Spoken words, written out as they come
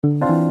Welcome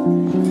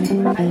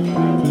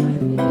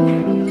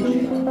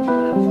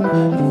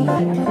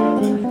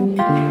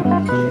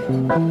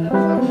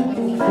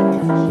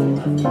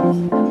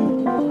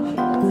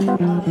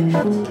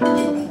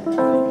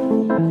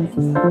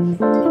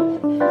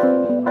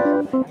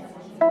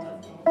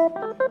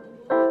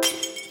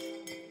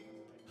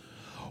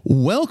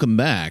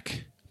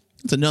back.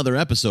 It's another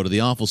episode of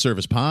the Awful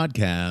Service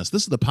Podcast.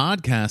 This is the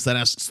podcast that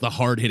asks the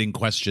hard-hitting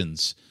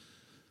questions,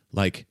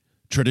 like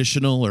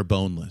traditional or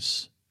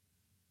boneless.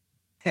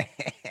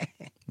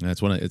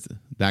 It's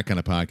that kind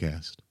of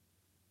podcast.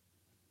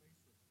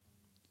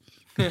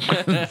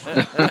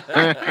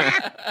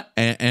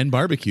 and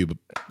barbecue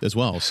as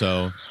well.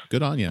 So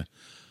good on you.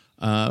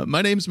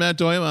 My name's Matt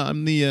Doyle.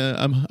 I'm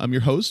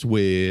your host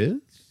with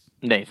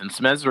Nathan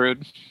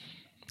Smezrud.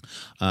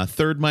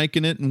 Third mic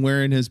in it and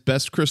wearing his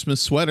best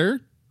Christmas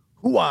sweater.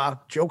 Hooah,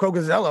 Joko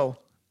Gazzello.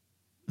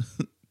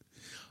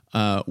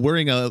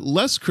 Wearing a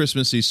less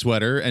Christmassy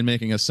sweater and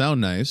making us sound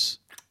nice.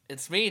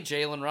 It's me,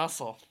 Jalen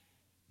Russell.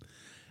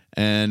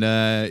 And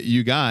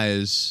you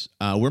guys,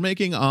 we're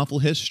making awful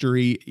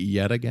history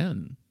yet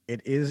again.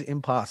 It is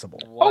impossible.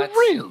 What? Oh,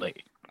 really?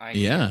 I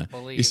Yeah. can't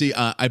believe. You see,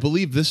 I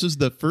believe this is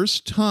the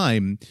first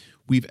time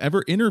we've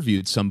ever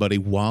interviewed somebody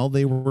while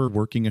they were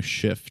working a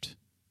shift.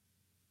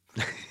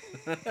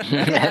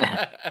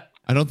 I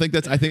don't think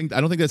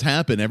that's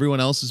happened. Everyone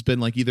else has been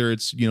like either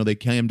it's, they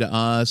came to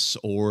us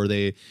or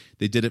they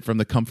did it from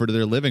the comfort of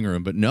their living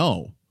room. But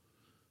no,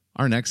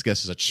 our next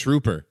guest is a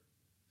trooper,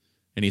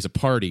 and he's a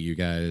party, you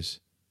guys.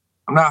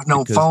 I'm not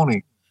no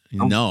phony.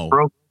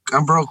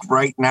 I'm broke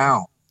right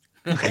now.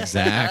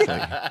 Exactly.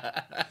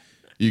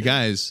 You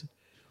guys,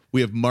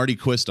 we have Marty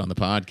Quist on the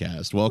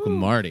podcast. Welcome,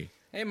 Marty.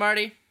 Hey,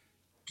 Marty.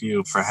 Thank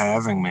you for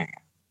having me.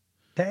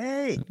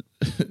 Hey.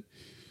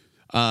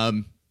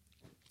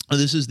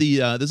 This is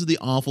the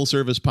Awful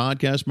Service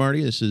Podcast,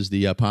 Marty. This is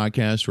the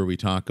podcast where we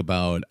talk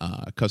about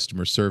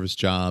customer service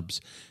jobs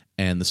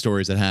and the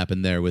stories that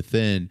happen there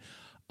within.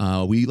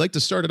 We like to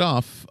start it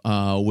off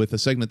with a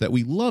segment that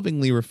we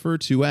lovingly refer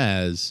to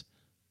as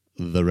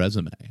the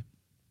resume.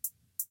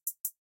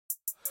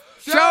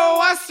 Show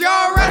us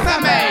your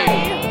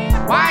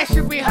resume. Why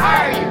should we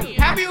hire you?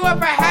 Have you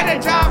ever had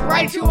a job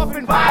write you up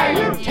and fire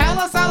you? Tell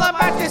us all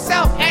about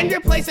yourself and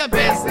your place of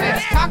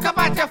business. Talk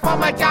about your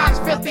former jobs,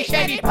 filthy,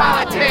 shady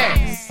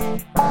politics.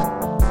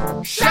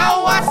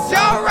 Show us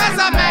your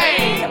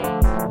resume.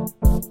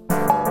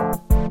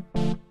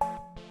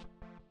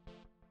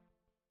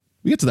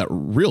 We get to that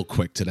real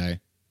quick today.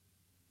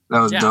 That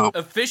was dope.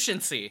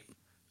 Efficiency.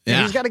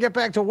 Yeah, He's got to get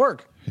back to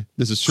work.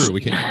 this is true.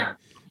 We can't.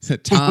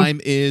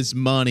 Time is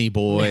money,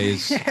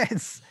 boys.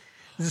 Yes.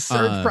 This is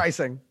surge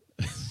pricing.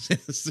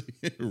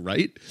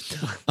 Right?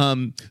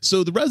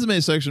 So the resume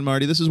section,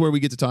 Marty, this is where we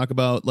get to talk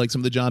about like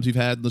some of the jobs you've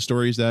had and the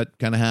stories that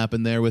kind of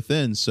happened there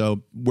within.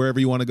 So wherever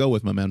you want to go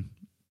with, my man.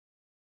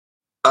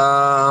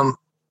 Well,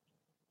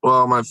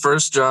 my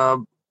first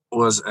job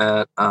was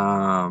at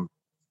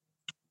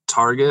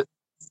Target,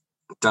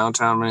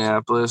 downtown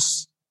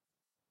Minneapolis.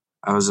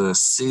 I was a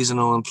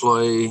seasonal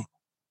employee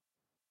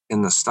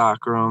in the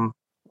stockroom.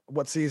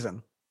 What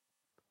season?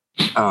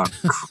 It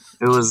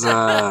was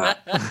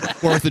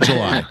 4th of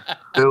July.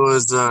 it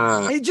was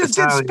He just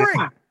Italian, did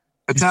spring.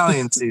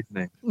 Italian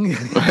seasoning.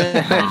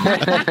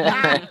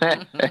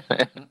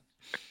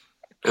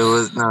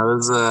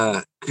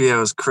 It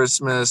was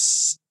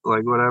Christmas,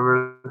 like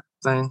whatever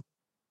thing.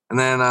 And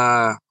then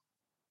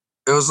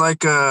it was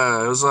like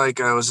I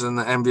was in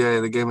the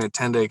NBA. They gave me a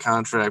 10-day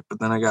contract, but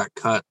then I got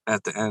cut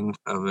at the end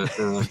of it.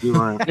 They're like, you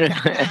weren't.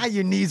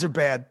 Your knees are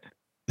bad.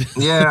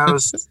 Yeah,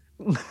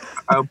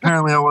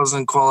 apparently I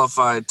wasn't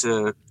qualified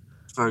to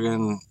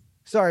fucking.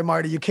 Sorry,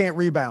 Marty, you can't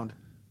rebound.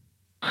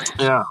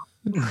 Yeah.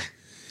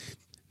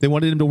 They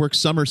wanted him to work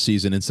summer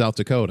season in South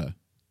Dakota.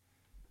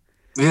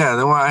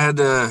 Yeah, I had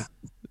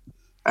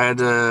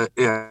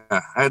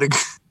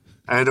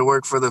to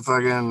work for the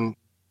fucking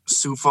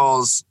Sioux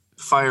Falls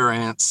Fire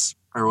Ants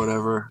or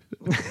whatever.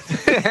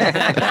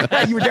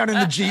 You were down in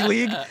the G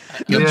League?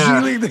 G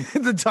League,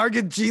 the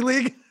Target G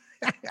League?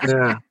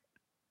 Yeah.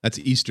 That's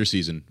Easter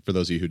season for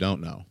those of you who don't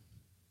know.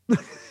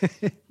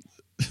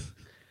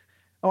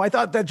 Oh, I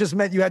thought that just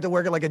meant you had to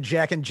work at like a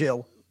Jack and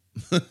Jill.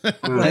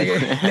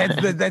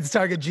 That's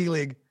Target G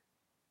League.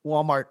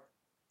 Walmart.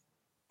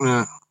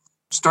 Yeah.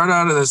 Start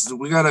out of this.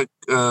 We got to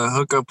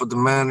hook up with the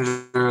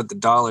manager at the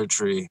Dollar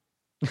Tree.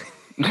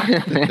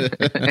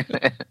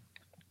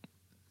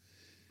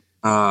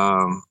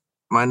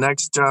 My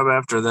next job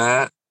after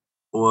that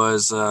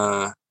was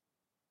at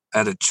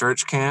a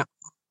church camp.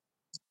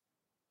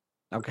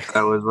 Okay.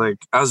 I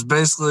was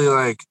basically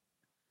like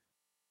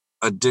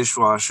a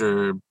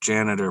dishwasher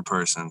janitor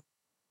person.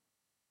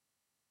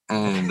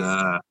 And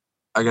I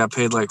got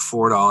paid like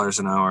 $4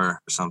 an hour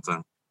or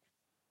something.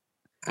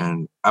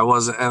 And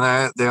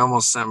they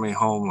almost sent me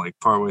home like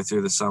partway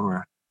through the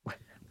summer.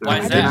 Why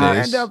is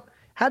that?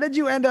 How did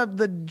you end up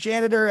the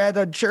janitor at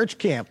a church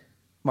camp,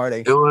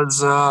 Marty? It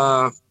was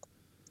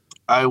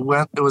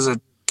it was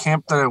a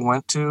camp that I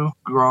went to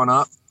growing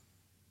up.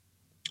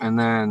 And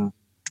then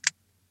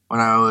when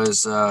I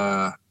was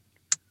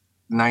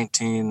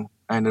 19.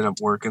 I ended up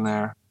working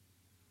there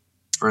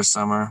for a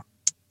summer.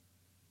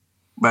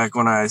 Back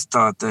when I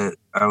thought that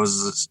I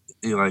was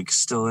like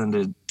still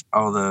into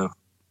all the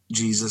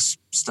Jesus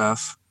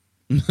stuff.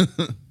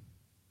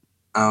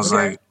 I was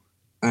like,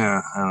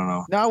 yeah, I don't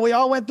know. No, we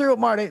all went through it,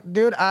 Marty.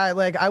 Dude,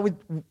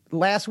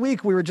 last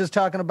week we were just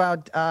talking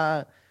about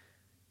back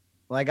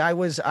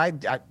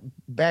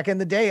in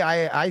the day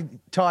I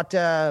taught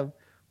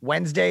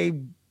Wednesday,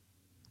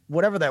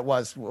 whatever that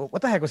was.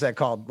 What the heck was that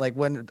called? Like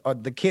when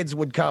the kids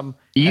would come.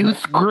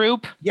 Youth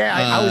group? Yeah,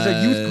 I was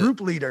a youth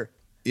group leader.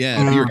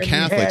 Yeah, you're And we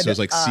Catholic, had, so it was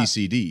like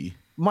CCD.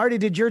 Marty,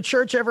 did your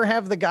church ever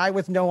have the guy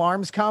with no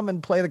arms come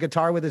and play the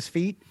guitar with his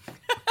feet?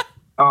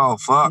 Oh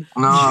fuck,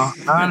 no,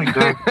 not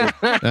exactly.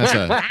 That's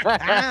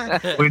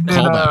a We did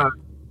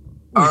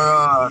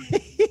our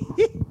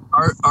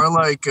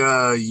like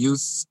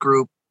youth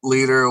group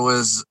leader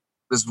was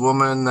this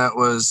woman that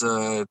was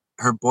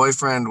her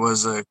boyfriend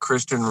was a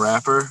Christian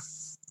rapper.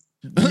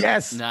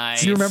 Yes.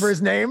 Nice. Do you remember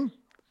his name?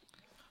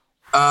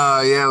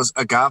 Yeah, it was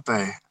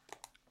Agape.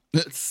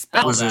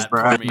 Spell was his that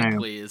for brand me, name.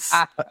 please.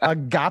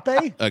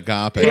 Agape?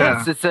 agape.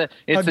 Yeah. Yes, it's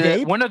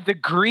Agape? one of the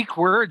Greek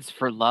words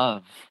for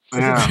love. Is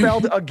it Yeah,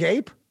 spelled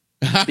agape?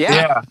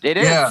 Yeah, it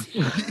is.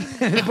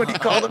 yeah, But he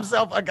called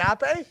himself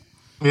Agape?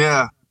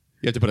 yeah.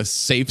 You have to put a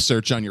safe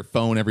search on your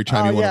phone every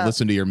time you want yeah. to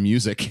listen to your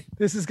music.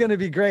 This is going to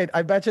be great.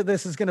 I bet you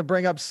this is going to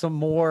bring up some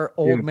more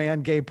old Yeah.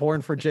 man gay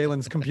porn for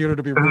Jalen's computer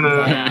to be rooted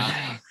on.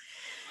 Yeah.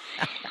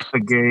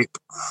 Agape.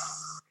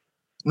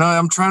 No,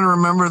 I'm trying to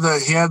remember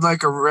that he had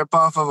like a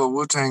ripoff of a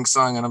Wu-Tang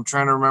song, and I'm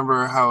trying to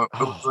remember how it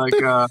was like.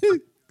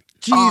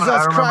 Jesus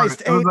I remember.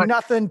 Christ, It was ain't like-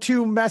 nothing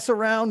to mess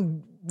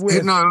around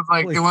with. No, it was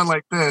like Holy it went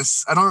like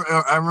this.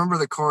 I remember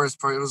the chorus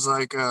part. It was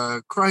like,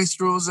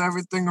 Christ rules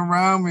everything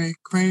around me.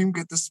 Cream,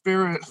 get the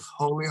spirit.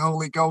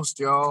 Holy Ghost,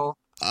 y'all.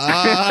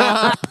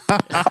 Ah.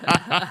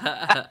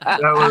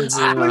 That was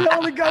Holy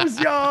Holy Ghost,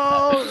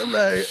 y'all.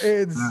 Like,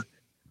 it's Yeah.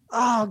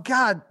 oh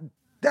God,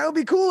 that would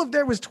be cool if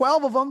there was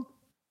 12 of them.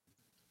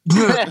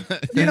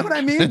 You know what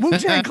I mean?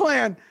 Wu-Tang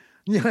Clan.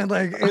 Yeah,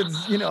 like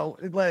it's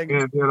like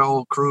yeah, they had a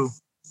whole crew.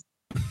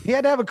 he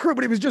had to have a crew,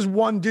 but he was just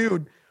one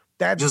dude.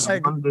 That's Just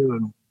like one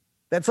dude.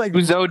 that's like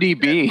Who's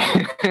ODB?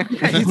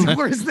 yeah, he's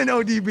worse than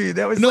ODB.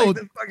 That was No. like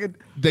the fucking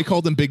They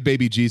called him Big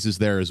Baby Jesus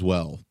there as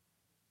well.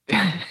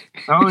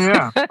 Oh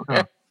yeah.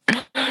 Okay.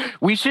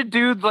 We should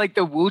do like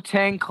the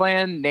Wu-Tang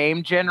Clan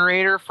name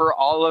generator for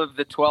all of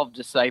the 12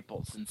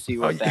 disciples and see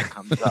what that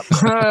comes up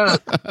with.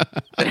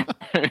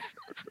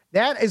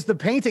 that is the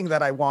painting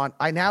that I want.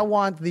 I now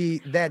want the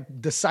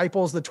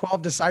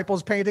 12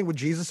 disciples painting with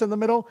Jesus in the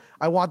middle.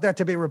 I want that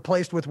to be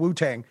replaced with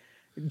Wu-Tang.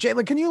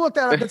 Jalen, can you look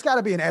that up? It's got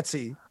to be an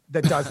Etsy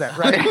that does that,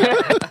 right?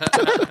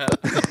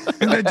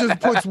 And then just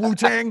puts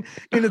Wu-Tang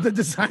into the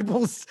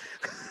disciples,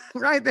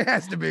 right? There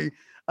has to be,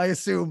 I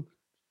assume.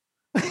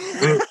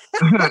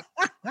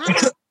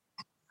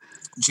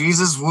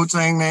 Jesus'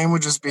 Wu-Tang name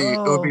would just be it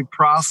would be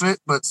prophet,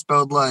 but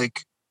spelled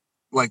like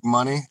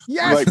money.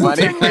 Yes, Like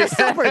Wu-Tang money. Last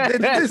Supper.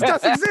 This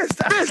does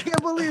exist. I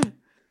can't believe.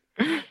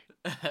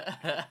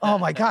 Oh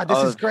my God,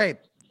 this is great.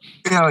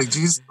 Yeah, like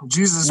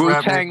Jesus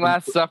Wu-Tang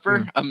Last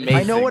Supper? Amazing.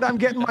 I know what I'm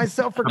getting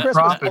myself for Christmas,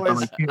 prophet,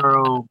 boys. like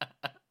hero.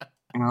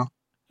 You know.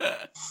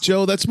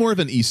 Joe, that's more of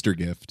an Easter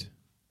gift.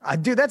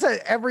 Dude, that's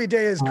every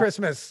day is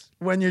Christmas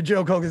when you're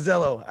Joe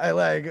Cogazello.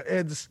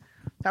 It's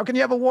how can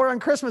you have a war on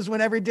Christmas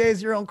when every day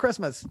is your own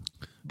Christmas?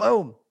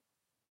 Boom.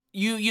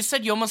 You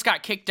said you almost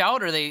got kicked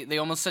out, or they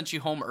almost sent you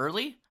home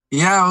early?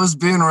 Yeah, I was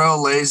being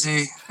real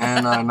lazy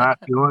and not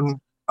doing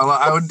a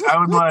lot. I would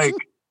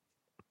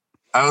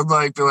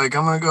be like,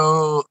 I'm gonna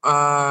go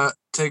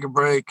take a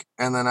break,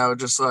 and then I would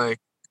just like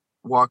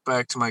walk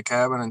back to my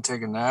cabin and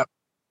take a nap.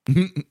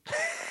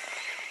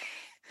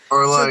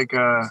 Or like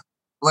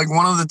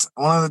one of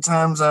the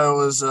times I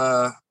was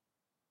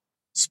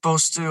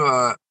supposed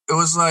to it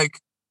was like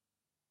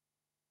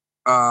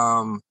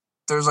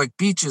there's like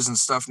beaches and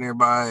stuff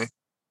nearby,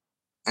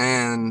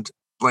 and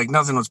like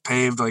nothing was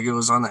paved, like it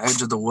was on the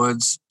edge of the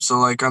woods. So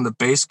like on the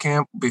base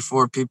camp,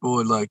 before people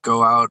would like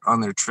go out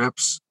on their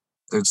trips,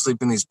 they'd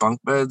sleep in these bunk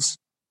beds,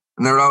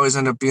 and there would always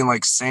end up being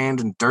like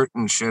sand and dirt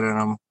and shit in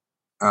them.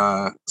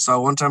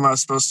 So one time I was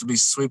supposed to be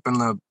sweeping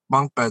the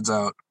bunk beds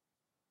out,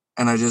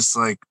 and I just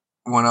like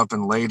went up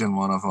and laid in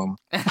one of them.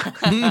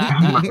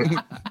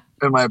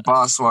 And my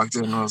boss walked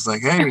in and was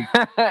like, "Hey,"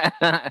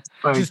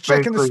 like, Just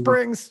checking the basically,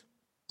 springs.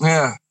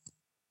 Yeah.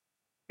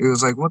 He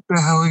was like, "What the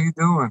hell are you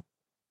doing?"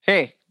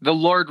 Hey, the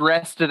Lord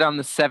rested on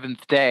the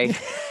 7th day.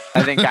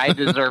 I think I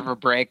deserve a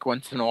break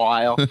once in a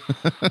while.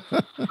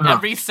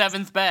 Every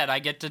 7th bed, I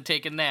get to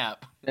take a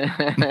nap.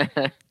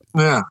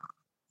 Yeah.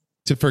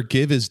 To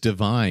forgive is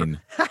divine.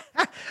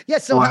 Yeah,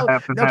 so What how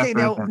happened okay,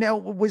 after that? now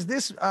was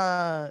this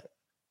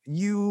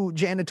you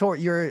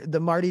you're the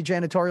Marty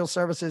janitorial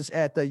services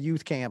at the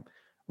youth camp?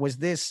 Was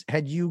this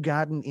had you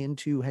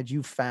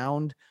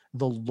found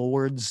the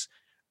Lord's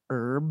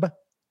herb?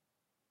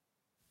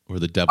 Or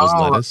the devil's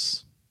Oh.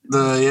 lettuce.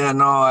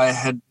 I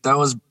had that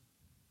was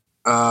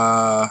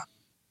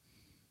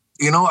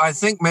I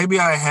think maybe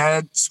I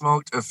had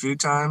smoked a few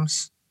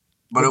times,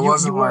 but it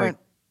wasn't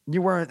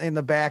you weren't in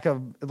the back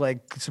of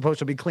like supposed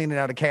to be cleaning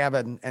out a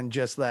cabin and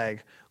just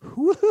like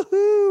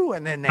whoo,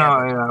 and then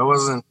I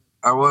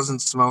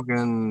wasn't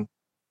smoking.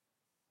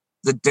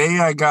 The day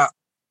I got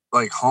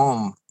like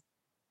home,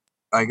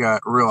 I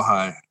got real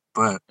high,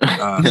 but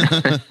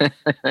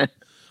it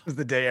was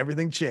the day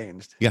everything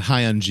changed. You got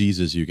high on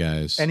Jesus, you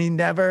guys. And he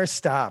never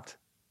stopped.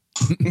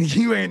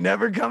 You ain't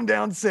never come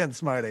down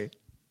since, Marty.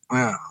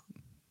 Yeah,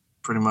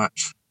 pretty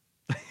much.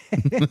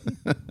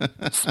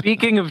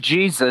 Speaking of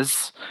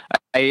Jesus,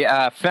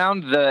 I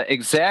found the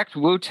exact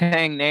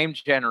Wu-Tang name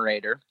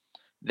generator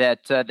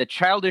that the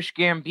Childish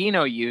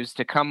Gambino used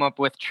to come up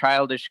with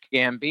Childish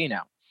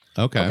Gambino.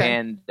 Okay.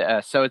 And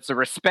so it's a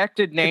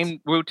respected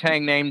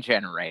Wu-Tang name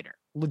generator.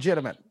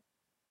 Legitimate.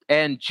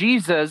 And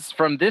Jesus,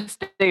 from this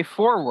day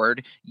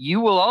forward, you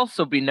will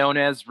also be known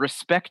as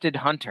Respected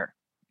Hunter.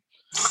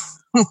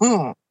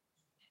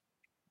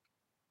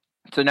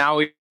 So now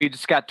we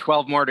just got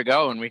 12 more to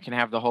go, and we can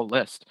have the whole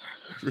list.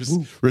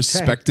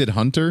 Respected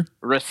Hunter?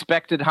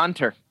 Respected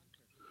Hunter.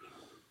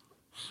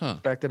 Huh.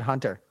 Respected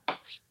Hunter.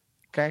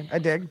 Okay, I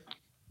dig.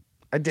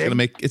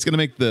 It's gonna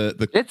make the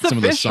It's some official.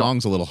 of the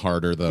songs a little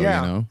harder, though.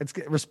 Yeah, You know, it's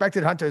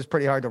Respected Hunter is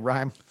pretty hard to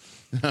rhyme.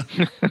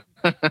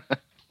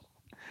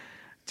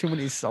 Too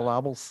many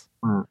syllables.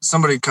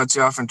 Somebody cuts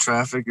you off in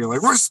traffic, you're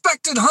like,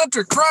 Respected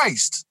Hunter,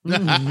 Christ!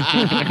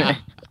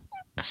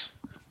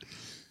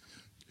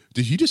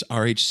 Did you just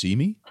RHC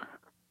me?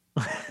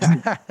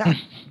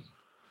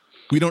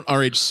 We don't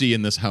RHC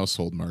in this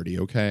household, Marty.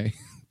 Okay,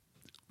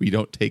 we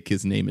don't take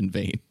his name in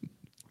vain.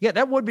 Yeah,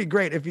 that would be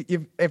great.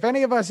 If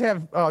any of us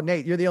have, oh,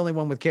 Nate, you're the only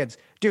one with kids.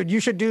 Dude, you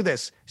should do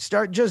this.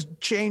 Start just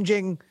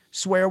changing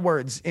swear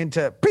words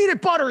into peanut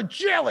butter and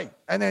jelly.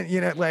 And then,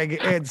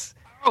 it's,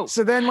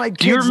 so then like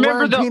Do you kids remember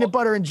learn the- peanut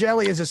butter and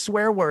jelly is a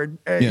swear word,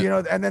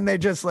 and then they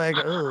just like,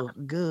 oh,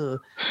 good.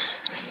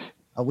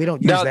 Oh, we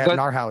don't use No, that but in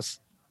our house.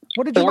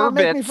 What did your mom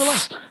make me for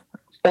lunch?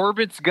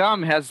 Orbit's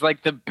gum has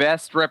like the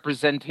best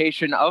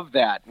representation of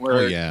that,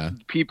 where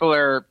people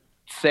are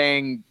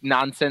saying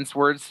nonsense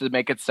words to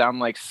make it sound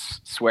like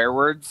swear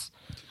words.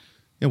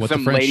 Yeah, what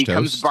Some the French lady toast?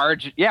 comes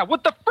barge. Yeah,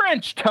 what the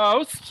French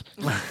toast?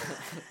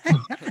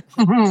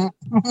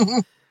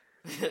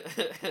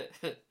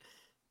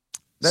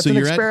 That's So an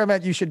you're at-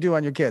 experiment you should do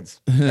on your kids.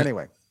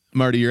 Anyway,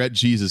 Marty, you're at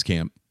Jesus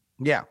camp.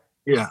 yeah.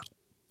 Yeah.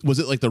 Was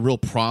it like the real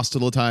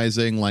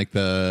proselytizing, like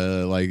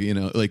the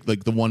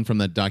like the one from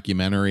that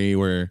documentary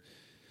where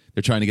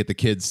they're trying to get the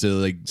kids to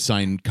like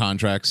sign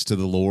contracts to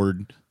the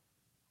Lord?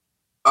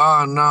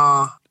 Oh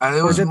no!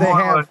 It was did they more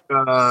have-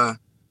 like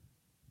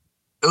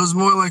it was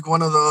more like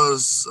one of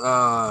those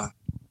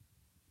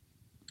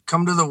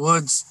come to the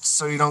woods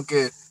so you don't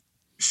get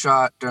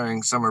shot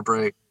during summer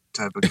break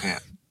type of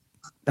camp.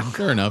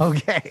 Fair enough.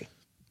 Okay.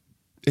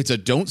 It's a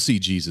don't see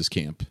Jesus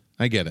camp.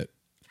 I get it.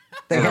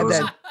 They Yeah, had it was-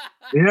 that.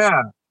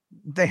 Yeah.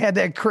 They had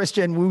that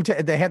Christian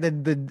Wu-Tang. They had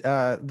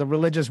the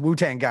religious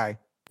Wu-Tang guy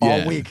all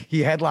Yeah. week.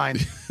 He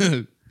headlined.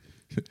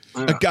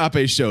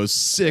 Agape shows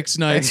 6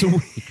 nights a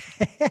week.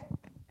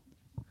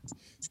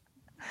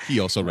 He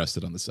also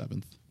rested on the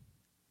 7th.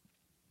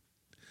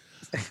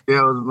 Yeah,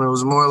 it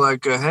was more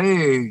like,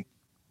 hey,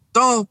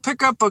 don't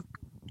pick up a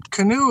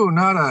canoe,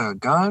 not a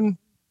gun.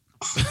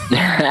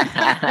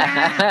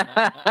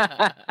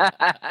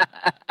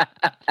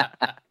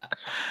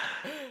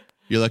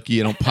 You're lucky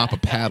you don't pop a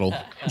paddle.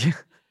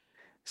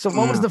 So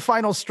what was the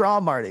final straw,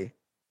 Marty?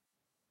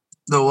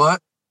 The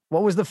what?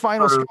 What was the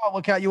final Or- straw?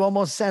 What got you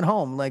almost sent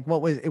home? Like,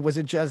 what was it? Was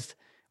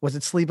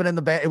it sleeping in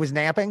the bed? It was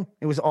napping.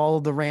 It was all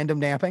the random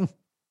napping.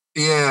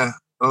 Yeah,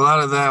 a lot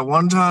of that.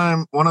 One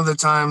of the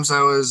times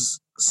I was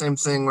same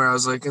thing where I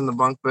was like in the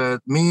bunk bed.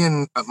 Me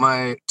and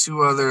my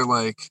 2 other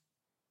like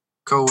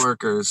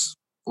coworkers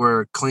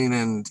were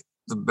cleaning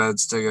the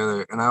beds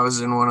together, and I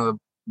was in one of the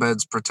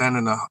beds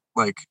pretending to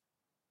like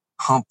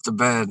hump the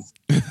bed,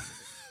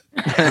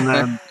 and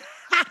then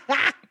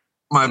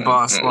my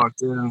boss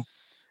walked in.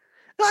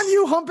 On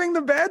you humping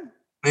the bed,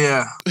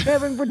 Yeah,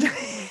 having I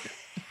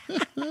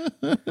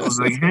was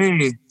like,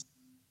 hey.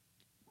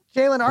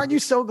 Jalen, aren't you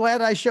so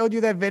glad I showed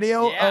you that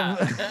video Yeah.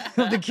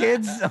 of the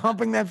kids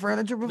humping that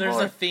furniture before? There's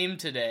a theme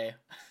today.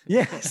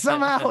 Yeah,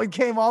 somehow it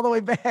came all the way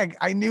back.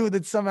 I knew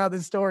that somehow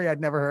this story I'd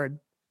never heard.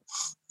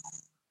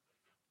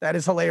 That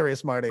is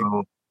hilarious, Marty.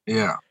 Oh,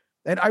 yeah.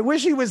 And I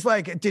wish he was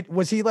like,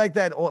 was he like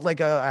that, or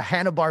like a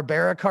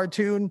Hanna-Barbera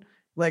cartoon?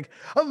 Like,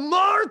 a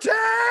Marty!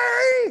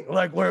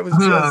 Like, where it was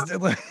just,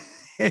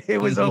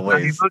 it was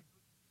always.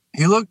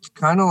 He looked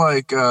kind of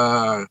like,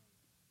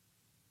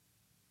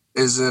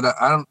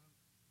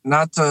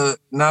 not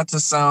to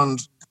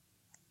sound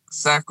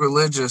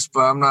sacrilegious,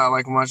 but I'm not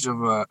like much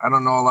of I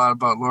don't know a lot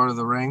about Lord of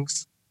the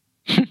Rings.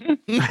 Is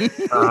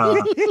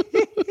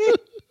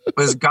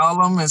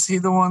Gollum, is he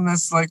the one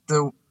that's like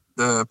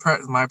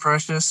my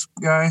precious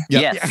guy?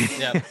 Yep. Yes.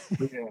 Yep.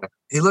 Yeah.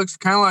 He looks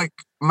kind of like,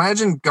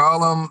 imagine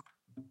Gollum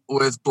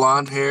with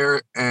blonde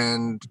hair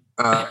and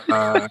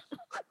I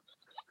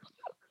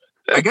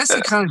guess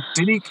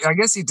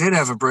he did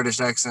have a British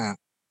accent.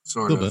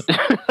 sort Little of. bit.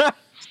 Yeah.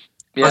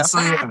 But so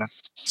yeah,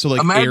 So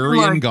like Imagine,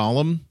 Aryan like-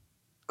 Gollum.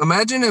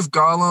 imagine if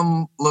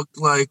Gollum looked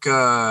like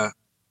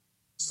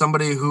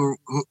somebody who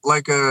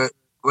like a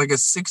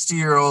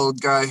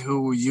 60-year-old guy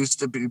who used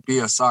to be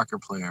a soccer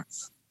player.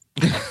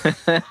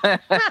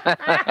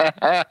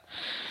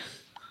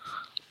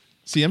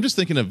 See, I'm just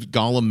thinking of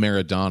Gollum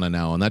Maradona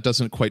now, and that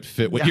doesn't quite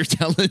fit what Yeah. you're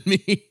telling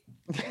me.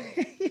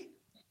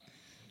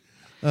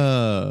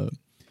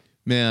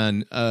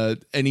 Man,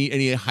 any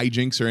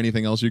hijinks or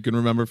anything else you can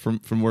remember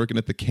from working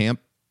at the camp?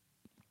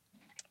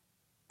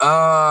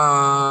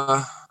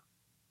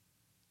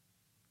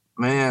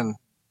 Man,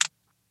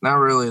 not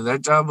really.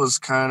 That job was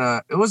kind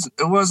of it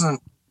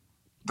wasn't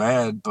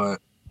bad, but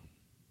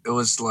it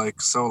was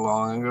like so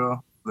long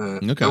ago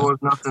that Okay. it was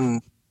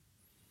nothing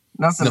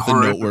Nothing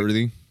horrific.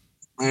 noteworthy.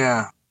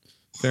 Yeah.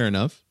 Fair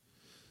enough.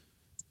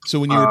 So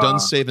when you were done Uh,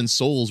 saving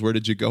souls, where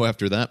did you go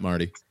after that,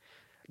 Marty?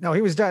 No,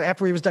 he was done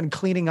after he was done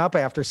cleaning up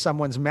after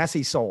someone's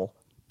messy soul.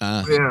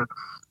 Yeah.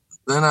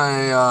 Then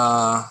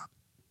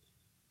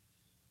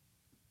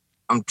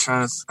I'm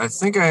trying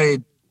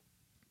to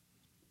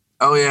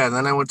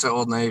then I went to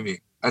Old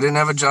Navy. I didn't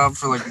have a job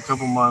for like a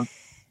couple months.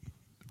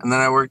 And then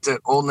I worked at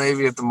Old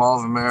Navy at the Mall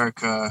of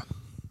America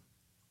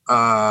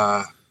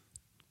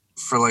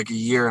for like a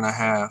year and a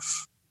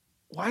half.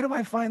 Why do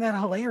I find that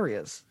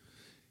hilarious?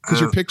 Because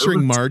you're It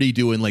picturing was- Marty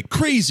doing like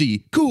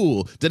crazy,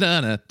 cool,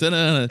 da-da-na,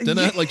 da-da-na,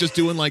 da-da, like just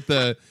doing like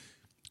the.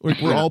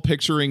 We're all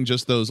picturing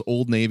just those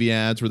Old Navy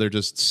ads where they're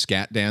just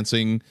scat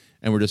dancing,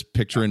 and we're just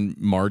picturing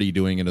Marty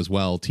doing it as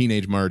well.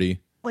 Teenage Marty.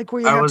 Like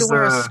where you I have to was,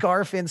 wear a uh,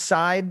 scarf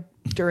inside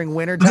during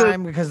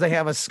wintertime because they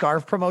have a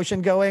scarf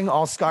promotion going.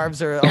 All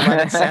scarves are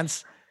 11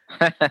 cents.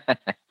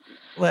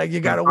 Like you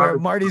got to wear,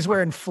 Marty's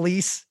wearing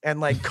fleece and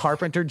like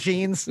carpenter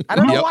jeans. I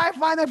don't know Yep. why I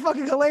find that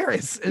fucking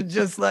hilarious. It's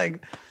just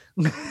like,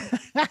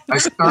 I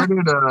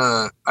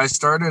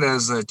started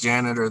as a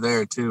janitor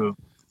there too,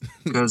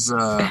 because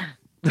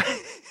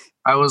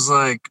I was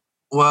like,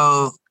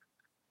 well,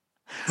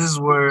 this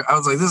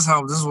is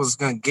how this was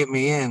gonna get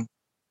me in.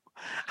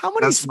 how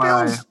many That's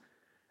my- spills?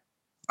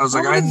 I was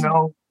like, How I many-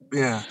 know,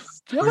 yeah.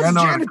 How like, I much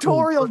know how to cook.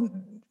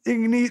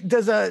 janitorial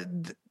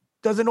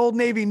does an Old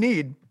Navy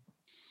need?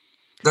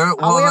 There,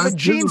 Oh, we have a this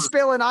jean was-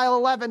 spill in aisle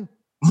 11.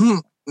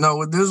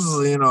 No, this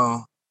is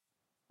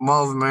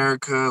Mall of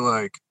America,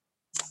 like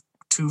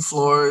 2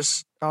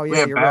 floors. Oh We yeah,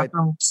 had you're right.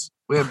 bathrooms.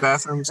 We had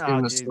bathrooms Oh,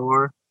 in the geez.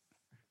 store,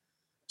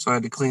 so I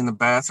had to clean the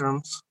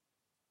bathrooms.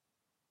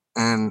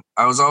 And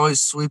I was always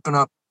sweeping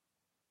up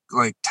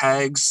like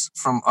tags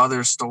from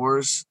other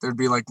stores. There'd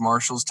be like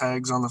Marshall's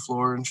tags on the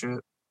floor and shit,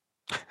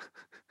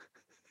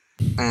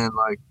 and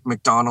like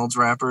McDonald's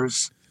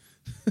wrappers.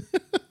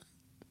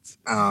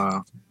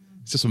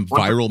 It's just some What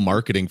the- viral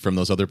marketing from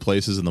those other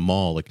places in the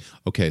mall. Like,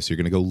 okay, so you're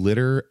gonna go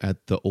litter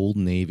at the Old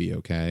Navy,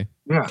 okay?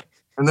 Yeah,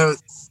 and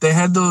they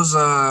had those.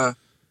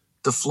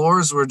 The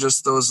floors were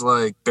just those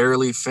like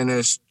barely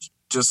finished,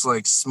 just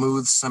like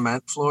smooth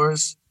cement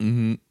floors.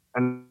 Mm-hmm.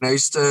 And I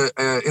used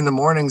to in the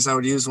mornings I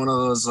would use one of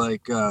those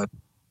like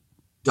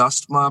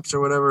dust mops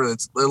or whatever.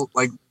 It's little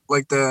like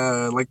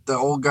the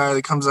old guy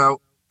that comes out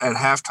at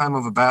halftime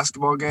of a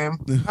basketball game.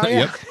 Oh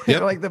yeah,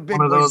 Yep. like the big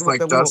One of those with like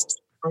the little-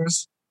 dust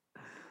sweepers.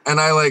 And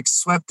I like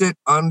swept it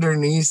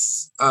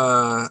underneath.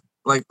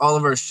 Like all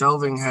of our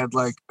shelving had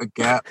like a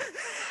gap.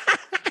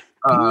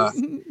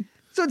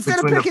 So instead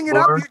of between the picking it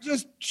up, floor. you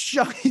just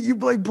you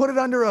like put it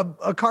under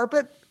a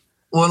carpet.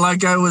 Well,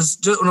 like I was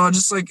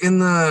just like in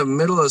the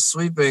middle of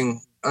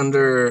sweeping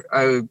under.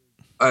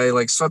 I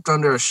like swept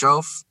under a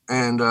shelf,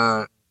 and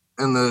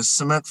the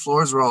cement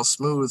floors were all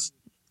smooth,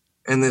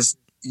 and this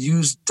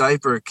used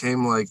diaper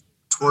came like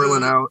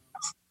twirling out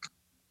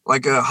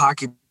like a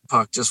hockey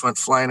puck, just went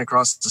flying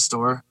across the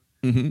store.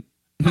 Mm-hmm.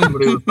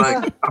 Somebody was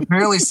like,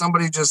 apparently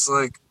somebody just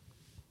like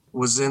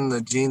was in the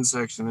jeans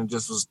section and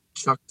just was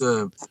chucked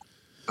a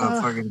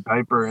fucking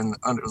diaper and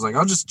it was like,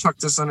 I'll just chuck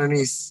this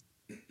underneath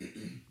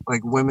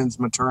like women's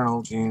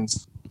maternal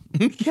jeans.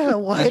 Yeah,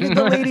 why did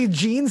the lady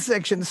jeans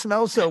section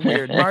smell so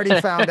weird? Marty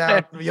found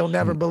out. You'll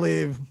never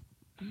believe.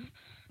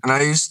 And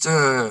I used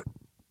to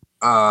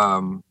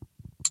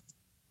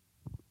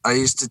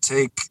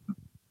take,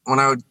 when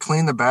I would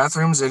clean the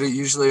bathrooms, it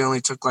usually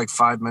only took like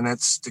 5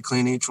 minutes to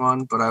clean each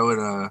one, but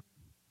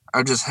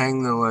I'd just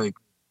hang the like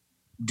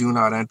do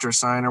not enter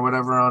sign or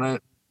whatever on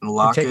it and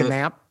lock Take it. a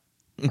nap.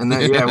 And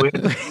then yeah, we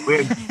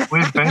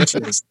had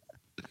benches.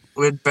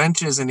 We had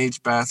benches in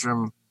each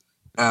bathroom.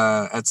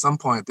 At some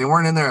point, they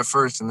weren't in there at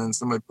first, and then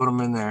somebody put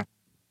them in there.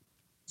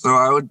 So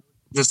I would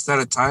just set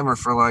a timer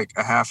for like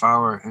a half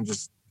hour and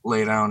just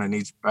lay down in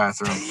each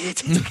bathroom.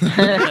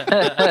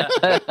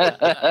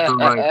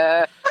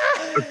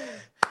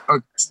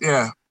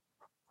 Yeah,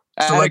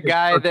 I So, had like, a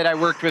guy that I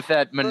worked with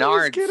at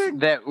Menards kidding.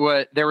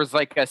 there was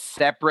like a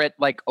separate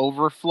like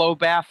overflow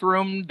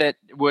bathroom that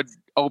would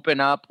open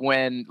up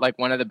when like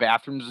one of the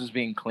bathrooms was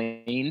being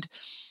cleaned,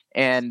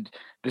 and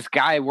this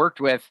guy I worked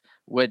with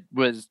would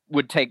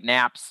take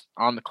naps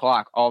on the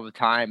clock all the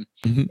time,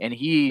 Mhm. and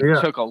he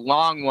Yeah. took a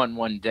long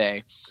one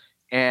day,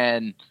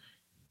 and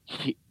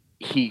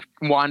he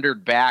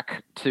wandered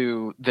back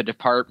to the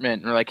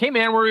department and we're like, hey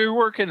man, where are you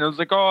working? And I was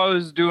like, oh, I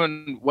was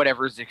doing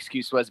whatever his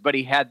excuse was, but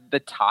he had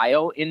the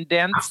tile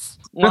indents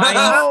lines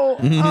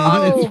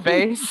on his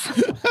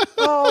face.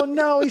 Oh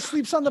no, he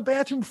sleeps on the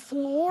bathroom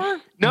floor?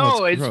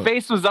 No, Oh, his gross.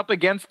 face was up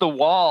against the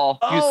wall.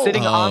 He was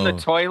sitting on the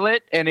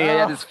toilet and he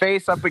had his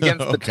face up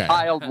against the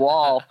tiled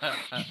wall.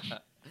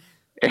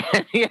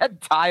 And he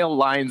had tile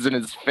lines in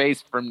his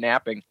face from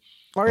napping.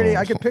 Marty,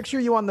 I can picture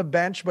you on the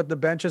bench, but the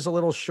bench is a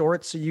little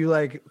short. So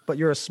you but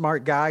you're a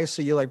smart guy.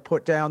 So you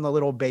put down the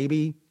little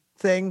baby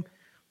thing,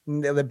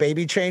 the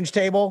baby change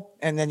table,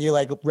 and then you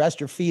rest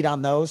your feet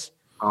on those.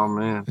 Oh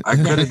man, I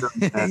could have done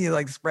that.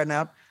 You spreading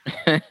out.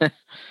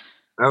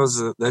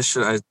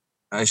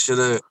 I should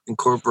have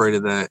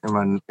incorporated that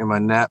in my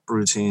nap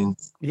routine.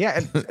 Yeah.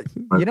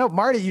 And,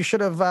 Marty, you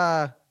should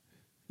have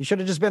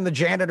just been the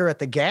janitor at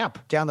the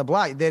Gap down the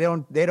block. They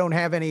don't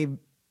have any,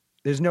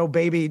 there's no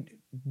baby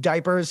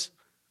diapers.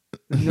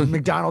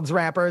 McDonald's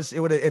wrappers.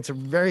 It's a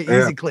very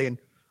easy clean.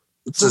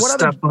 It's a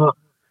step up.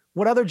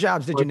 What other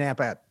jobs did you nap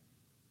at?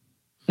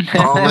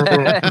 Oh,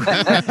 man.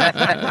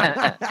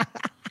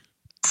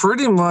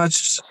 Pretty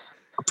much,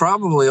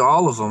 probably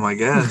all of them, I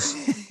guess.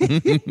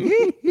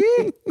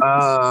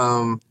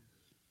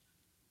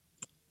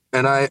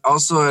 And I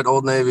also at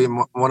Old Navy,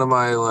 one of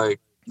my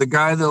the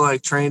guy that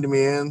trained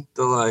me in,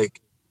 the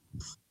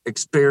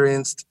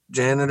experienced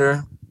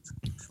janitor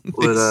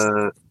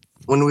would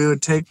when we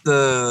would take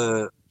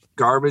the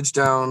garbage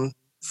down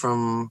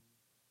from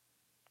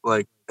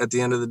at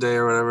the end of the day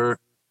or whatever,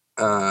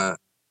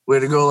 we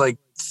had to go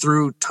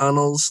through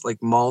tunnels,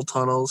 mall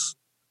tunnels,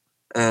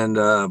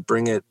 and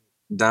bring it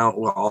down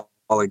all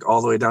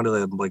the way down to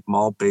the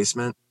mall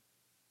basement.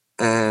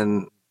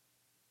 And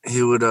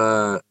he would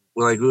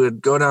we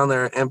would go down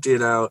there, empty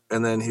it out,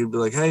 and then he'd be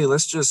like, hey,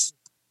 let's just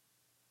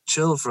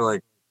chill for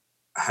a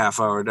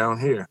half hour down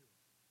here.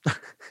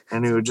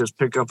 And he would just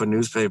pick up a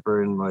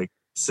newspaper and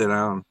sit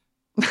down.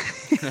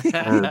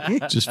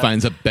 Just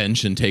finds a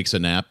bench and takes a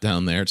nap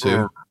down there too.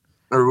 Yeah.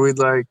 Or we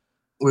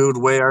would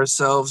weigh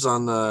ourselves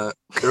on there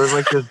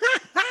was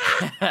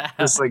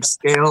this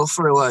scale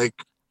for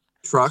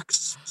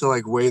trucks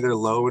to weigh their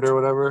load or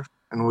whatever,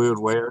 and we would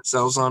weigh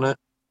ourselves on it.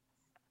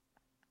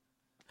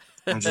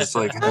 And just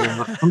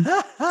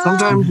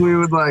sometimes we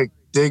would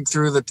dig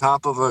through the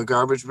top of a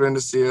garbage bin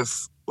to see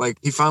if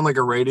he found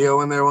a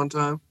radio in there one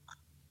time.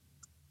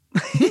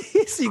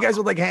 So you guys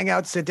would hang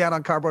out, sit down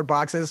on cardboard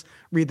boxes,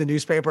 read the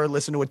newspaper,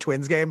 listen to a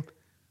Twins game.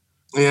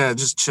 Yeah,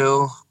 just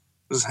chill,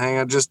 just hang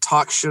out, just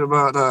talk shit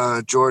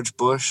about George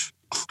Bush,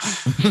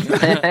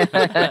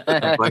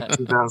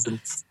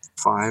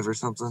 2005 or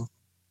something,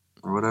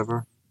 or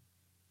whatever.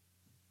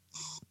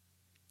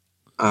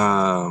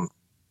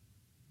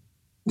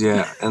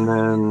 Yeah, and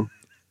then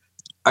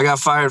I got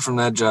fired from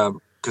that job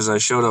because I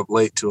showed up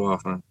late too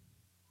often.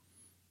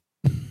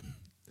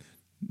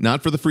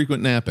 Not for the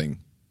frequent napping.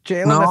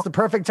 Jalen, that's the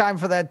perfect time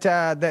for that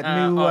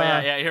new.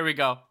 Yeah, here we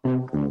go.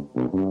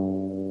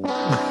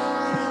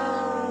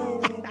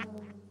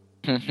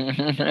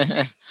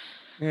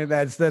 Yeah,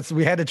 that's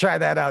we had to try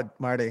that out,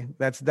 Marty.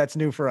 That's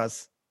new for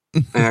us.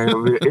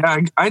 Yeah,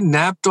 I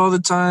napped all the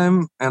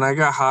time, and I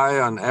got high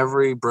on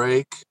every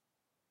break.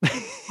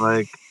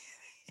 I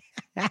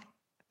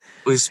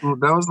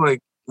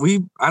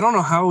don't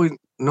know how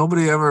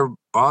nobody ever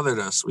bothered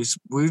us.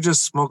 We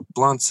just smoked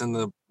blunts in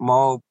the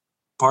mall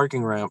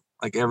parking ramp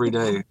every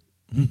day.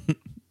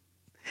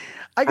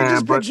 I can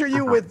just picture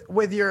you with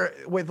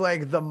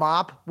the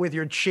mop with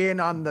your chin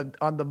on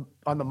the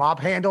mop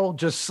handle,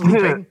 just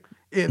sleeping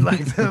in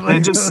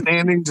and just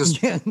standing,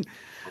 just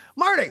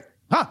Marty.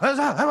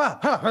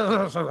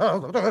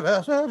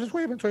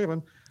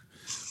 Sweeping.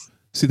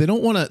 See, they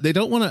don't want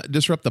to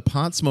disrupt the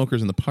pot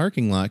smokers in the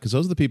parking lot because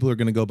those are the people who are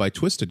going to go buy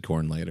Twisted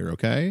Corn later.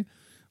 Okay,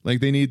 they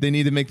need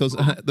to make those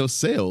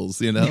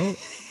sales. Yeah,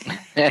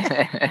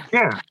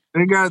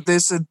 they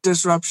said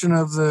disruption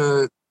of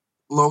the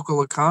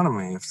local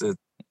economy. If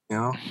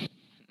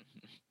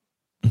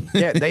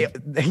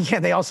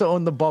they also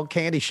own the bulk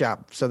candy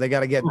shop, so they got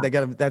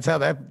to. That's how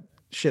that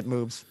shit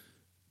moves.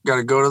 Got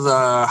to go to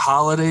the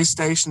Holiday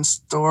Station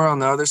store on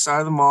the other side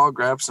of the mall,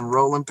 grab some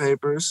rolling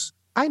papers.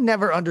 I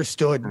never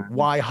understood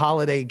why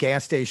Holiday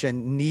gas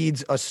station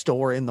needs a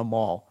store in the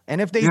mall. And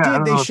if they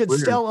did, they should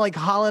sell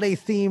holiday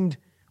themed.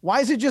 Why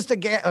is it just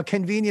a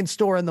convenience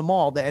store in the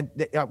mall?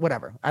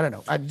 Whatever. I don't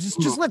know.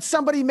 Just let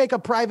somebody make a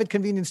private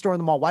convenience store in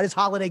the mall. Why does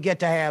Holiday get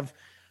to have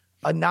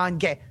a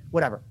non-gay?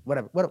 Whatever.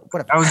 I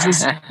was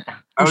just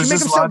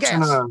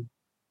watching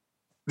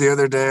the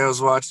other day. I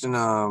was watching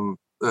the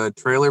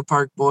Trailer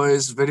Park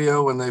Boys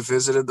video when they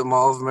visited the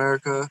Mall of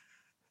America.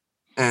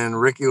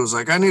 And Ricky was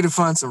like, I need to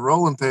find some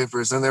rolling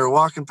papers. And they were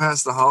walking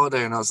past the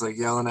Holiday, and I was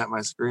yelling at my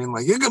screen,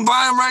 you can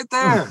buy them right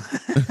there.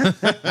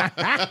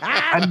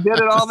 I did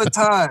it all the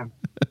time.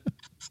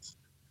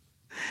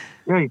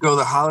 Yeah, you go to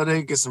the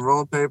Holiday, get some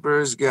rolling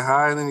papers, get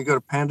high, and then you go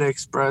to Panda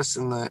Express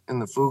in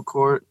the food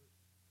court,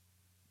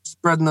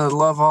 spreading the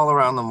love all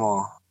around the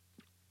mall.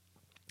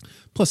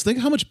 Plus, think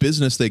how much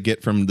business they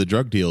get from the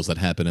drug deals that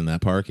happen in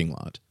that parking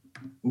lot.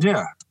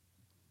 Yeah.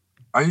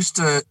 I used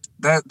to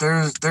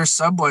there's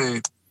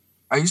Subway.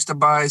 I used to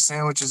buy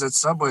sandwiches at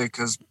Subway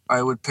because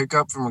I would pick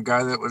up from a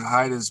guy that would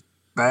hide his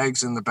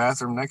bags in the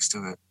bathroom next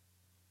to it.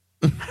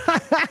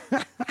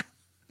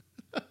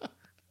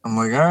 I'm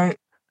like, all right,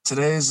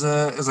 today's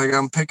it's like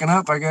I'm picking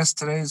up. I guess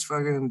today's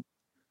fucking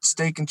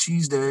steak and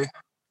cheese day.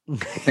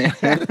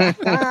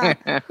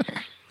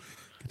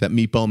 That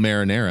meatball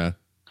marinara.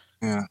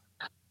 Yeah,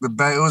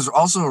 it was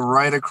also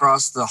right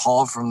across the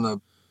hall from the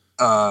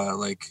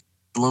like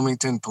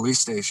Bloomington police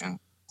station.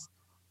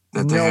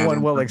 No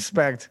one will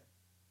expect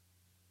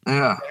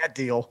Yeah, that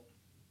deal.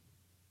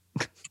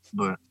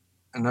 but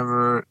it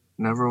never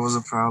was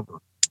a problem.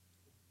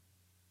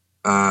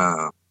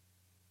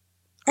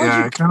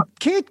 Yeah,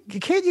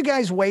 Can't you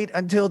guys wait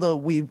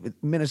until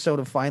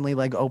Minnesota finally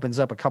like opens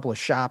up a couple of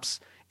shops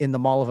in the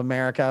Mall of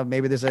America?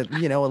 Maybe there's a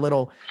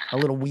little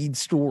weed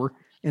store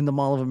in the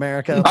Mall of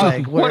America.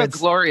 Like what a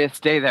glorious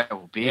day that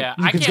will be. Yeah,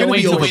 I can't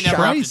wait till we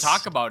never have to overpriced.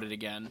 talk about it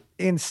again.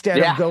 Instead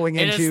of going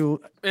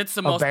into It's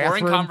the most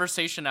boring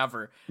conversation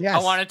ever. Yes.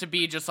 I want it to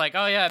be just like,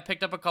 oh yeah, I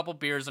picked up a couple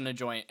beers and a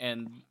joint,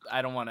 and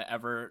I don't want to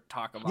ever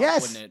talk about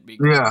wouldn't it be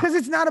great? yeah. because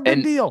it's not a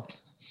big deal.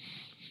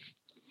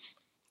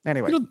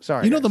 Anyway,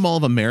 sorry. The Mall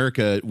of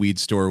America weed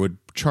store would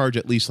charge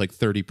at least like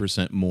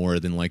 30% more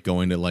than like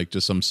going to like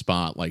just some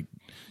spot like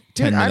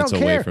 10 Dude, I minutes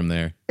don't away care. from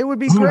there. It would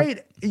be great.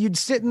 You'd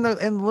sit in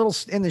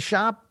the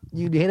shop.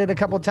 You'd hit it a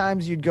couple of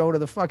times. You'd go to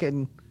the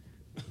flume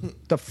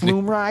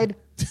ride.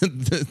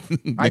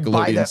 I'd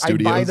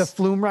buy the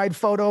flume ride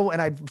photo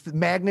and I'd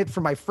magnet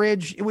for my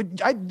fridge.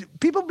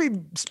 People be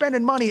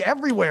spending money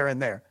everywhere in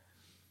there.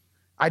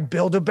 I'd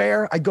build a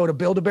bear. I'd go to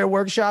Build-A-Bear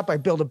Workshop.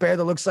 I'd build a bear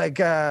that looks like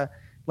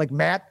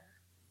Matt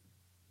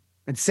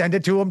and send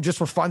it to him just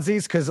for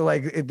funsies because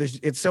like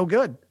it's so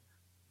good.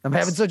 I'm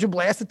having such a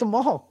blast at the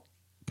mall.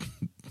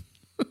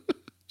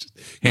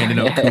 Handing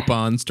out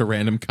coupons to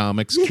random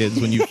comics kids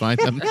when you find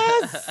them.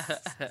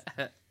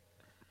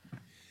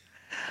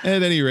 At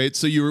any rate,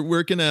 so you were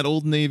working at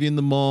Old Navy in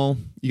the mall.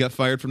 You got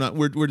fired from that.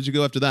 Where did you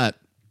go after that?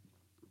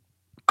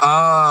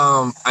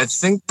 I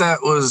think that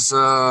was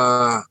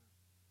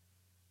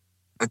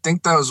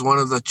one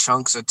of the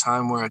chunks of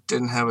time where I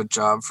didn't have a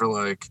job for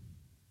like.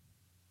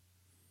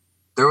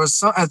 There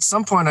was at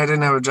some point I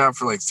didn't have a job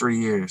for like 3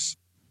 years.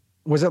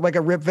 Was it like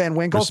a Rip Van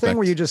Winkle Respect. thing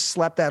where you just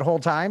slept that whole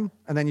time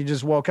and then you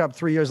just woke up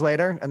 3 years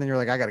later and then you're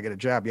like, I got to get a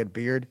job. You had a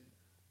beard.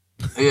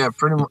 Yeah,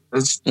 pretty much.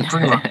 It's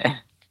pretty much.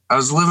 I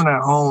was living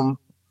at home.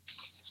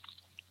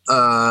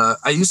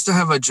 I used to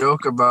have a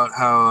joke about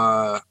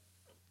how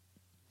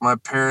my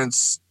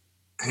parents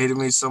hated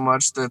me so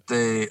much that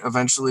they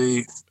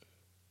eventually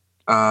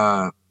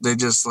they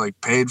just like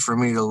paid for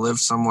me to live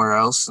somewhere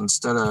else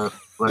instead of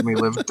let me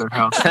live at their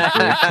house for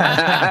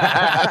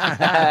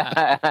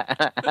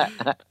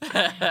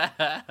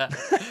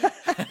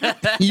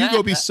free. You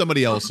go be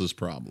somebody else's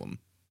problem.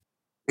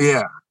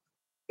 Yeah,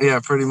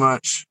 pretty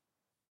much.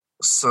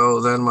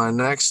 So then my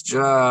next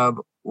job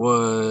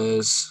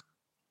was,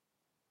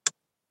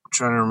 I'm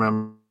trying to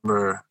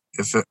remember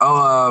if it.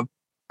 I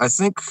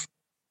think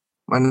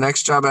my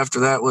next job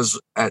after that was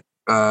at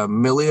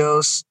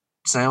Milio's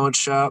sandwich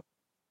shop.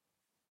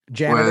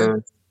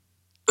 Janitor.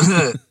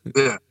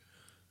 Yeah.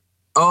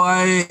 Oh,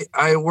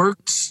 I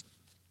worked.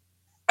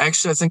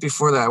 Actually, I think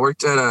before that, I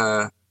worked at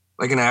an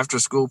after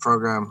school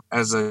program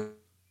as a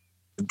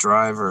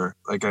driver.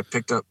 Like I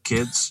picked up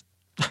kids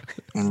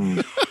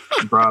and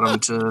brought them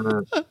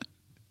to.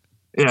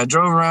 Yeah, I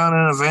drove around in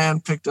a van,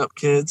 picked up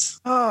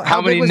kids. Oh,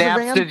 How many big was the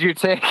naps van? did you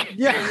take?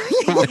 Yeah.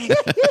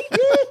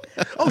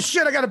 Oh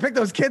shit! I got to pick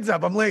those kids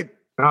up. I'm late.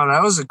 No,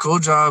 that was a cool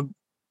job.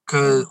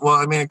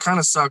 It kind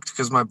of sucked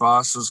because my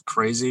boss was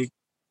crazy.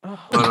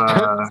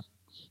 But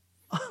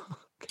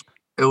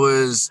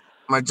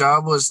my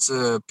job was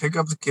to pick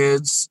up the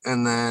kids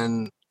and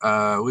then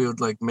we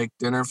would like make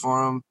dinner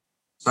for them.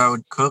 So I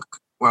would cook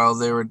while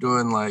they were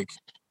doing like,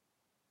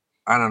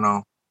 I don't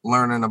know,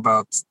 learning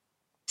about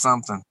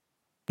something.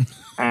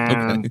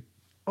 And Okay.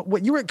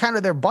 What, you were kind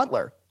of their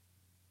butler.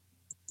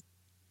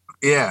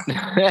 yeah,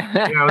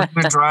 I was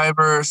the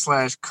driver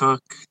 /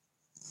 cook.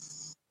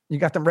 You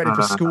got them ready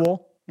for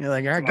school. You're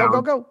like, all right,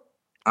 go.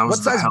 I was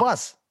What the size help.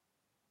 bus?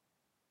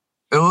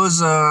 It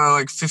was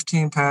like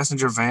 15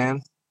 passenger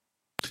van.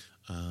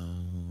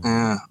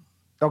 Yeah.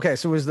 Okay,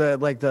 so it was the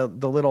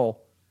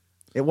little.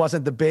 It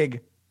wasn't the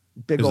big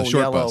It was old a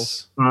short yellow.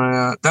 bus.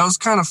 That was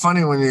kind of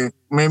funny when you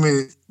made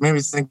me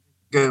think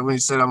when you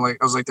said I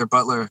was like their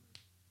butler,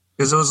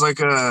 because it was like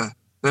that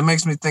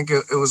makes me think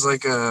it was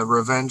like a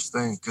revenge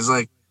thing, because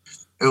like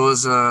it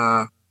was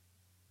like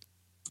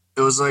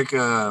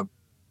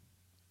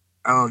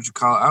I don't know what you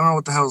call it. I don't know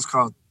what the hell it's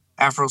called.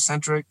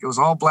 Afrocentric. It was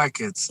all black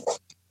kids,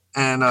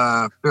 and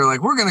they're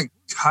like, we're gonna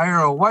hire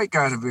a white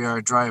guy to be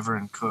our driver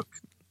and cook.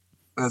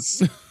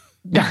 That's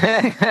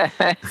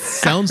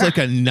Sounds like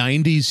a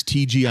 90s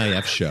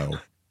TGIF show.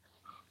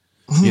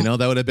 You know,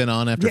 that would have been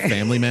on after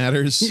Family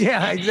Matters.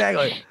 Yeah,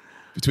 exactly.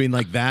 Between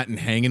like that and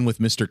Hanging with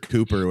Mr.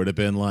 Cooper would have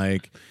been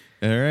like,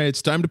 All right,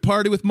 it's time to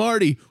party with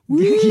Marty.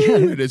 Woo! Yeah.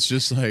 And it's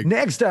just like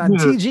Next on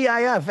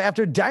TGIF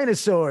after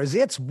dinosaurs,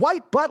 it's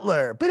White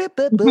Butler. Who's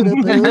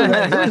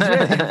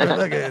ready for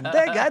looking?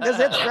 Thank God this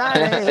it's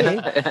Friday.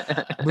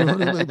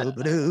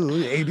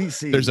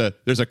 ABC.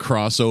 there's a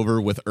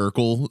crossover with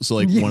Urkel. So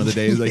like one of the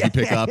days like you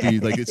pick up, you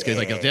like it's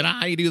like did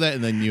I do that?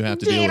 And then you have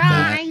to deal with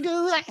that. I do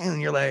that?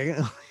 And you're like,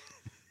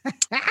 It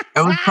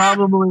was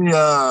probably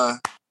no,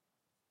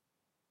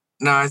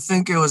 I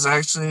think it was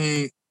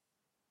actually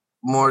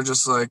more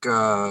just like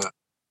they're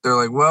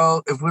like,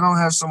 well, if we don't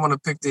have someone to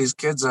pick these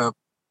kids up,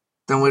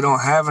 then we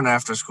don't have an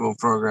after school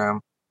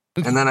program.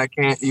 And then I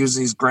can't use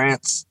these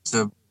grants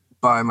to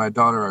buy my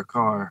daughter a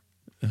car.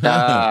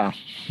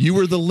 You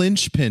were the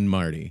linchpin,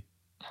 Marty.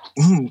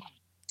 I You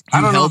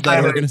don't know held if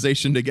that that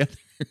organization together.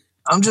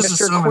 I'm just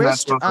Mr. assuming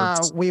that's Quist, what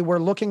it's. we were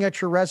looking at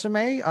your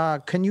resume.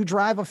 Can you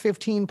drive a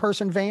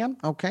 15-person van?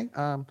 Okay.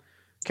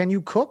 Can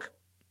you cook?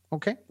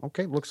 Okay.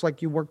 Looks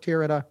like you worked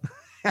here at a.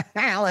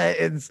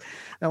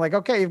 They're like,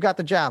 okay, you've got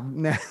the job.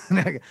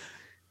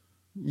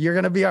 You're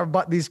gonna be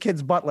these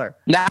kids' butler.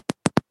 Now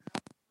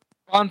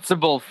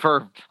responsible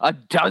for a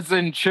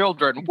dozen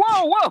children.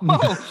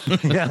 Whoa.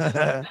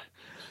 Yeah.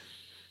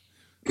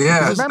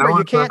 Yeah, Remember,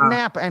 you can't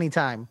nap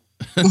anytime.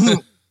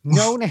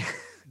 No nap.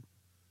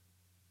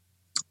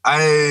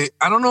 I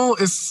don't know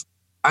if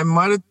I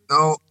might have.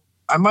 No,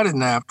 I might have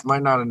napped.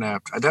 Might not have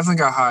napped. I definitely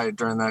got high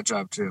during that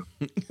job too.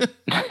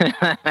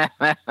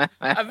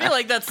 I feel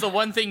like that's the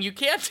one thing you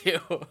can't do.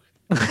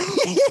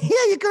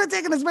 Yeah, you could have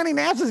taken as many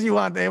naps as you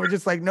want. They were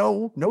just like,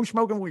 no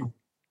smoking weed.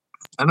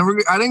 I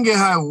didn't get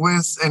high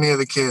with any of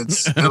the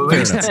kids. At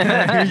least,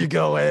 Here you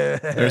go.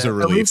 There's a at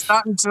relief. least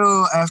not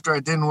until after I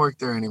didn't work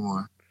there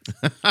anymore.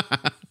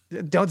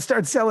 Don't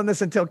start selling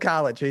this until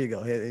college. Here you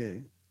go.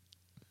 Here.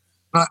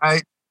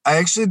 I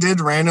actually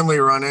did randomly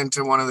run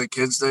into one of the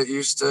kids that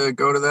used to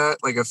go to that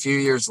like a few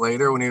years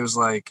later when he was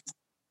like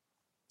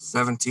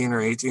 17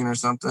 or 18 or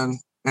something.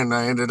 And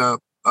I ended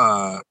up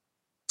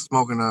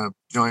smoking a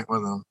joint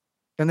with him.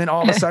 And then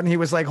all of a sudden he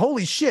was like,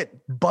 holy shit,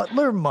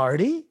 Butler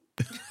Marty?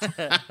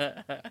 Holy-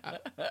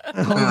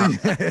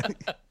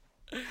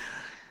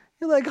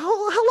 You're like,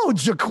 hello,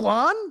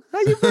 Jaquan. How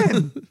you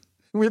been?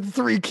 With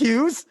 3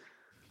 Qs?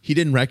 He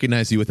didn't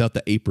recognize you without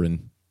the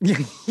apron. You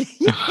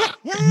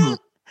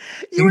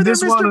were there,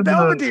 just Mr. wanted to-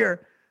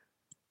 Belvedere.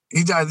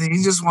 He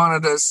just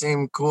wanted to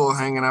seem cool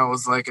hanging out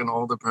with like an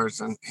older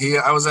person.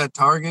 I was at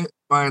Target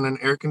buying an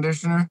air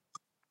conditioner.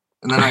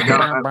 And then I got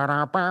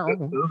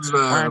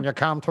When you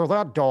come to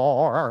the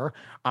door,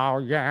 oh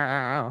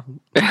yeah.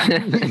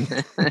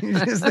 You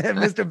just have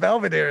Mr.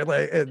 Belvedere.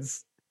 Like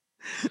it's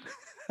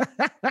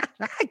I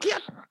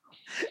can't.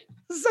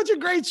 This is such a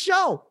great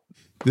show.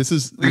 This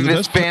is Look at the this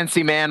best part.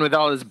 fancy man with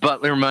all his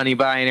butler money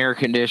buying air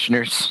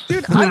conditioners.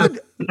 Dude, I would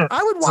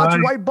watch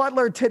Sorry. White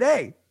Butler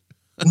today.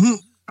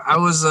 I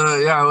was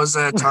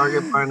at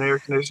Target buying an air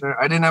conditioner.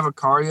 I didn't have a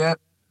car yet,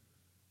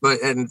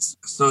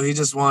 so he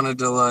just wanted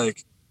to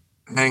like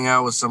hang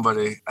out with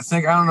somebody. I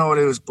don't know what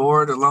he was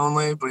bored or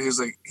lonely, but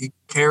he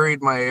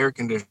carried my air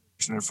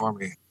conditioner for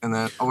me. And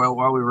then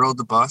while we rode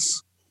the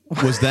bus.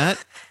 Was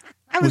that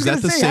I Was that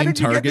gonna the say, same how did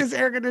you Target? get this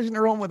air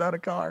conditioner home without a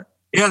car?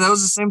 Yeah, that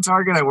was the same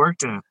Target I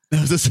worked at.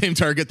 that was the same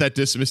Target that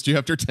dismissed you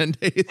after 10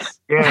 days?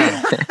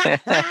 Yeah.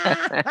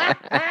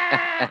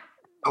 I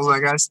was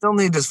like, I still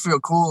need to feel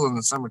cool in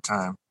the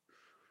summertime.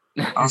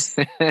 I'll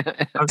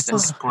still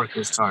support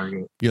this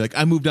Target. You're like,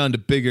 I moved on to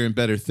bigger and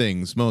better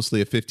things,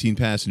 mostly a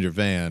 15-passenger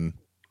van.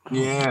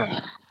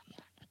 Yeah.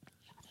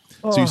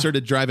 So you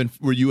started driving.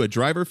 Were you a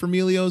driver for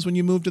Melio's when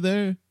you moved to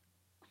there?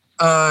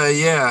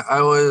 Yeah,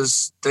 I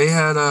was. They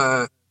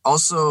had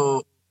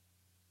also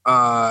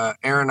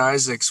Aaron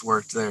Isaacs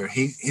worked there.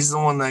 He's the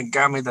one that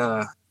got me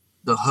the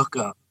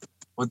hookup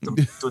with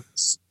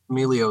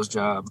Melio's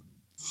job.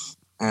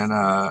 And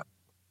I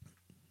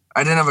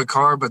didn't have a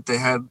car, but they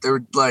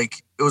were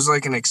like, it was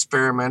like an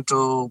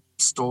experimental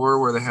store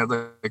where they had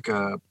like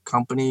a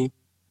company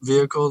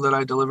vehicle that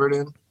I delivered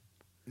in.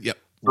 Yep.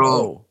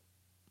 So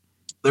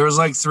there was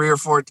like 3 or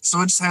 4.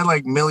 So it just had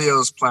like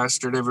Melio's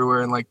plastered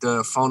everywhere and like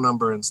the phone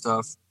number and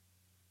stuff.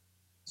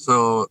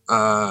 So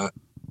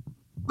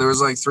there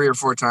was like 3 or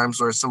 4 times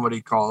where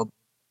somebody called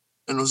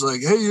and was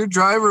like, hey, your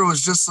driver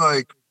was just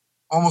like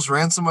almost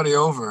ran somebody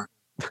over.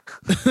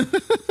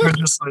 They're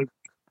just like,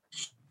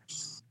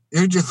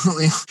 you're just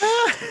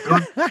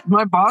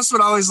my boss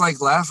would always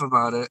like laugh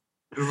about it.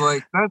 It was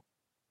like that,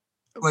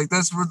 like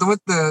that's with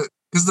the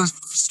because the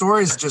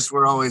stories just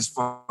were always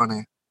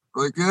funny.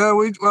 Like, yeah,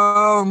 we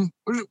don't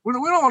want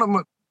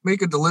to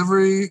make a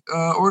delivery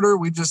order.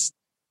 We just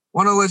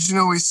want to let you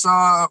know we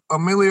saw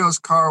Emilio's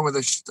car with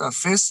a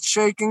fist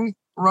shaking,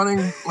 running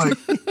like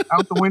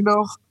out the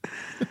window,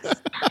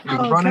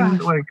 running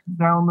gosh. like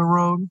down the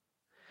road.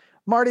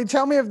 Marty,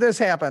 tell me if this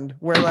happened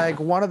where like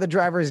one of the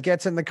drivers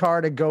gets in the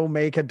car to go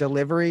make a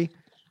delivery.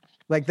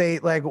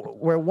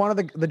 Where one of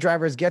the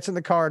drivers gets in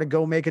the car to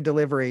go make a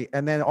delivery,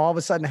 and then all of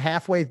a sudden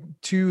halfway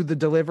to the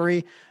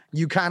delivery,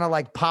 you kind of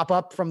like pop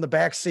up from the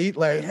back seat,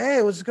 like,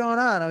 hey, what's going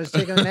on? I was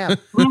taking a nap.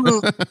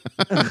 I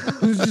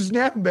was just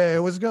napping,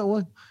 babe. What's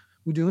going on?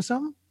 We doing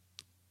something?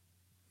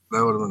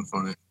 That would have been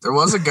funny. There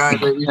was a guy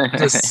that used to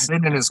just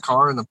sit in his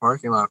car in the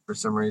parking lot for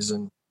some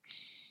reason.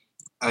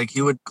 Like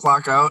he would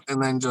clock out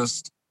and then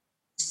just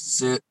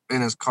sit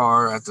in his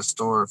car at the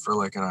store for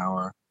like an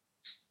hour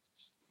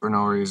for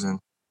no reason.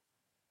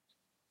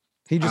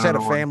 He just had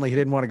a family he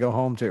didn't want to go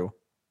home to.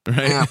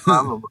 Right? Yeah,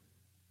 probably.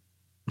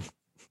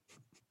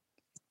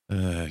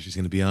 She's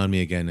going to be on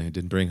me again. I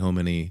didn't bring home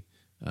any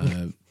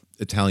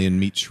Italian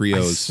meat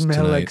trios I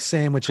smell tonight. like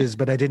sandwiches,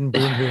 but I didn't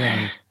bring her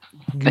any.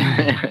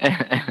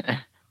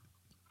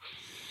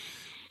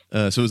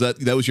 So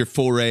that was your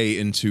foray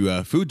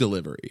into food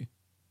delivery?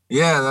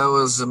 Yeah, that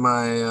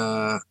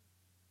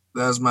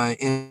was my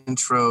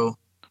intro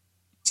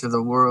to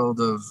the world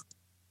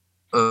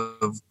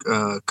of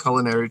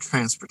culinary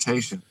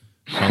transportation.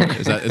 Oh,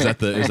 is that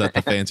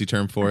the fancy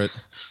term for it?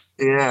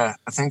 Yeah,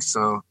 I think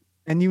so.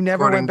 And you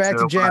never went back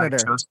to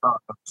janitor.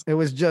 It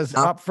was just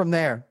up from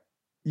there.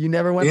 You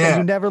never went there.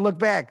 You never looked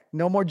back.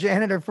 No more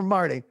janitor from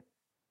Marty.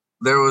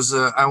 There was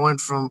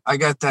I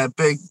got that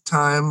big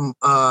time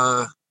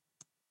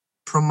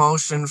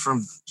promotion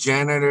from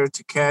janitor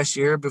to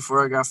cashier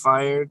before I got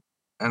fired.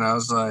 And I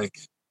was like,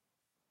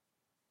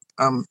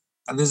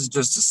 this is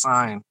just a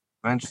sign.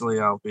 Eventually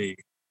I'll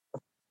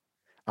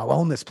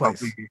own this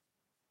place.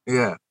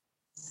 Yeah.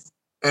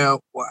 I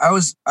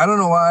don't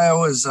know why I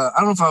was, I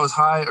don't know if I was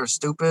high or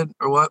stupid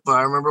or what, but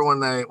I remember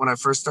when I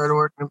first started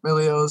working at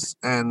Milio's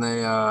and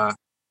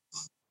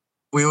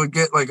we would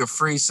get like a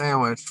free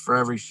sandwich for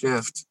every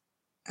shift.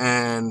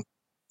 And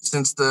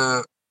since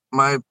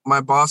my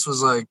boss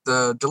was like,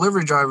 the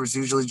delivery drivers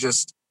usually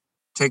just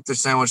take their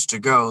sandwich to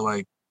go,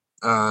 like,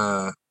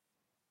 and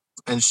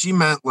she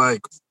meant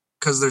like,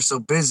 cause they're so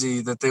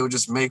busy that they would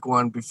just make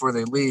one before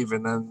they leave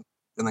and then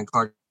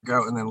clock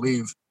out and then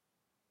leave.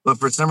 But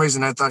for some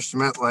reason, I thought she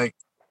meant like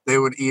they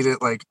would eat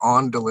it like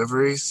on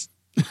deliveries.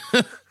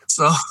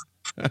 So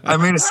I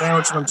made a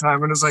sandwich one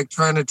time and it was like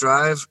trying to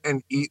drive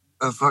and eat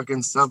a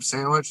fucking sub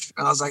sandwich.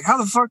 And I was like, how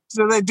the fuck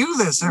do they do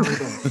this every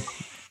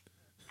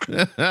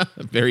day?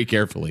 Very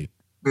carefully.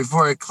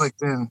 Before it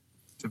clicked in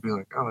to be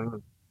like,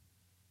 oh,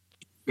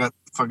 got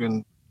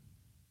fucking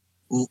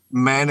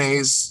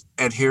mayonnaise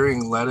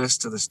adhering lettuce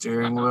to the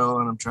steering wheel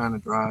and I'm trying to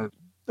drive.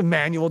 The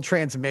manual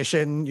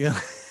transmission. You know,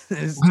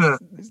 there's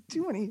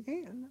too many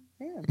hands.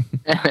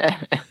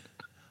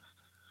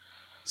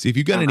 See, if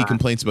you've got any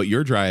complaints about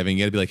your driving,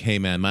 you got to be like, hey,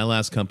 man, my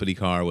last company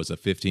car was a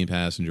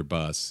 15-passenger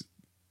bus.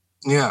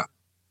 Yeah. I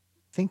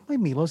think my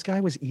Milos guy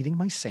was eating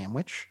my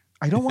sandwich.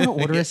 I don't want to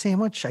order a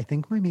sandwich. I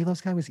think my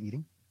Milos guy was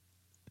eating.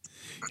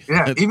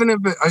 Yeah, even if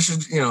I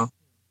should,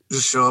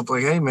 just show up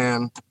like, hey,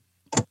 man,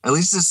 at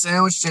least the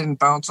sandwich didn't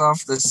bounce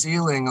off the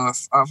ceiling out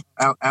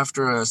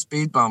after a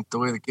speed bump the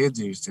way the kids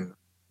used to.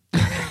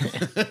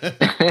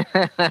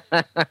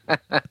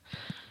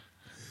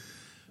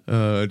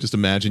 Just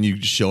imagine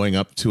you showing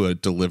up to a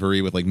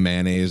delivery with like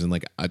mayonnaise and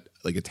like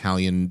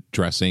Italian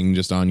dressing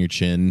just on your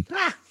chin.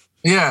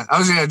 Yeah, I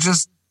was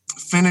just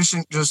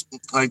finishing, just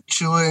like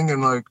chewing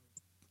and like,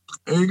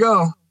 there you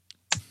go.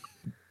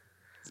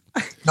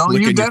 No,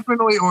 you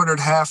definitely ordered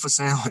half a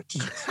sandwich.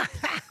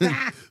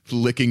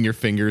 Licking your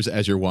fingers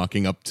as you're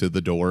walking up to the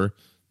door.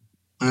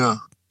 Yeah.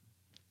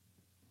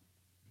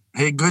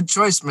 Hey, good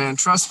choice, man.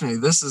 Trust me,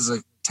 this is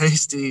a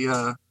tasty.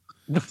 I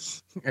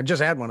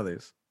just had one of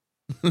these.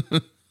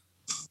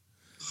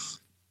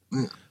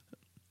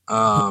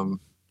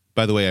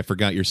 By the way, I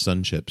forgot your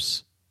sun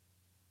chips.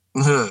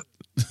 So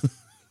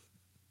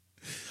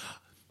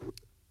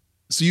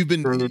you've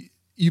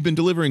been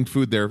delivering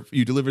food there.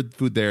 You delivered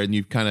food there, and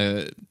you've kind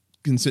of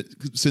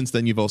since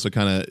then you've also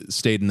kind of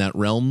stayed in that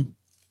realm.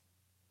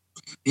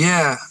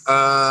 Yeah.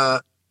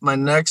 My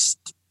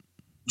next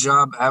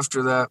job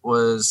after that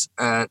was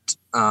at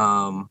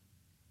Urban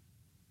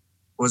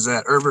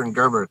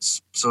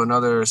Gerbert's, so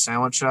another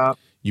sandwich shop.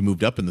 You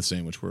moved up in the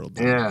sandwich world.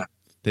 Then. Yeah.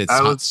 It's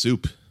hot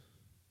soup.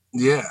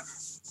 Yeah.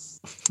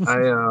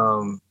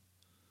 I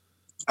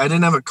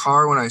didn't have a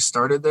car when I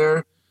started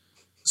there,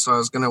 so I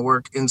was gonna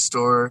work in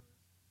store,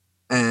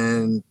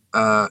 and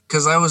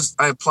because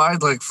I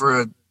applied like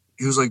for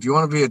he was like, do you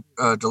want to be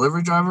a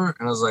delivery driver?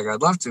 And I was like,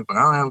 I'd love to, but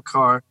I don't have a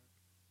car.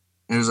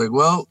 And he was like,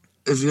 well,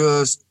 if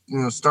you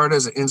start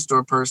as an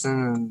in-store person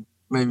and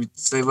maybe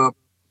save up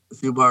a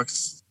few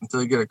bucks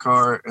until you get a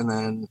car, and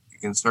then you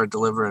can start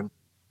delivering.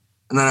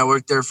 And then I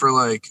worked there for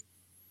like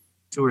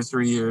 2 or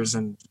 3 years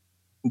and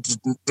just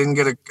didn't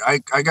get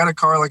I got a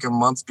car like a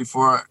month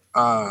before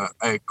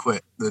I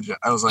quit the job.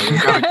 I was like,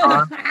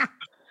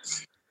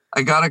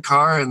 I got a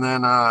car and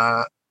then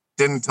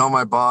didn't tell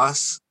my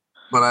boss,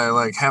 but I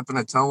like happened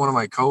to tell one of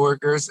my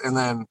coworkers, and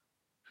then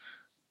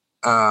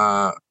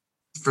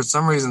for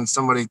some reason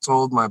somebody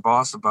told my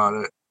boss about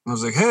it. And I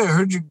was like, hey, I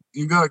heard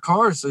you got a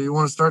car, so you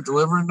want to start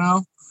delivering now?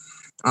 And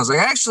I was like,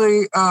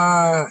 actually,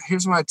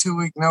 here's my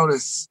 2-week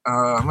notice.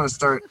 I'm going to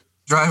start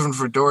driving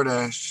for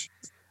DoorDash.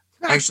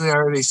 Actually, I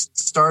already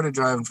started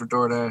driving for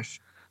DoorDash.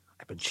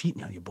 I've been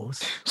cheating on you,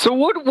 boys. So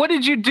what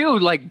did you do?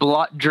 Like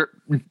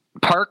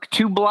park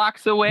 2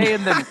 blocks away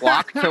and then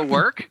walk to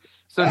work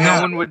so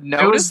no one would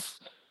notice?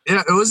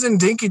 Yeah, it was in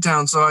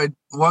Dinkytown, so I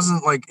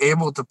wasn't like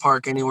able to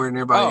park anywhere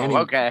nearby. Oh, anyway.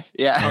 okay.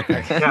 Yeah.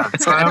 Okay. Yeah,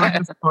 so I would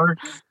just park.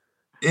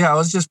 Yeah, I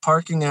was just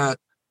parking at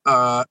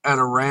a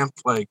ramp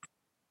like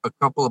a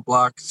couple of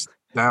blocks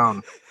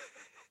down.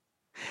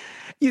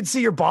 You'd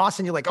see your boss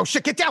and you're like, oh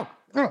shit, get down.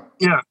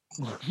 Yeah.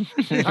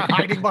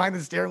 Hiding behind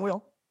the steering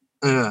wheel.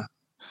 Yeah.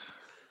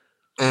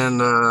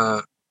 And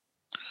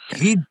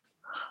he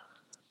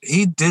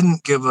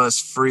didn't give us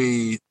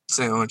free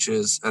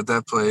sandwiches at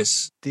that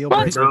place. Deal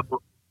breaker.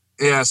 So,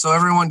 yeah, so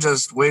everyone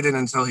just waited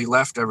until he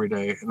left every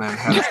day and then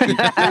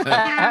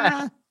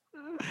had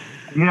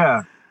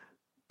yeah.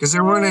 Because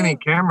there weren't any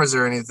cameras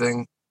or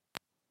anything.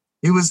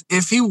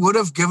 If he would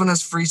have given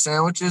us free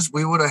sandwiches,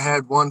 we would have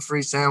had one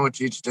free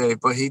sandwich each day,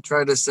 but he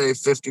tried to say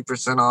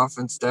 50% off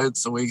instead,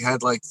 so we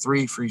had like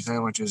 3 free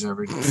sandwiches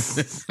every day.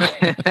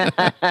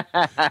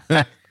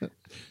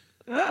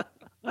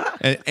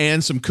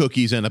 and some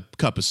cookies and a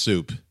cup of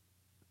soup.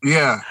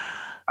 Yeah.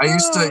 You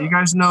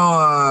guys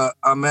know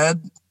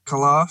Ahmed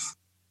Khalaf?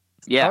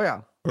 Yeah. Oh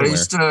yeah. I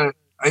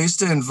used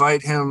to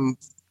invite him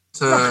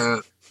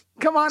to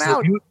Come on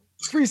out.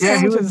 Free yeah,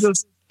 he sandwiches. was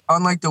just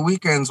on like the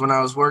weekends when I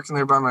was working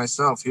there by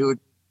myself. He would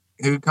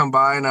come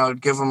by and I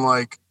would give him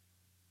like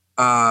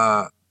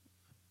I'd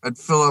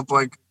fill up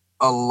like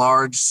a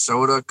large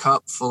soda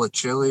cup full of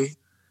chili.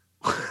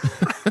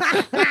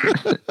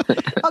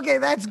 Okay,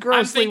 that's gross.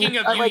 I'm thinking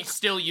of you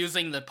still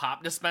using the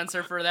pop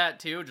dispenser for that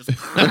too. Just it's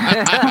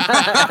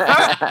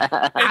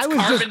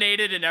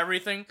carbonated and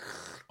everything.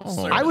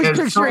 I was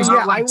picturing,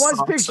 I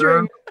was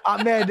picturing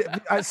Ahmed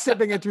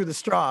sipping it through the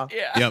straw.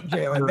 Yeah. Yep.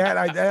 Jalen,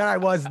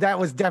 that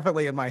was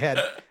definitely in my head.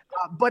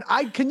 But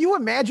can you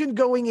imagine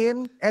going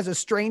in as a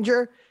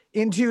stranger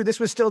into, this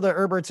was still the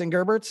Herberts and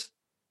Gerberts?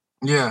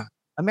 Yeah.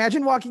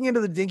 Imagine walking into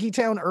the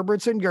Dinkytown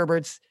Herberts and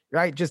Gerberts,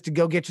 right? Just to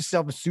go get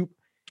yourself a soup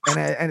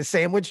and a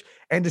sandwich,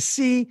 and to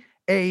see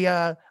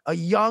a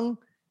young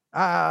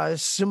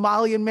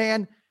Somalian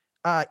man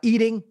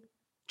eating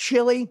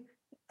chili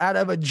out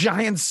of a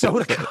giant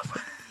soda cup.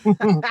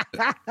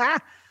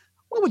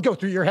 What would go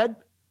through your head?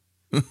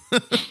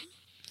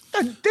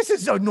 This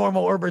is a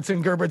normal Herberts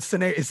and Gerberts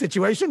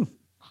situation.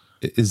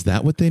 Is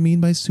that what they mean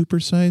by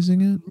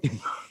supersizing it?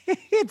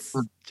 It's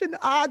such an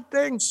odd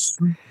thing.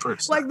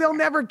 Like they'll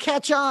never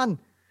catch on.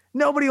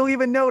 Nobody will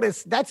even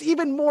notice. That's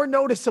even more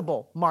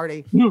noticeable,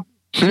 Marty.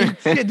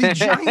 The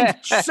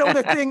giant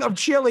soda thing of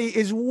chili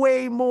is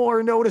way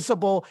more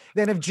noticeable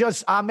than if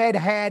just Ahmed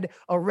had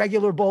a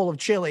regular bowl of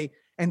chili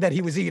and that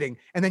he was eating,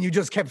 and then you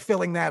just kept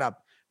filling that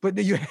up. But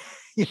you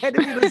had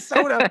to do the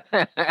soda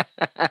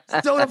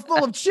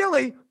full of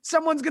chili.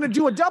 Someone's going to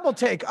do a double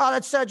take. Oh,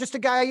 that's just a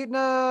guy eating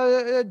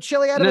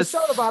chili out of a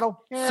soda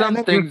bottle. Yeah,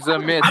 something's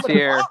amiss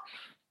here.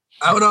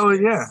 I would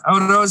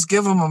always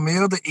give him a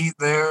meal to eat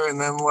there and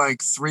then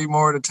like 3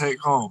 more to take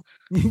home.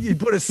 You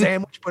put a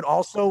sandwich, but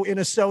also in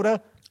a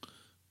soda.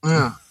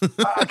 Yeah.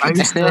 I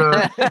used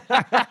to,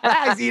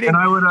 He's eating. and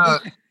I would,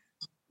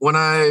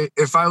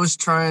 if I was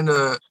trying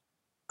to,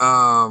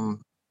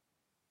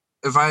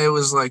 if I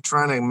was like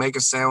trying to make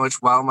a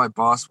sandwich while my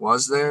boss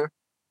was there,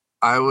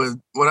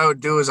 what I would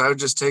do is I would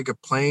just take a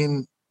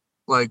plain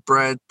like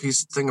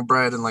thing of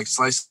bread and like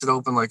slice it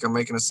open like I'm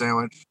making a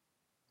sandwich.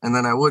 And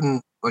then I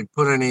wouldn't like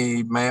put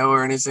any mayo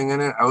or anything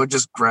in it. I would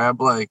just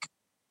grab like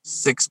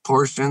 6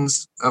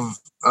 portions of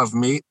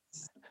meat.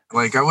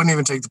 Like I wouldn't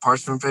even take the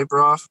parchment paper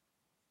off.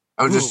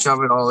 I would just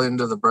shove it all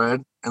into the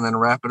bread and then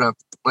wrap it up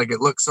like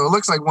it looks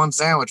like one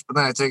sandwich, but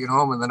then I take it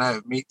home and then I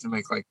have meat to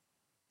make like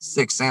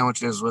 6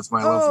 sandwiches with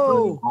my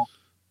loaf of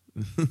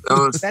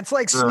bread. That's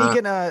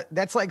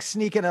like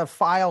sneaking a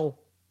file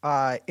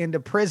into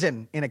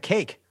prison in a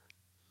cake.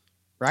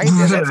 Right?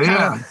 Is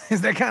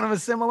that kind of a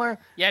similar?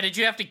 Yeah, did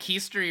you have to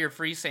keister your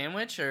free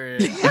sandwich, or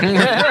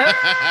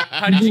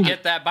how did you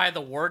get that by the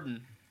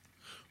warden?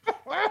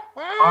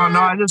 Oh no,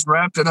 I just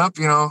wrapped it up,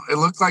 it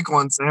looked like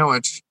one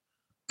sandwich.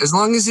 As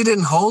long as he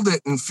didn't hold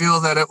it and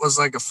feel that it was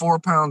like a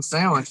 4-pound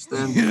sandwich,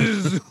 then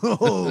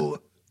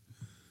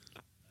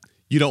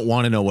You don't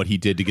want to know what he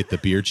did to get the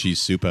beer cheese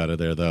soup out of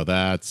there, though.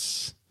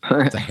 That's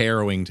a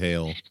harrowing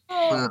tale.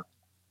 Yeah,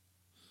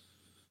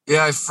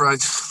 I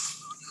fried.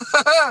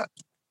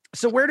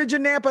 So where did you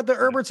nap at the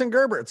Herberts and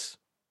Gerberts?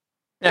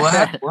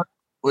 What?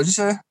 What'd you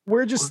say?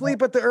 Where'd you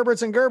sleep at the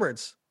Herberts and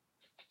Gerberts?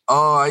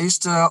 Oh, I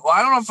used to. Well,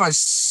 I don't know if I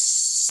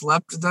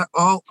slept at that.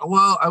 Oh,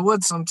 well, I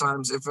would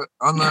sometimes.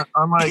 On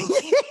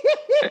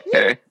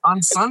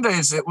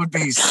Sundays it would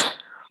be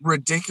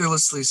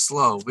ridiculously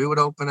slow. We would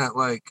open at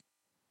like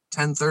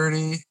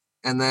 10:30,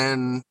 and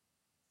then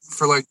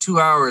for like 2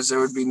 hours there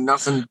would be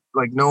nothing.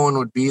 Like no one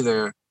would be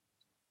there,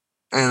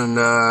 and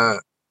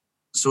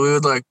so we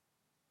would like.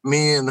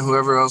 Me and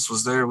whoever else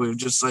was there, we would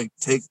just like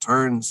take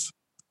turns,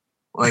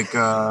 like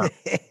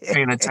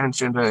paying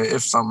attention to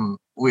if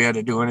we had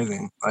to do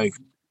anything. Like,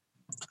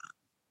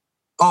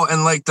 oh,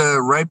 and like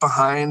the right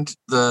behind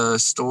the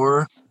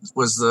store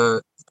was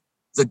the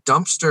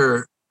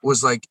dumpster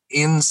was like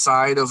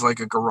inside of like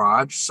a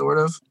garage, sort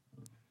of.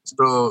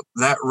 So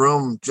that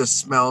room just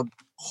smelled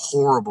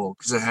horrible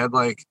because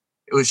it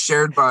was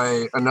shared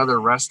by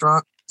another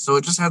restaurant. so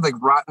it just had like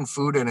rotten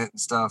food in it and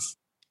stuff.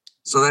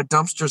 So that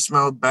dumpster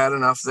smelled bad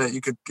enough that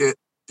you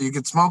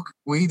could smoke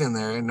weed in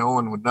there and no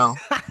one would know.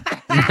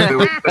 It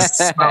would just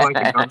smell like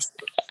a dumpster.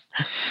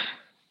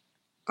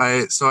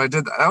 I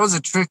did. That was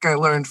a trick I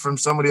learned from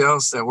somebody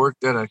else that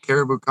worked at a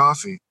Caribou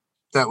Coffee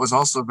that was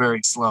also very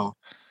slow.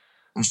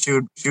 And she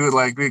would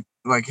like be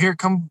like, here,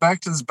 come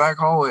back to this back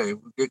hallway,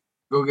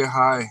 go get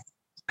high,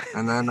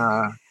 and then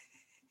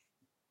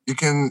you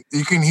can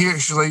hear.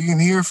 She's like, you can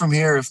hear from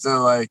here if the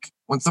like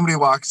when somebody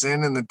walks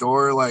in and the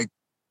door like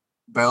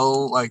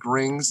bell like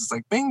rings, it's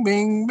like bing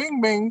bing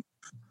bing bing,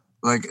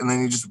 like, and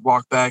then you just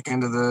walk back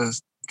into the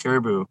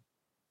Caribou.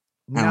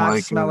 Not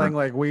like, smelling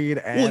like weed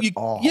at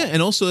all. Yeah,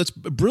 and also that's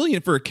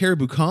brilliant for a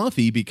Caribou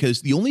Coffee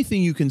because the only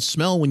thing you can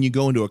smell when you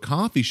go into a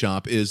coffee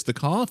shop is the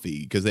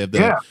coffee because they have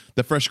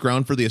the fresh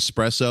ground for the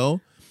espresso,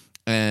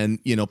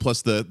 and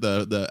plus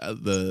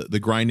the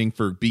grinding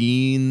for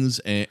beans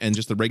and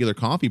just the regular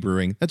coffee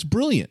brewing. That's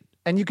brilliant.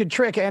 And you could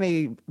trick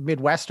any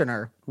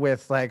Midwesterner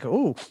with like,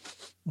 ooh,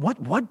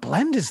 what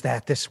blend is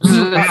that? This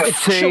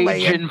it's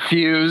sage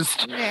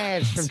infused. Yeah,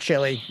 it's from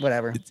Chile,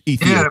 whatever. It's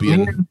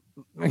Ethiopian.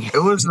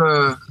 It was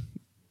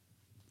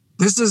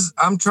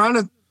I'm trying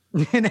to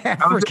in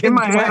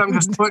my head I'm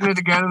just putting it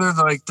together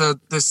like the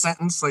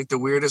sentence like the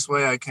weirdest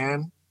way I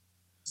can.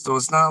 So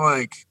it's not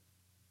like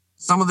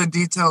some of the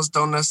details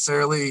don't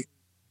necessarily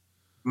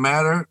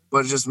matter,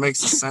 but it just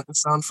makes the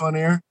sentence sound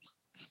funnier.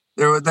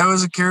 That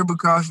was a Caribou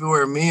Coffee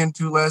where me and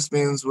two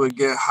lesbians would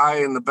get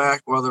high in the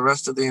back while the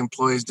rest of the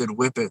employees did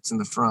whippets in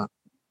the front.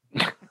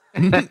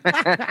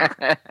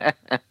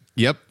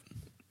 Yep.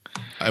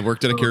 I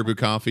worked at a Caribou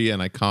Coffee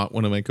and I caught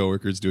one of my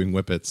coworkers doing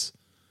whippets.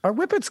 Are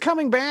whippets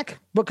coming back?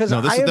 Because no,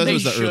 this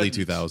was the early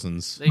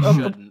 2000s. They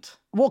shouldn't.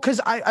 Well,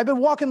 because I've been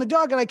walking the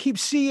dog and I keep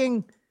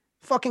seeing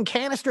fucking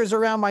canisters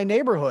around my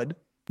neighborhood.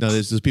 No,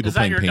 there's people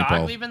playing paintball. Is that your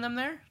dog leaving them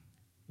there?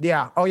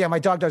 Yeah. Oh, yeah. My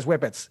dog does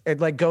whippets. It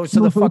like goes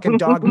to the fucking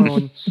dog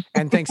moon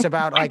and thinks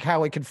about like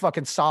how it can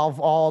fucking solve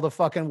all the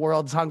fucking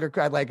world's hunger.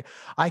 Like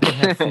I can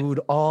have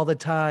food all the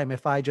time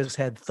if I just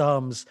had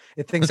thumbs.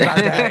 It thinks about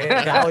that.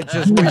 And how it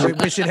just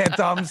wish it had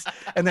thumbs,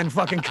 and then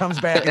fucking comes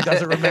back and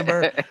doesn't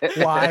remember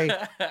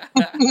why.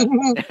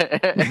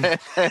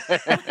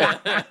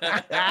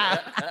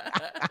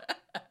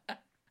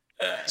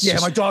 Yeah,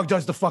 my dog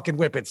does the fucking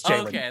whippets,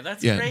 Jalen. Okay,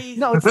 that's crazy.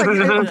 No, it's like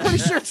I'm pretty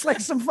sure it's like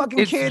some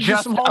fucking kids or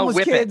some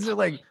homeless kids are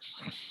like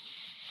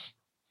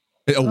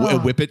a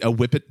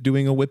whippet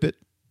doing a whippet.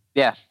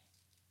 Yeah.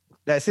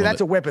 Yeah, see, that's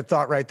a whippet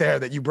thought right there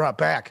that you brought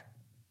back.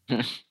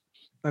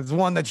 That's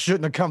one that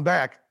shouldn't have come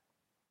back.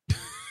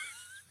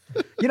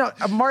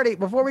 Marty,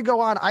 before we go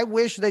on, I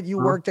wish that you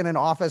worked in an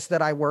office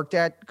that I worked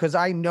at because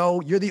I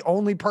know you're the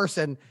only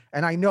person,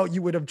 and I know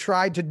you would have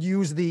tried to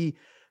use the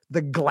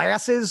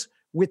glasses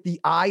with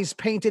the eyes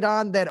painted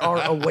on that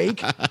are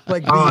awake,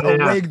 like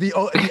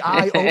the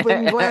eye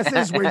open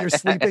glasses where you're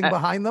sleeping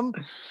behind them.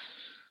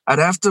 I'd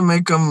have to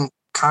make them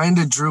kind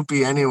of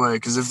droopy anyway,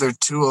 because if they're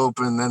too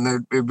open,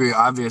 then it'd be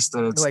obvious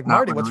that it's like, not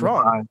Marty, what's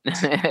wrong?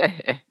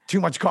 Too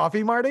much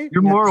coffee, Marty?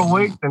 You're more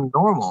awake than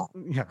normal.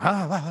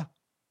 Yeah.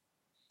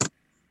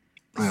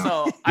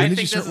 So I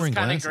think this is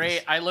kind of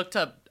great. I looked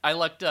up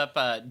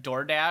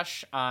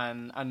DoorDash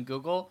on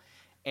Google,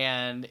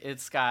 and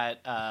it's got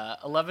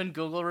 11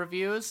 Google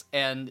reviews,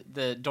 and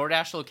the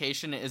DoorDash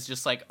location is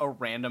just like a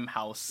random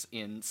house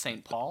in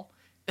St. Paul.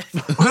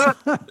 Marty,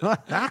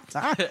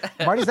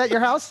 is that your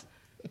house?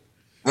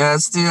 Yeah,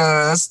 that's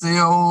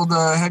the old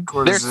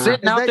headquarters. They're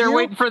sitting out there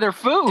waiting for their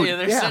food. Yeah,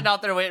 they're sitting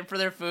out there waiting for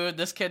their food.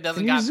 This kid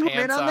doesn't got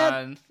pants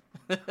on.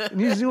 Can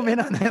you zoom in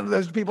on them?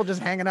 Those people just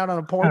hanging out on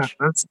a porch.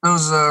 Yeah, that's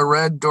those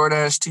red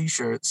DoorDash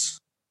T-shirts.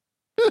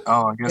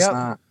 Oh, I guess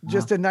not.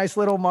 Just a nice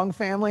little Hmong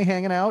family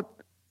hanging out.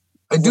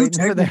 I do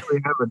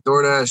technically have a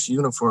DoorDash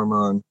uniform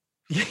on.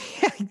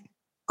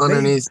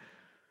 Underneath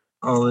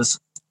all this.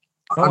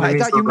 Oh, I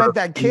thought you meant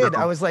that kid.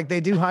 I was like,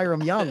 they do hire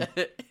him young.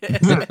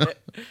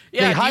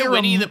 Yeah, hire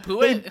Winnie the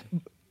Pooh.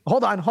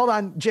 Hold on,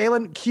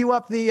 Jalen. Cue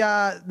up they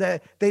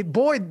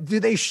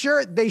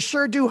sure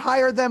do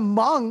hire them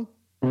Hmong.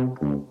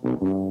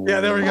 Yeah,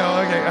 there we go.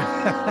 Okay.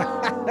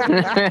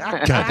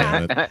 God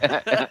damn it.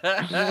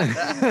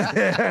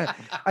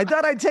 I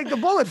thought I'd take the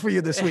bullet for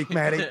you this week,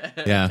 Maddie.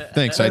 Yeah,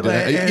 thanks. I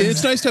did.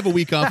 It's nice to have a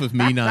week off of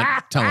me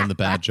not telling the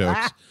bad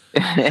jokes.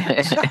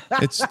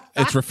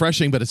 It's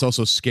refreshing, but it's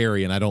also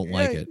scary, and I don't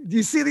like it. Do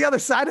you see the other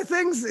side of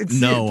things? I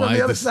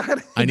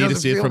need to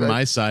see it from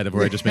my side of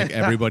where I just make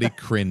everybody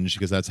cringe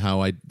because that's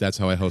how I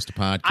host a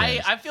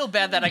podcast. I feel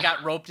bad that I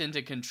got roped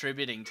into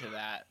contributing to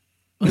that.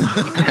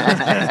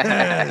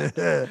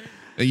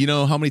 You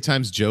know how many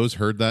times Joe's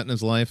heard that in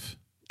his life?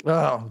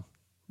 Oh,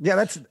 yeah.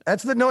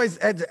 That's the noise.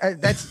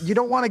 That's you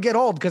don't want to get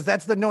old because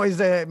that's the noise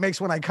that it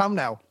makes when I come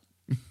now.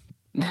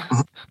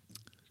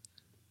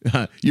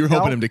 You were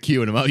hoping him to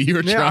cue him out. You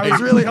were trying. I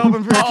was really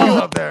hoping for a cue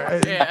up there.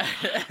 Yeah.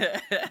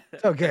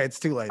 Okay, it's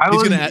too late.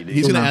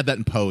 He's gonna add that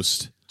in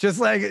post. Just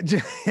like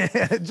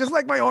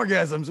my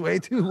orgasms, way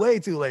too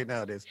late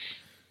nowadays.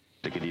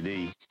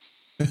 Tickety-dee.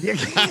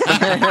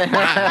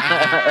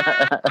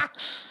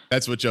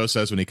 That's what Joe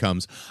says when he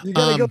comes. You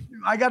gotta go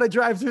through, I gotta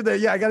drive through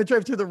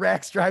the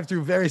Rax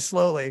drive-through very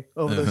slowly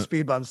over those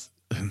speed bumps.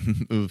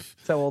 Oof.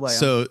 That's how old I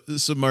am.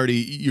 So Marty,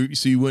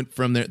 you went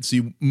from there. So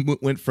you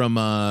went from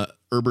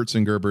Herberts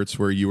and Gerberts,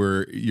 where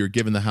you're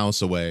giving the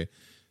house away,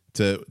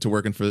 to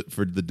working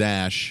for the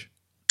Dash,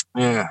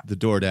 the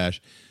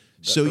DoorDash.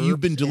 So you've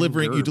been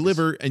delivering. You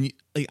deliver, and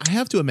I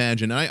have to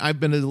imagine.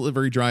 I've been a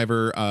delivery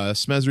driver.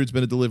 Smezrud's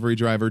been a delivery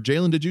driver.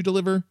 Jalen, did you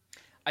deliver?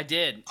 I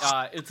did.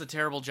 It's a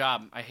terrible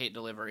job. I hate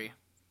delivery.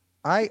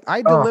 I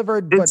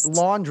delivered, but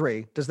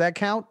laundry. Does that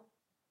count?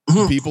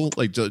 People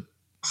like.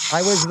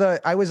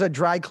 I was a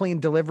dry clean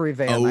delivery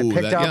van. I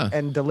picked up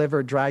and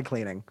delivered dry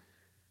cleaning.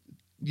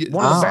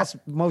 One of the best,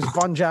 most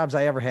fun jobs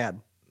I ever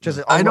had. Just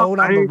alone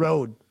on the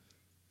road.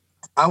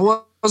 I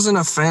wasn't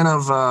a fan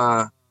of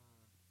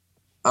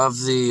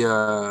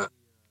the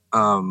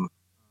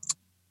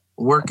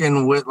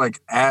working with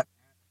like at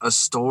a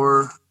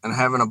store and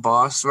having a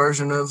boss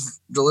version of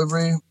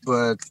delivery,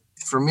 but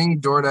for me,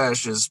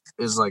 DoorDash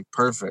is like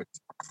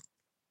perfect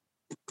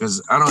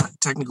because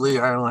technically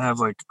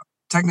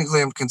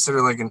I'm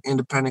considered like an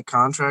independent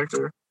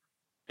contractor.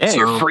 Yeah,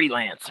 you're a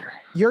freelancer.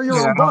 You're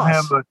your own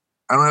boss.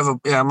 I'm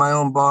my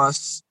own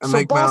boss.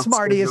 So Boss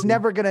Marty is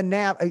never gonna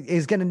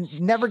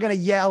never gonna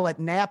yell at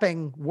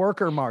napping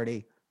worker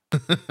Marty.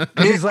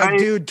 He's like,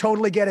 dude,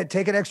 totally get it.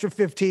 Take an extra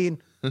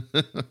 15.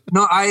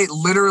 No, I'm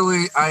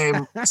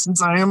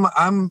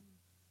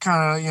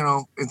kind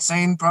of,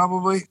 insane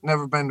probably.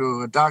 Never been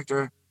to a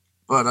doctor,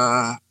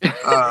 but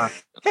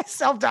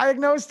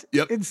self-diagnosed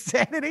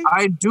insanity.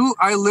 I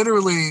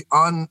literally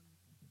I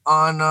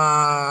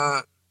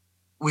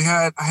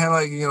had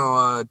like,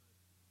 a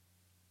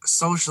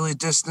socially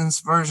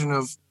distanced version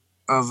of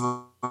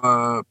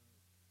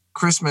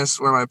Christmas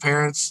where my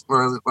parents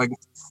were like,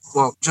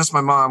 well, just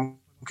my mom,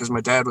 because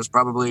my dad was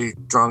probably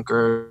drunk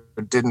or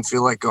didn't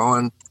feel like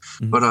going.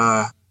 Mm-hmm. But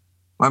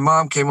my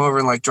mom came over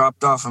and like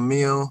dropped off a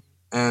meal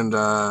and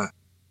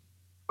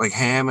like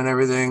ham and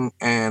everything.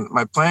 And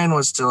my plan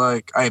was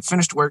to I had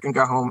finished work and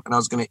got home and I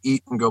was going to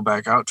eat and go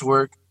back out to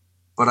work.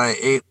 But I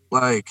ate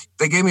they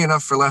gave me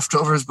enough for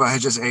leftovers, but I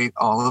just ate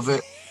all of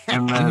it.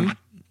 And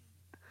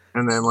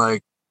then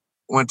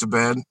went to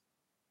bed.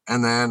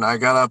 And then I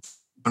got up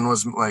and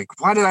was like,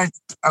 I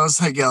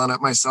was like yelling at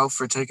myself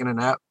for taking a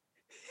nap.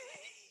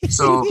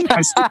 So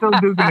I still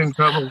do get in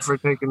trouble for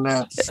taking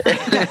naps.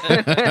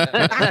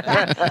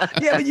 Yeah,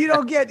 but you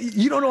don't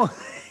know.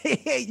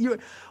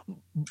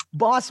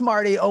 Boss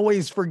Marty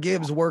always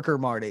forgives worker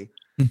Marty.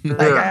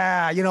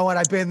 You know what?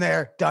 I've been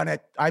there, done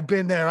it. I've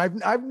been there.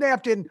 I've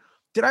napped in.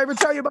 Did I ever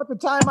tell you about the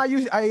time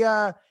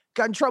I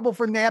got in trouble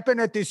for napping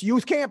at this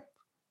youth camp?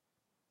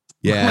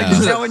 Yeah,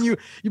 he's telling you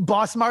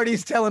Boss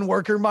Marty's telling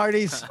worker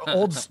Marty's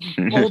old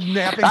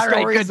napping all right,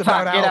 stories good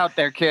about talk. Get out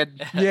there,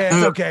 kid. Yeah,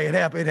 it's okay. It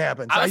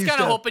happens. I was kind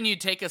of hoping you'd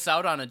take us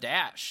out on a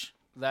dash.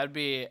 That'd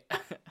be.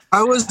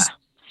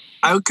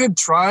 I could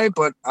try,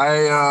 but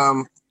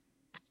I'm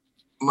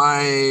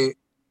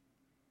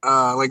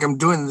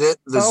doing the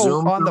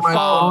Zoom on the my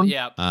phone.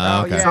 Yeah.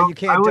 Okay. So you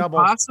can't double.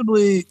 I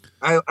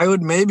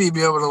would maybe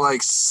be able to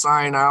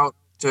sign out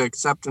to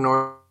accept an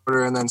order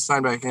and then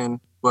sign back in,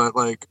 but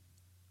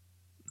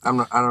I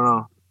don't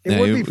know. It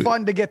would be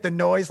fun to get the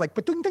noise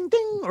ding ding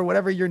ding or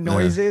whatever your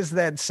noise is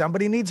that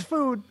somebody needs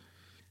food.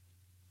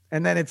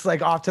 And then it's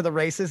off to the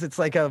races. It's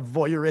like a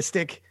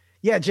voyeuristic.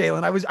 Yeah,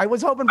 Jalen, I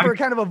was hoping for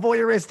kind of a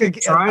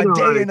voyeuristic a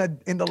day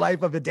in the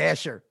life of a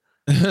dasher.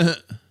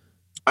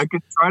 I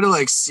could try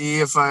to see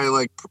if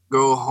I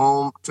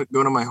go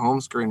to my home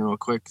screen real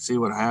quick, see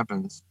what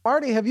happens.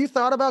 Marty, have you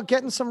thought about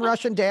getting some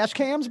Russian dash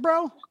cams,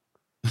 bro?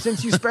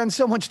 Since you spend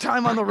so much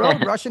time on the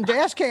road, Russian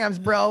dash cams,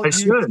 bro. I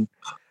should.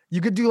 You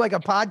could do a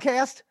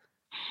podcast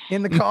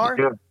in the car.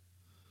 Yeah.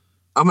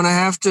 I'm going to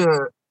have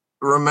to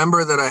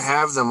remember that I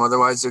have them.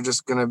 Otherwise, they're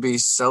just going to be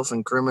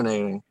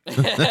self-incriminating. You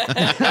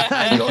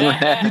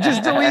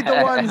just delete the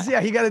ones. Yeah,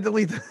 you got to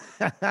delete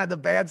the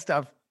bad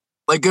stuff.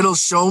 It'll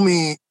show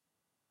me,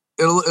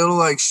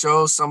 it'll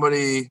show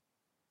somebody,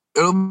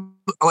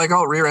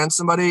 I'll rear end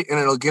somebody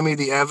and it'll give me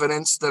the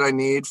evidence that I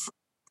need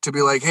to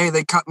be hey,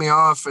 they cut me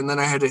off and then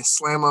I had to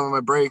slam on my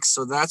brakes.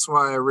 So that's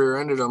why I rear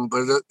ended them.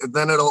 But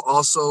then it'll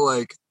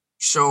also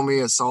show me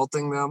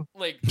assaulting them.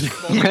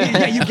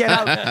 Yeah, you get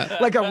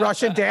out like a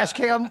Russian dash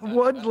cam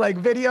would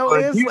video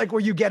where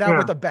you get out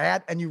with a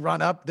bat and you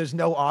run up. There's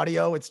no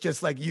audio. It's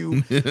just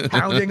you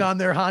pounding on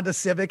their Honda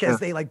Civic as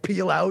they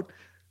peel out.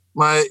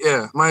 My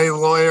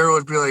lawyer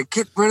would be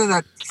get rid of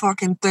that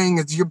fucking thing.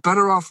 You're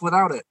better off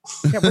without it.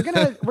 Yeah,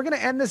 we're gonna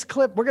end this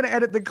clip. We're gonna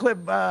edit the clip.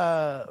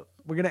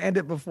 We're gonna end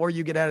it before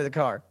you get out of the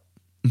car.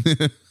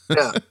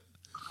 Yeah.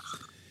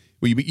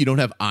 Well, you don't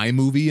have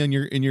iMovie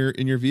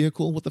in your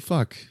vehicle? What the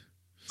fuck?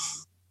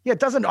 Yeah, it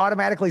doesn't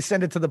automatically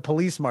send it to the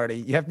police, Marty.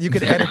 You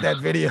could edit that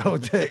video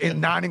to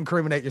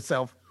non-incriminate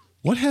yourself.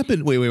 What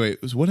happened?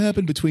 Wait. What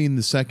happened between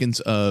the seconds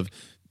of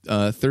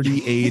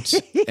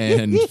 38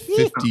 and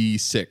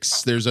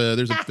 56? There's about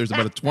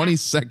a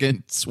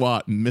 20-second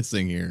swat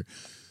missing here.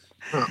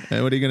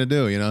 And what are you going to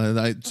do? You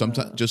know,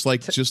 sometimes just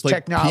like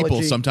technology.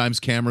 people, sometimes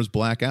cameras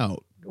black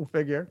out. Go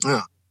figure.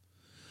 Yeah.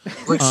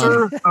 Like,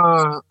 sir,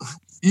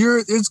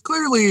 it's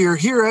clearly you're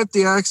here at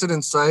the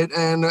accident site,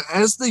 and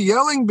as the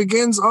yelling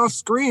begins off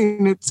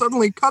screen, it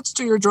suddenly cuts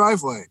to your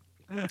driveway.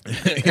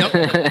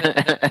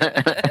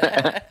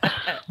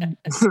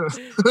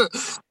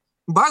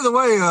 By the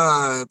way,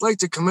 I'd like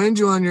to commend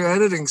you on your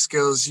editing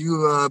skills.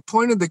 You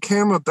pointed the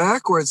camera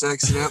backwards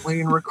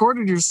accidentally and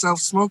recorded yourself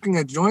smoking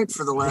a joint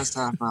for the last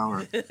half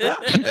hour.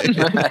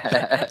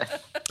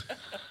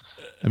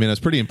 I mean, I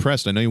was pretty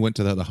impressed. I know you went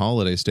to the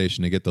holiday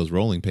station to get those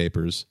rolling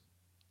papers.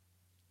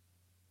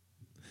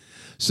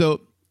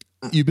 So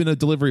you've been a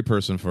delivery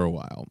person for a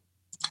while.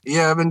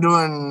 Yeah,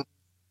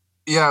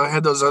 I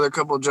had those other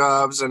couple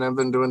jobs, and I've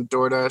been doing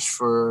DoorDash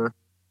for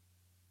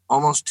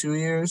almost 2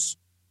 years.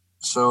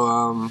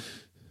 So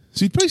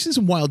you've probably seen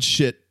some wild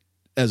shit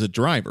as a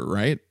driver,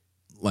 right?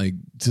 Like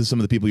to some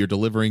of the people you're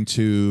delivering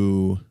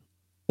to,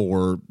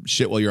 or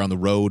shit while you're on the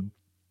road.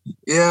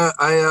 Yeah,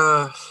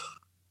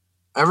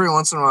 every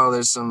once in a while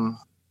there's some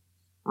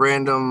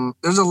random.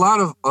 There's a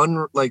lot of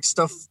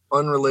stuff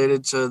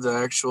unrelated to the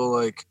actual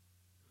like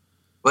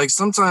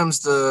sometimes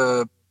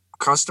the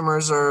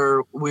customers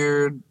are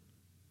weird,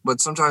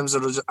 but sometimes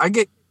I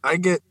get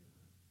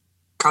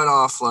cut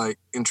off like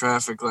in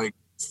traffic like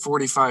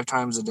 45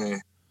 times a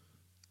day.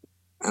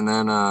 And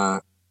then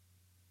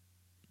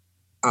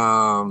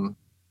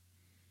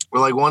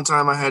like one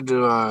time I had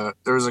to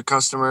there was a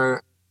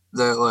customer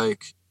that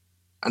like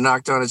I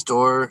knocked on his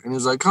door and he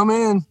was like, "Come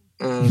in."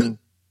 And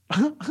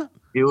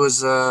he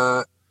was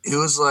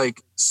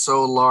like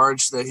so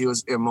large that he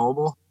was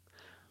immobile.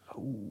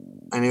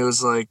 And he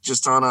was like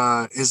just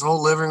on his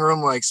whole living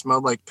room like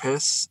smelled like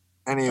piss,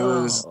 and he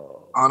was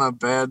on a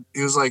bed.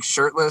 He was like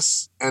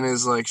shirtless, and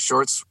his like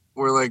shorts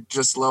were like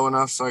just low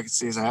enough so I could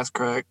see his ass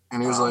crack.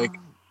 And he was like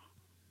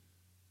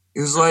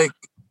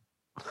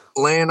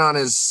laying on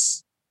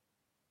his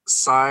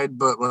side,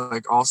 but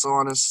like also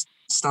on his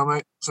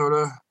stomach, sort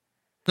of.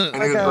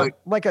 And he was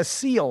like a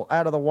seal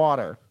out of the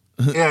water.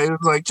 Yeah, he was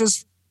like, you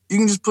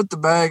can just put the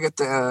bag at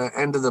the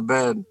end of the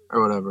bed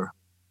or whatever.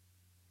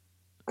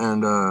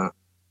 And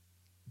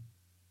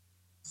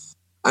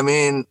I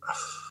mean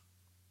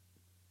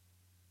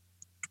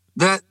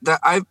that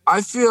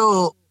I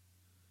feel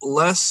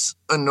less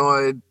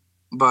annoyed,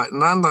 but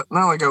not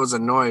like I was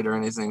annoyed or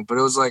anything, but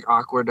it was like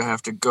awkward to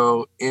have to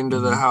go into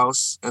the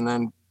house and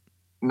then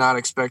not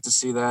expect to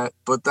see that.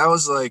 But that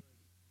was like,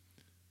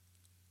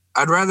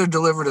 I'd rather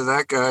deliver to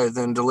that guy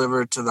than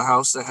deliver to the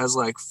house that has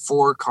like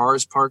 4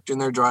 cars parked in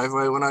their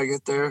driveway when I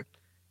get there.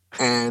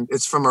 And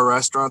it's from a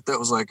restaurant that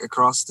was like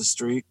across the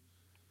street.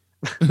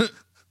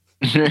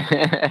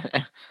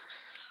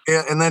 Yeah,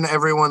 and then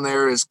everyone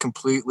there is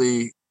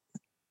completely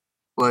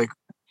like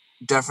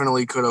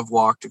definitely could have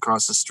walked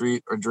across the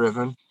street or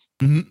driven.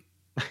 Mm-hmm.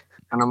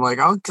 And I'm like,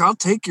 I'll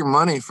take your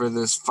money for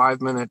this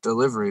 5-minute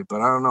delivery, but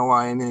I don't know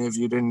why any of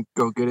you didn't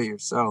go get it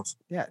yourself.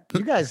 Yeah,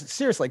 you guys,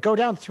 seriously, go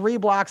down 3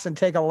 blocks and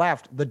take a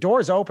left. The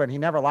door's open. He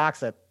never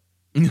locks it.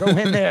 Go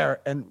in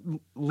there and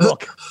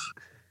look.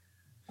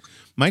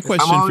 My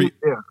question for you,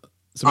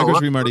 question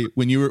for you, Marty,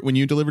 when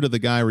you delivered to the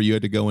guy where you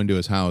had to go into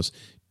his house,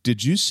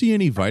 did you see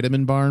any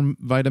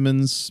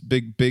vitamins,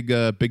 big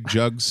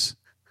jugs?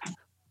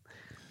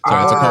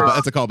 Sorry,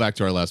 that's a call back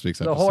to our last week's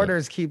episode. The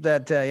hoarders keep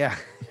that, yeah.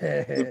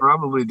 They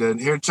probably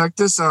did. Here, check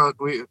this out.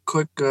 I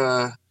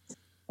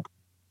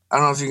don't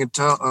know if you can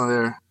tell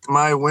there.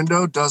 My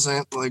window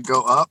doesn't like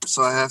go up,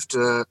 so I have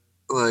to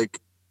like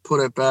put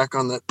it back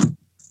on the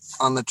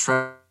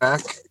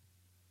track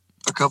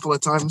a couple of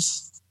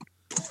times,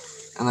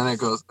 and then it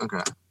goes.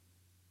 Okay.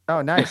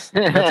 Oh, nice.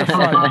 That's a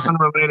fun.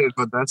 Unrelated,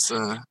 but that's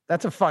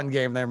a fun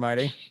game there,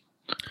 Marty.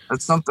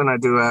 That's something I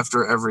do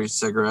after every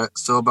cigarette,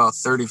 so about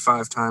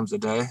 35 times a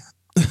day.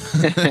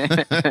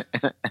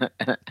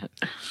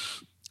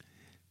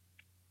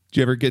 Do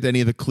you ever get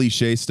any of the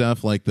cliche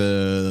stuff like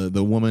the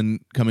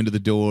woman coming to the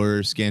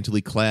door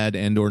scantily clad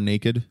and or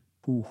naked?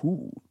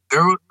 Ooh.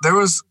 There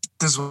was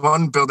this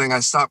one building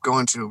I stopped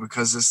going to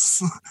because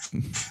this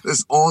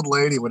old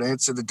lady would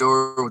answer the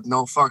door with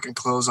no fucking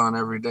clothes on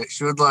every day.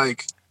 She would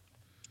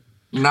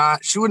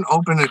she wouldn't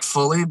open it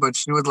fully, but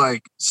she would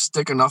like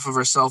stick enough of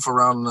herself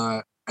around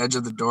the edge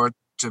of the door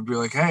to be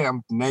like, "Hey,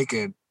 I'm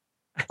naked."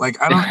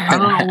 Like I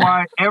don't know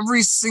why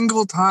every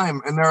single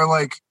time, and there are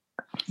like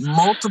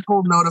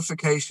multiple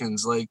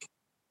notifications. Like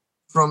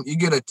you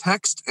get a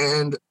text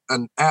and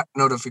an app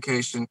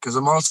notification because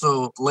I'm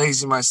also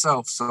lazy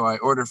myself, so I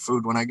order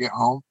food when I get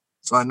home,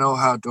 so I know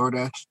how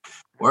DoorDash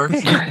works.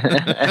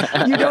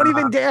 You don't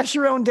even dash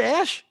your own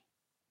dash?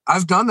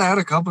 I've done that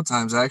a couple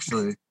times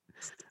actually.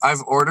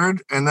 I've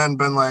ordered and then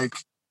been like,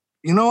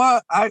 you know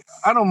what? I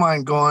don't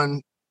mind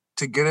going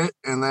to get it,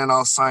 and then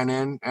I'll sign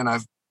in, and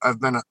I've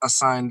been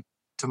assigned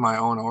to my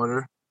own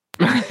order.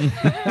 So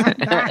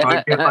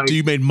I get like, do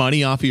you made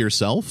money off of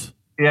yourself?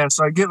 Yeah,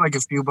 so I get like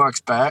a few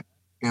bucks back,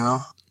 you know?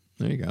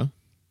 There you go.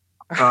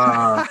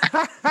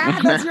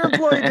 That's your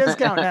employee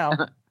discount now.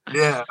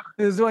 Yeah.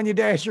 This is when you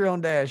dash your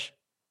own dash.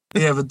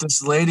 Yeah, but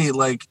this lady,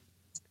 like,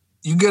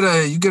 you get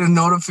a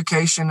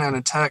notification and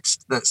a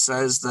text that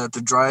says that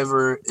the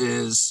driver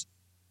is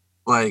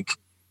like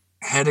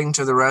heading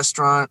to the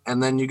restaurant,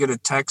 and then you get a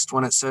text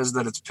when it says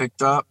that it's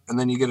picked up, and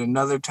then you get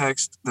another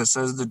text that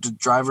says that the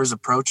driver's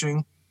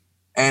approaching.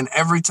 And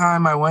every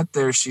time I went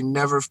there, she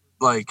never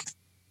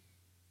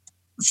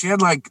she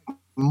had like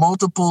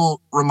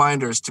multiple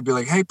reminders to be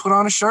like, hey, put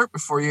on a shirt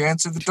before you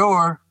answer the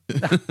door.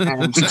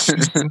 And she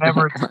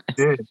never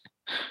did.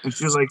 And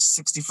she was like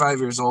 65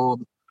 years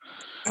old.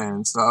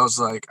 And so I was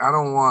like, I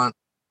don't want,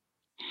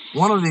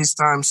 one of these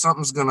times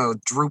something's going to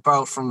droop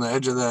out from the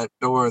edge of that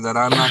door that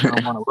I'm not going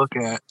to want to look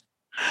at.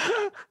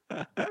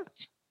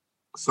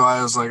 So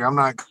I was like, I'm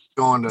not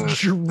going to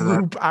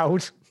droop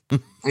out.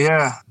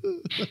 Yeah.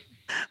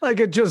 Like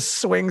it just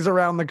swings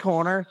around the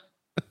corner.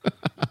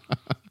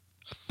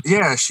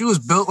 Yeah, she was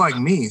built like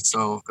me,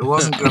 so it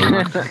wasn't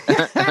good.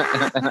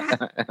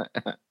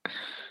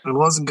 It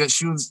wasn't good.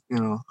 She was,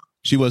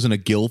 She wasn't a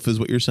gilf, is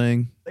what you're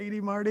saying?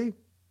 Lady Marty?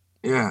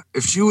 Yeah.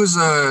 If she was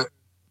a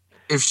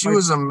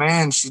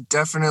man, she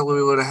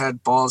definitely would have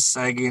had balls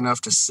saggy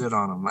enough to sit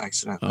on them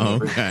accidentally. Oh,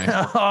 okay.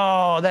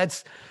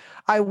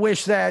 I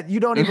wish that. You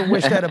don't even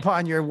wish that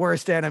upon your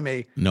worst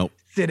enemy. Nope.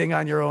 Sitting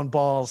on your own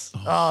balls.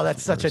 Oh,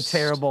 that's such a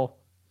terrible.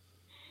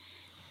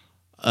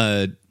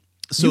 So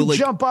you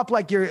jump up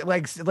like you're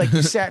like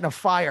you sat in a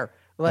fire.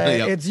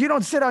 Like you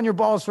don't sit on your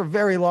balls for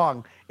very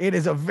long. It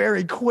is a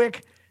very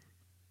quick.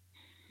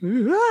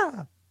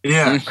 Yeah.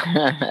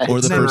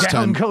 Or the first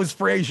time goes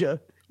Frasier.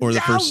 Or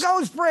the first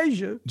goes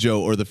Frasier.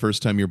 Joe, or the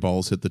first time your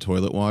balls hit the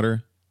toilet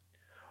water.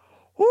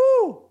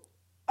 Woo!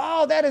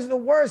 Oh, that is the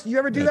worst. You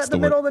ever do that in the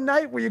middle of the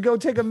night where you go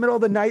take a middle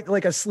of the night,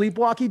 like a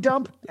sleepwalkie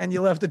dump, and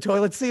you left the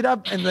toilet seat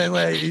up, and then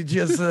you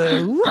just,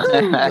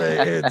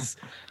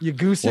 you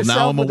goose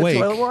yourself with the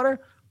toilet water?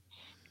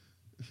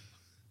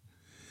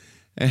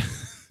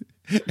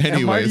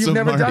 Anyway, Marty, you've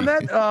never done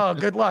that? Oh,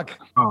 good luck.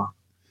 Oh.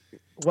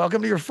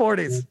 Welcome to your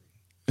 40s.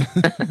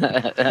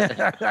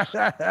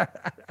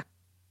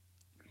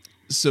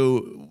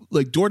 So,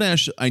 like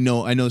DoorDash, I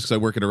know this because I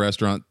work at a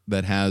restaurant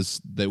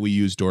that we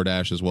use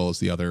DoorDash as well as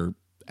the other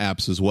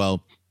apps as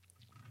well.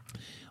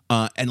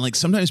 And like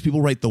sometimes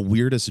people write the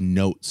weirdest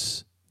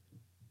notes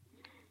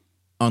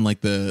on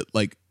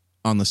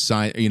on the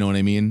side. You know what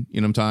I mean?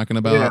 You know what I'm talking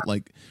about? Yeah.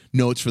 Like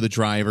notes for the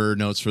driver,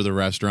 notes for the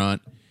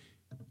restaurant.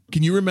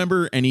 Can you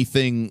remember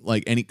anything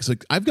like any? Cause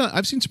like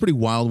I've seen some pretty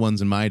wild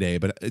ones in my day,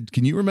 but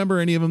can you remember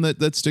any of them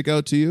that stick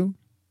out to you?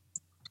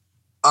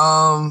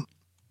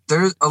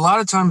 There's a lot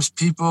of times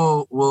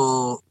people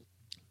will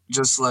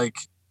just like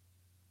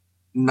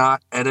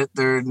not edit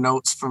their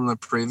notes from the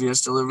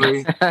previous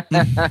delivery.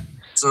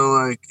 So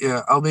like,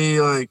 yeah, I'll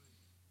be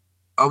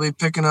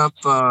picking up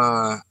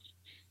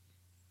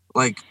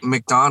like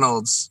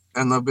McDonald's,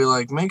 and they'll be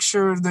like, make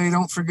sure they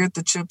don't forget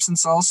the chips and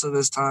salsa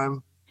this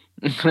time.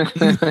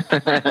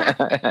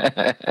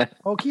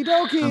 Okie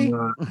dokie.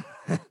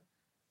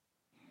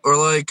 Or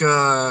like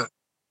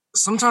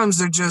sometimes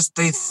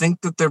they think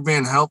that they're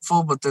being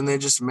helpful, but then they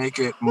just make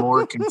it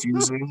more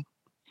confusing.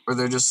 Or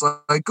they're just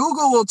like,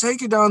 Google will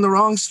take you down the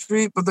wrong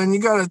street, but then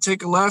you got to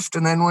take a left.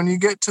 And then when you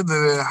get to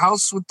the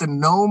house with the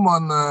gnome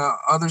on the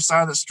other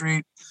side of the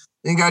street,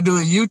 then you got to do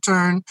a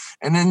U-turn.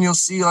 And then you'll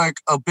see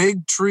like a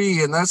big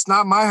tree. And that's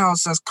not my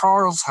house. That's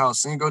Carl's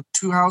house. And you go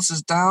 2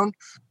 houses down.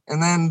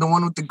 And then the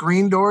one with the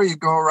green door, you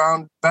go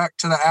around back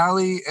to the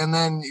alley. And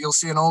then you'll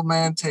see an old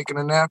man taking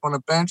a nap on a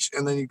bench.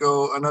 And then you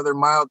go another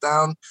mile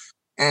down.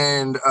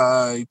 And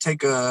you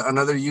take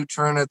another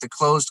U-turn at the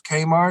closed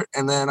Kmart,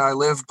 and then I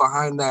live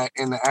behind that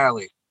in the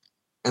alley.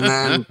 And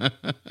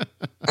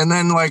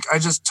then like I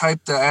just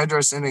type the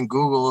address in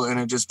Google, and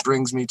it just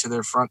brings me to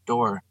their front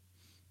door.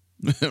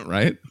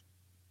 Right?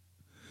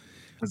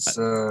 It's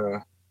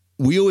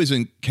we always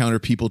encounter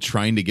people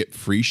trying to get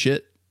free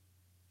shit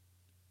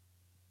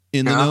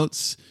in the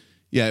notes.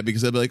 Yeah,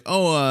 because I'd be like,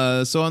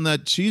 oh, so on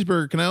that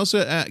cheeseburger,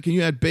 can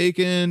you add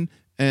bacon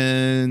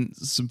and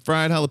some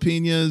fried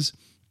jalapenos?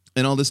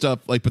 And all this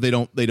stuff, like, but they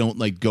don't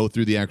like go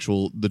through the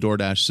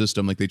DoorDash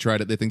system. Like they tried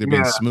it, they think they're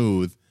being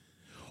smooth.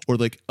 Or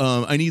like,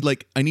 I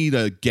need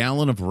a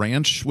gallon of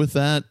ranch with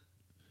that.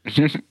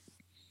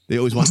 They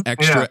always want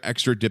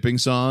extra dipping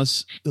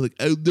sauce. They're like,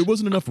 oh, there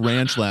wasn't enough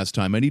ranch last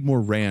time. I need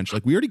more ranch.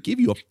 Like we already gave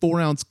you a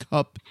 4-ounce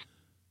cup.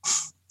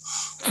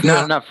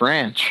 Not enough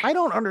ranch. I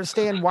don't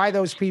understand why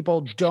those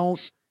people don't,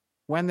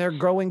 when they're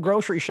going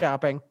grocery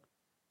shopping,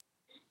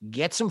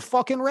 get some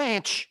fucking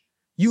ranch.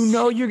 You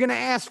know you're going to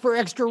ask for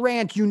extra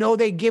ranch. You know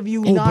they give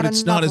you not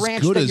enough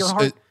ranch that your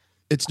heart...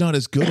 It's not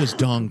as good as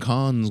Don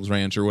Khan's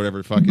ranch or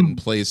whatever fucking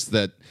place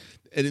that...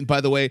 And by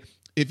the way,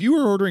 if you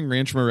were ordering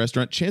ranch from a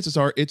restaurant, chances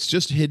are it's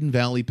just Hidden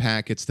Valley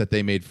packets that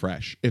they made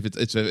fresh. If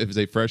it's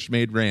a fresh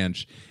made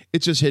ranch,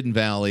 it's just Hidden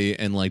Valley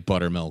and like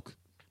buttermilk.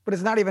 But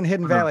it's not even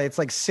Hidden Valley. It's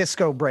like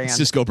Cisco brand.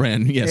 Cisco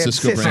brand. Yeah,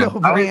 Cisco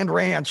brand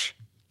ranch.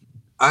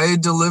 I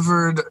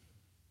delivered...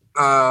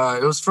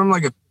 it was from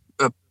like a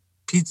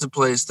pizza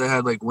place that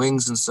had like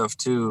wings and stuff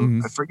too.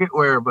 Mm-hmm. I forget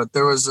where, but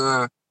there was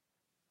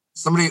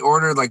somebody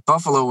ordered like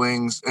buffalo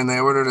wings, and they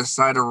ordered a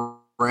side of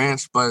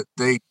ranch, but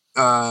they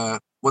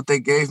what they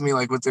gave me,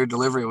 like with their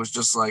delivery, was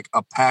just like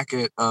a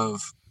packet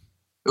of.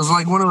 It was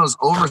like one of those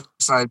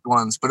oversized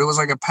ones, but it was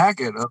like a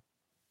packet of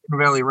Hidden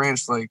Valley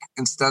Ranch, like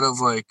instead of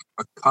like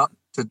a cup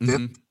to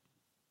dip,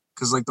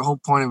 because like the whole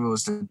point of it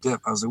was to dip.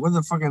 I was like, what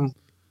the fucking?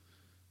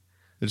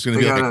 There's going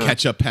to be like a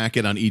ketchup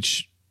packet on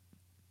each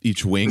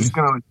wing. Just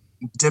gonna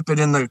dip it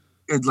in like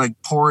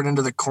pour it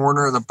into the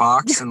corner of the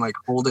box and like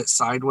hold it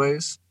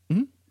sideways,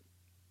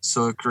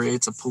 so it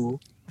creates a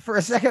pool. For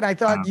a second, I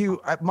thought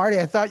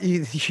Marty. I thought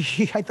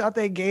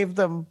they gave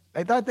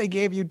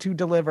you to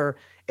deliver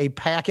a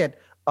packet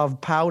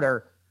of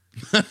powder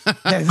that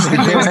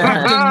they would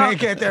have to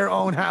make at their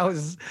own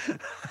house.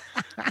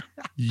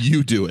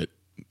 You do it.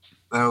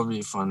 That would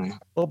be funny.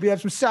 Hope you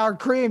have some sour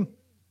cream,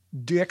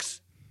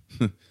 dicks.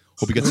 Hope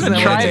you get some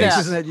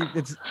mayonnaise.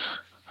 That.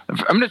 I'm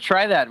gonna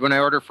try that when I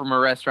order from a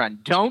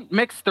restaurant. Don't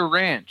mix the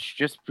ranch.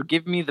 Just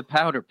give me the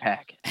powder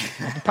packet.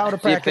 The powder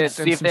packet.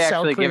 See if they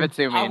actually give it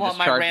to me and just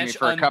charge me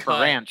for a cup of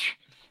ranch.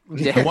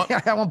 Yeah.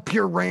 I want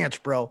pure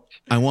ranch, bro.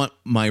 I want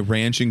my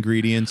ranch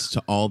ingredients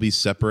to all be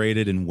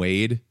separated and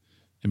weighed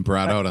and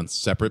brought out on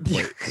separate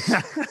plates.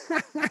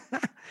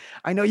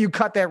 I know you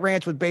cut that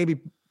ranch with baby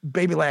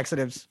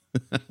laxatives.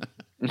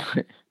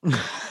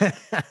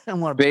 I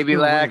want baby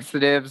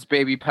laxatives,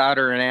 baby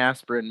powder, and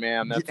aspirin,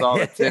 man. That's all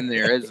that's in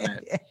there,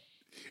 isn't it?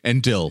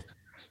 And dill.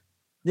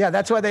 Yeah,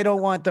 that's why they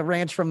don't want the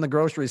ranch from the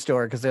grocery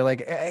store, because they're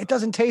like, it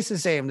doesn't taste the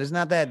same. There's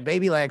not that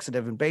baby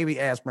laxative and baby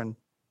aspirin.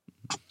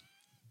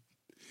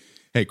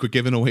 Hey, quit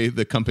giving away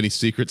the company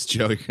secrets,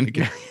 Joe. You're going to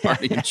get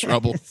Marty in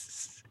trouble.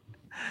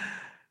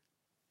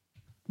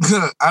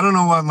 I don't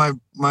know what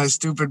my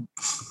stupid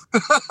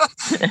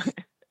the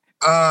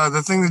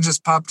thing that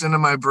just popped into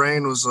my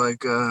brain was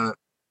like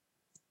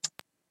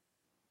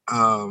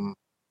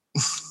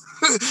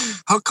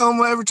how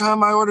come every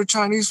time I order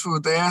Chinese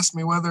food they ask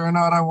me whether or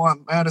not I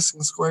want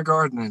Madison Square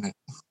Garden in it?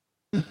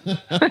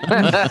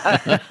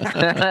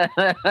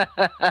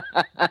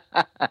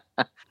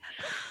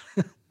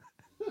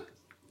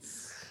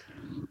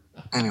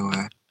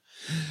 Anyway.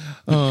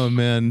 Oh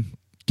man.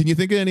 Can you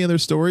think of any other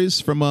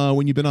stories from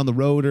when you've been on the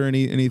road or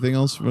anything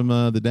else from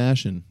the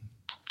Dashin'?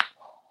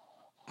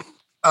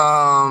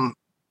 I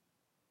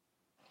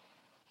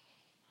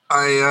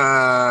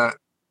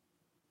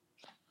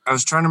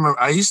was trying to remember.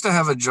 I used to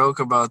have a joke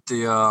about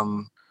the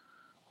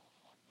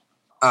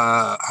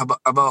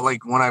about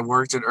like when I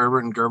worked at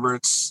Herbert and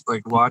Gerbert's,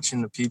 like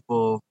watching the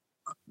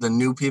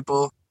new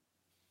people.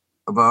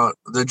 About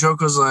the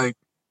joke was like,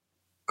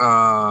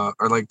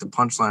 or like the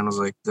punchline was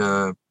like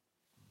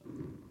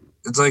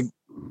it's like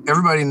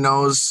everybody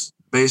knows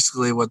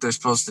basically what they're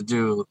supposed to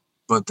do,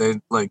 but they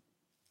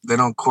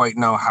don't quite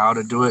know how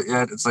to do it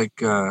yet. It's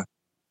like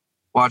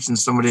watching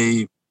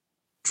somebody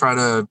try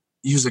to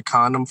use a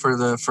condom for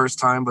the first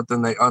time, but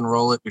then they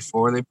unroll it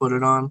before they put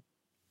it on.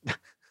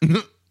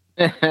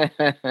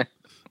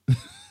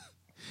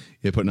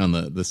 You're putting on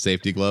the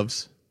safety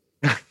gloves.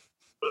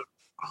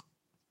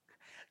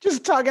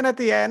 Just tugging at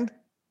the end.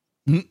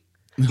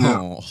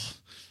 No.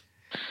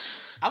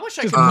 I wish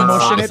I could put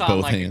socks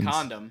on like a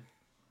condom.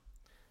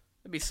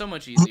 It'd be so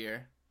much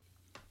easier.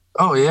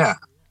 Oh yeah.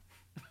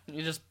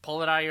 You just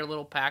pull it out of your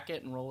little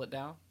packet and roll it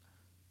down.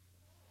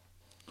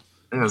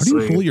 How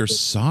do you pull your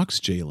socks,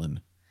 Jalen?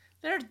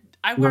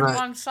 I wear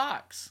long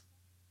socks.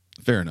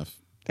 Fair enough.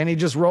 And he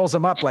just rolls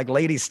them up like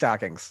lady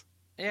stockings.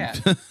 Yeah.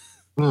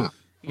 Like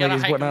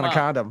he's putting on a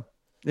condom.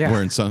 Yeah.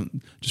 Wearing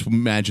some. Just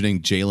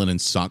imagining Jalen in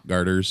sock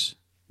garters.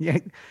 Yeah.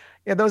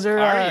 Those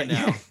are.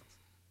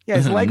 Yeah,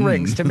 his leg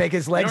rings to make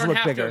his legs look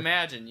bigger. You don't have to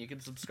imagine. You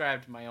can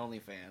subscribe to my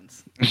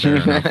OnlyFans. Fair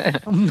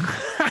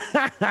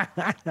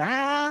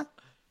enough.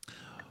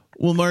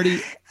 Well,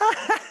 Marty,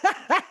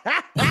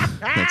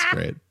 that's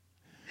great.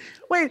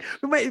 Wait,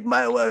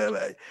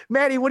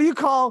 Maddie, what do you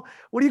call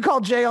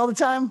Jay all the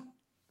time?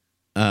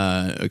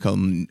 I call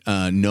him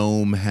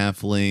gnome,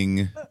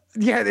 halfling.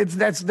 Yeah,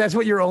 that's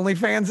what your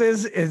OnlyFans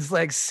is. It's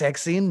like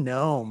sexy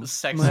gnome.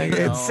 Sexy gnome.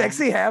 It's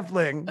sexy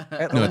halfling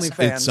at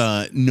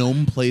OnlyFans. It's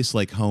gnome place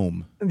like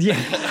home.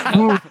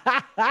 Yeah.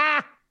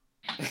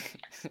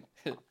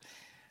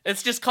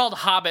 It's just called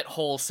Hobbit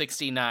Hole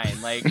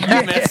 69. Like you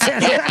missed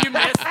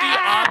the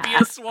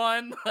obvious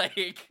one.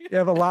 Like you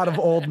have a lot of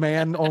old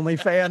man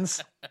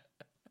OnlyFans.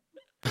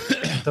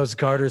 Those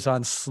garters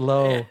on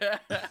slow.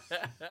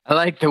 I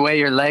like the way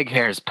your leg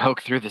hairs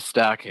poke through the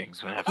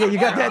stockings. Yeah, you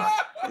got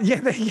that.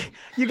 Yeah,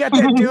 you got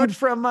that dude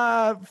from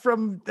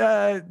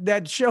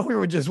that show we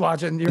were just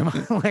watching. You're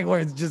like, where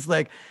it's just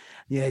like,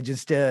 yeah,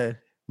 just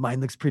mine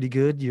looks pretty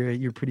good.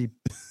 You're pretty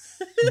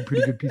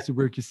good piece of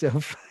work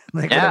yourself.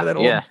 Like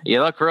yeah,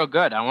 you look real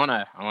good. I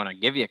wanna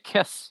give you a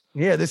kiss.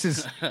 Yeah, this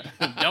is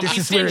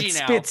where it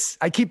spits.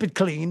 I keep it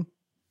clean.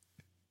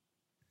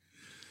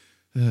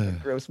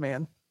 Gross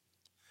man.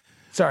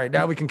 Sorry,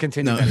 now we can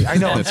continue. No, I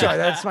know. I'm sorry.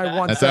 That's my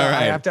one. That's all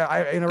right.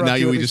 I interrupt now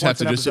you. We just have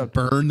to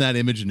burn that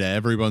image into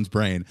everyone's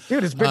brain.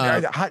 Dude, it's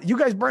been you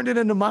guys burned it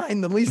into mine.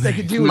 The least I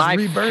could do is my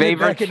reburn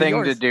favorite it back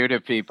thing to do to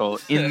people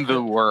in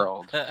the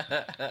world.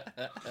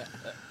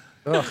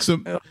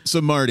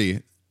 So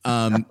Marty,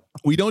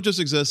 we don't just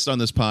exist on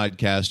this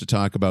podcast to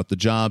talk about the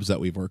jobs that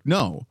we've worked.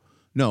 No.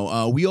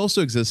 We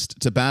also exist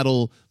to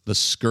battle the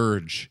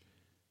scourge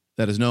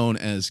that is known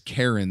as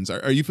Karens.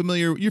 Are you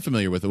familiar? You're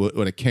familiar with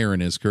what a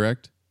Karen is,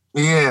 correct?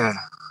 Yeah.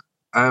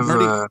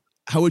 Marty,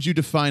 how would you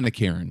define a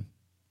Karen?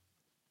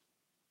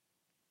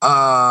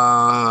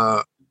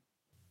 I've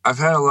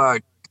had a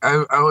lot.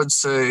 I would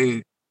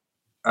say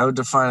I would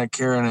define a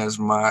Karen as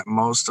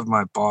most of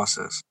my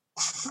bosses.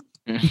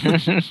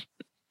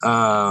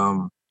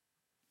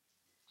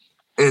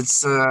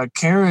 It's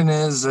Karen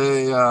is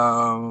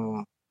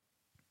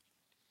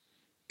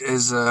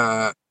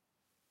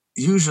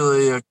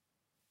usually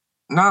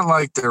not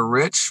like they're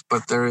rich,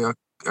 but they're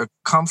a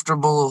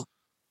comfortable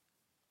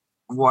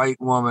white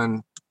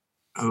woman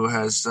who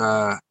has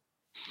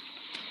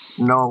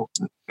no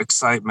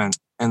excitement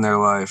in their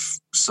life.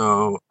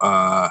 So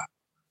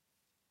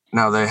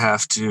now they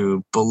have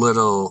to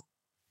belittle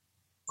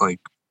like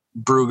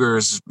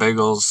Bruegger's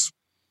Bagels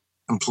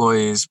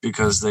employees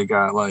because they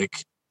got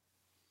like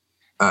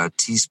a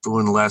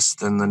teaspoon less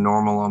than the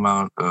normal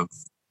amount of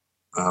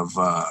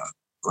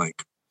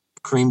like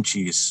cream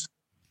cheese.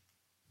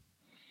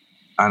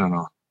 I don't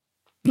know.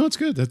 No, it's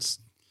good. That's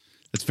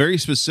very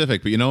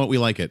specific, but you know what? We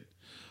like it.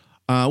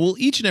 Well,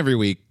 each and every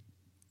week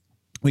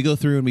we go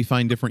through and we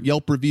find different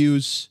Yelp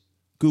reviews,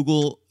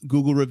 Google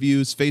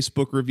reviews,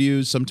 Facebook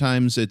reviews.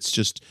 Sometimes it's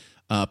just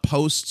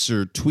posts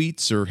or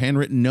tweets or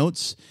handwritten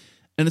notes.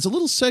 And it's a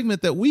little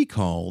segment that we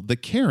call the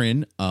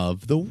Karen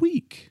of the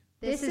Week.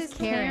 This is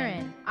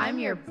Karen. I'm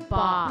your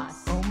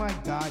boss. Oh my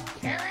God,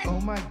 Karen.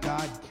 Oh my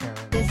God, Karen.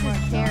 This is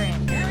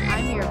Karen.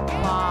 I'm your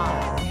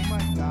boss. Oh my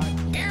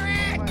God,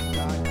 Karen. Oh my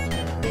God,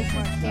 Karen. This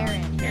is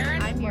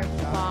Karen. I'm your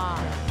boss.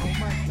 Oh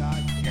my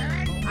God,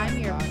 Karen. I'm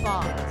your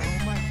boss.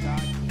 Oh my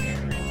God,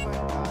 Karen. Oh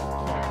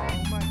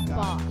my God, Karen. Oh my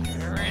God,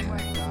 Karen.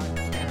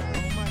 Oh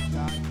my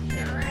God,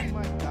 Karen. Oh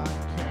my God,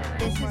 Karen.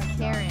 This is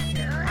Karen.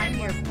 I'm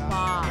your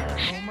boss.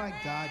 Oh my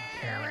God,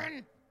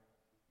 Karen.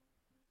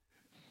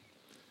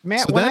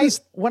 Matt, So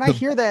when I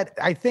hear that,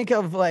 I think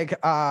of like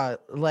a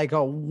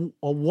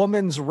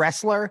woman's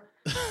wrestler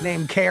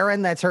named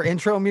Karen. That's her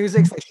intro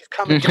music. It's like she's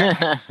coming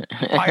down,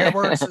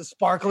 fireworks and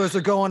sparklers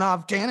are going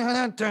off.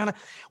 Welcome.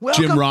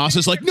 Jim Ross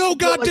is like, no,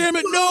 God damn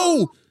it,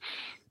 no!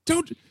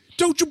 Don't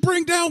you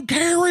bring down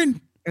Karen?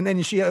 And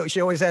then she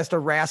always has to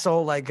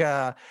wrestle like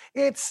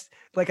it's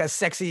like a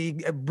sexy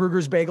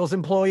Bruegger's Bagels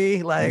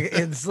employee. Like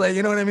it's like,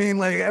 you know what I mean?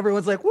 Like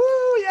everyone's like, woo,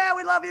 yeah,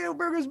 we love you,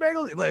 Bruegger's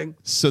Bagels. Like,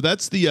 So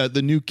that's the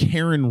new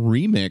Karen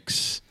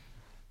remix,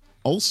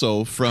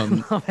 also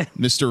from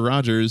Mr.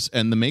 Rogers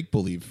and the Make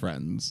Believe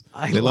Friends.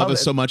 They love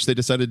us so much they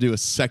decided to do a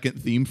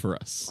second theme for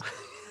us.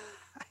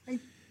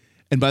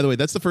 And by the way,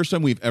 that's the first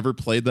time we've ever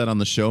played that on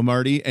the show,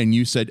 Marty. And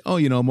you said, "Oh,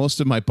 most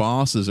of my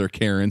bosses are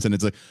Karens," and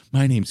it's like,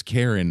 "My name's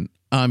Karen.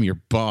 I'm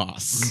your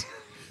boss."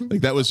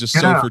 Like that was just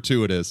so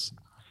fortuitous.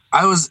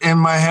 I was in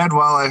my head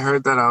while I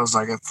heard that. I was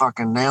like, I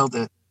fucking nailed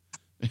it.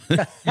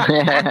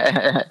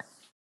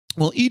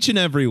 Well, each and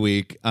every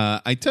week,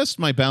 I test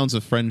my bounds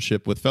of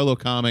friendship with fellow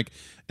comic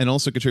and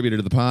also contributor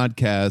to the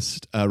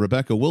podcast,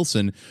 Rebecca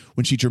Wilson,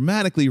 when she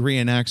dramatically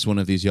reenacts one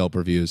of these Yelp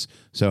reviews.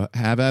 So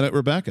have at it,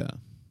 Rebecca.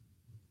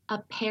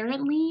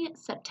 Apparently,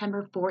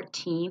 September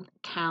 14th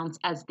counts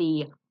as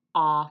the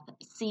off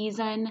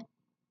season,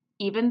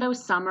 even though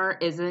summer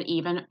isn't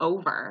even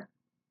over.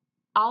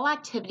 All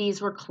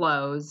activities were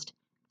closed,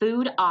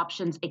 food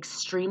options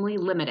extremely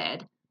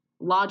limited,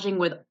 lodging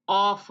with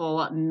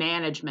awful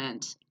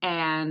management,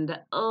 and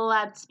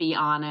let's be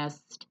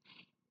honest,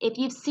 if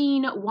you've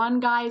seen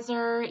one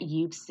geyser,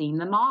 you've seen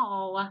them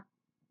all.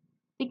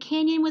 The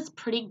canyon was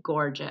pretty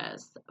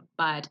gorgeous,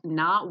 but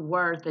not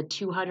worth the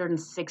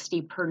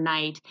 $260 per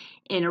night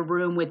in a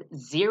room with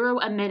zero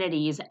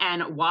amenities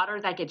and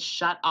water that gets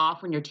shut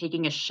off when you're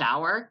taking a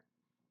shower.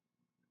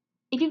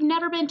 If you've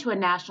never been to a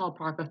national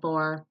park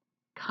before,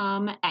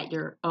 come at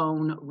your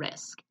own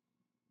risk.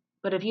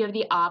 But if you have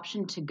the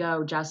option to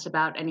go just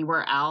about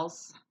anywhere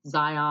else,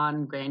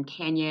 Zion, Grand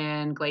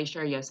Canyon,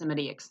 Glacier,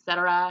 Yosemite,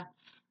 etc.,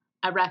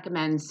 I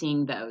recommend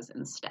seeing those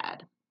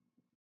instead.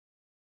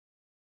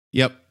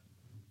 Yep.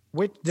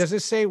 does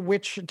this say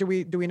which? Do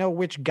we know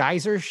which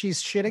geyser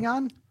she's shitting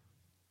on?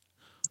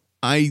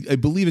 I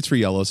believe it's for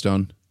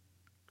Yellowstone.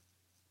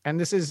 And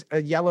this is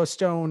a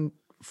Yellowstone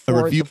A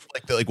for review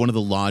like one of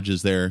the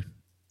lodges there.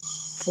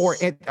 for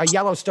a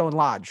Yellowstone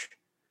lodge.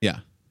 Yeah.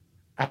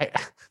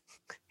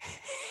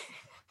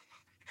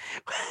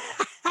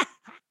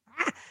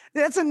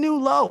 That's a new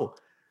low.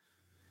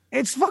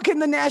 It's fucking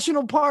the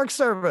National Park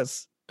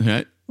Service.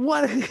 Okay.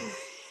 What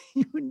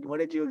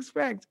did you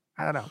expect?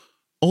 I don't know.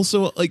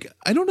 Also, like,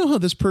 I don't know how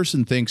this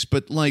person thinks,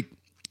 but like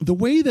the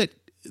way that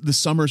the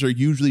summers are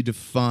usually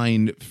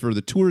defined for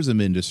the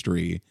tourism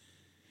industry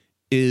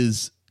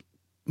is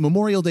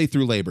Memorial Day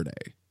through Labor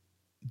Day.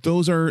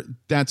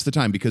 That's the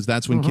time, because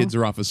that's when kids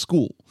are off of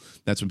school.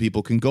 That's when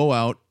people can go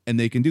out and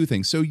they can do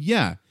things. So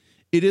yeah,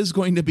 it is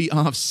going to be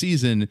off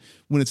season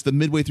when it's the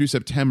midway through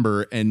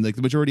September and like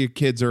the majority of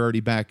kids are already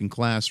back in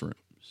classrooms.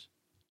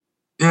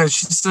 Yeah,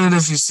 she said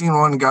if you've seen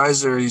one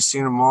geyser, you've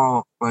seen them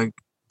all. Like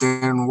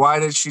then why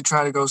did she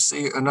try to go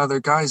see another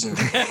geyser?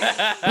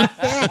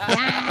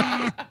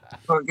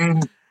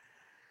 Fucking,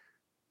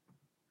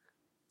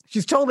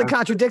 She's totally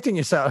contradicting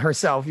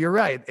herself. You're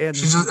right. And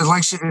she's just,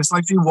 it's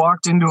like she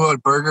walked into a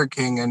Burger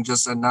King and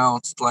just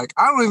announced, like,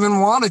 I don't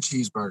even want a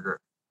cheeseburger.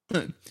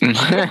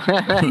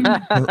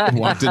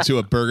 Walked into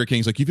a Burger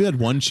King's like, you've had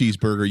one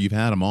cheeseburger, you've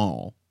had them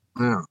all.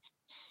 Yeah.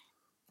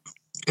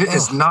 It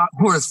is not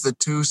worth the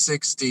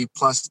 $2.60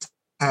 plus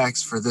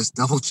tax for this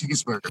double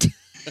cheeseburger.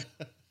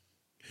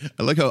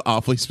 I like how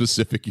awfully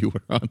specific you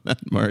were on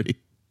that, Marty.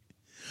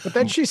 But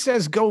then she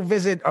says, go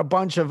visit a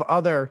bunch of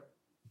other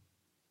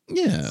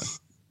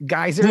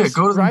geysers, Yeah,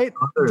 go to right?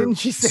 other- Didn't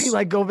she say,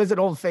 like, go visit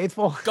Old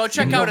Faithful? Go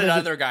check out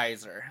another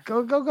geyser. Go.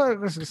 Or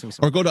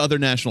go to other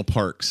national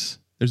parks.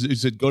 You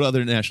said go to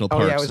other national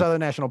parks. Oh, yeah, it was other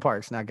national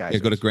parks, not geysers.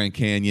 Yeah, go to Grand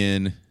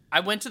Canyon.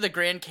 I went to the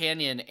Grand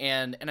Canyon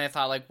and I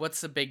thought, like,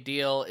 what's the big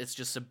deal? It's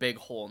just a big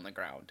hole in the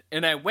ground.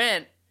 And I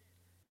went,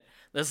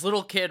 this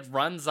little kid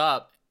runs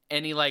up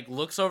and he, like,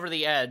 looks over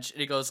the edge and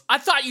he goes, I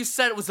thought you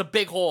said it was a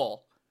big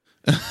hole.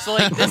 So,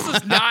 like, this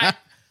is not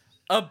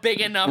a big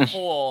enough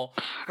hole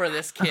for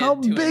this kid. How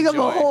to big of a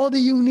enjoy. hole do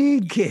you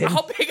need, kid?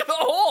 How big of a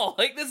hole?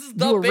 Like, this is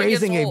the You are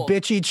biggest raising hole. a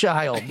bitchy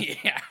child.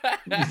 Yeah.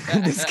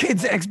 This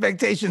kid's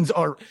expectations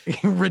are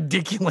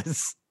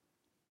ridiculous.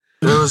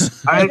 It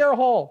was Bigger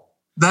hole.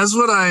 that's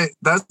what I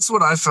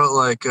felt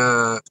like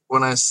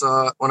when I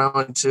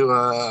went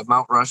to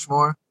Mount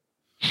Rushmore.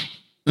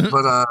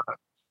 But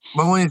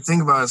when you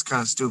think about it, it's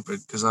kind of stupid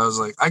because I was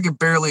like, I could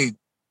barely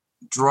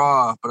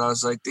draw, but I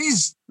was like,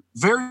 these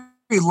very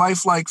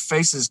lifelike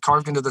faces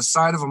carved into the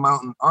side of a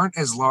mountain aren't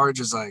as large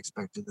as I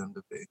expected them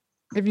to be.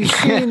 Have you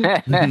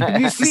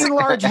seen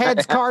large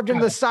heads carved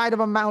into the side of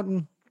a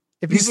mountain?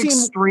 These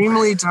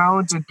extremely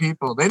talented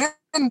people, they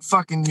didn't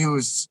fucking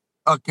use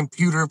a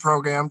computer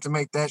program to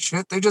make that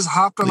shit. They just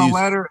hopped on a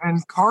ladder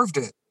and carved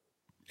it.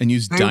 And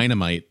used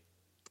dynamite.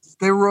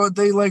 They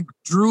like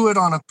drew it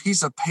on a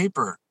piece of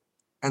paper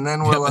and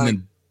then were like, and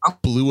then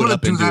blew it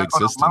up into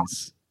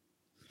existence.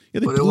 Yeah,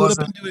 they But blew it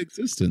up into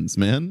existence,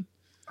 man.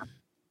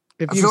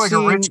 I feel like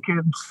a rich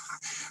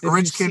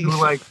kid who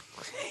like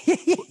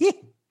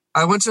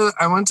I went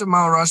to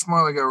Mount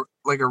Rushmore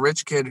like a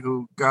rich kid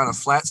who got a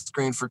flat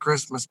screen for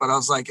Christmas, but I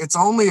was like, it's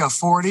only a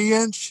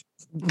 40-inch.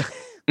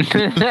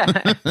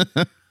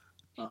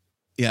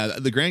 Yeah,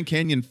 the Grand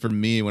Canyon for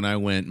me when I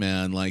went,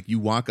 man, like you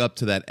walk up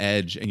to that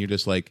edge and you're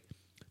just like,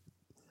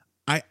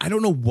 I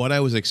don't know what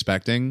I was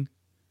expecting.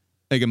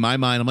 Like in my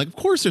mind, I'm like, of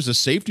course there's a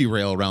safety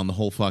rail around the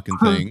whole fucking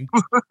thing.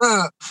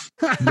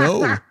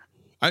 No.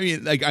 I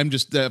mean, like, I'm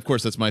just, of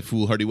course, that's my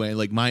foolhardy way.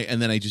 Like,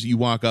 and then you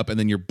walk up and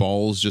then your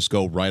balls just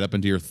go right up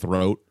into your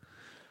throat.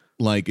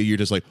 Like, you're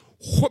just like,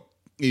 whoop,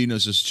 you know,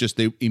 it's just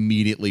they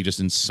immediately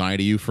just inside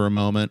of you for a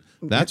moment.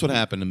 That's what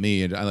happened to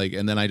me.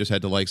 And then I just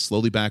had to, like,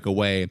 slowly back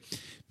away.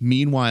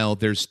 Meanwhile,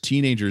 there's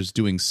teenagers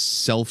doing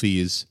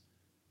selfies,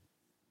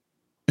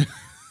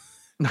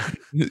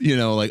 you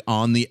know, like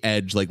on the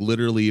edge. Like,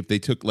 literally, if they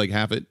took, like,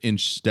 half an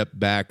inch step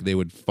back, they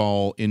would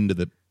fall into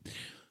the.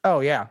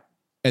 Oh, yeah.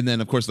 And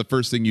then, of course, the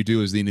first thing you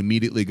do is then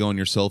immediately go on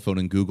your cell phone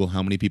and Google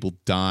how many people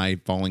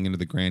die falling into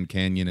the Grand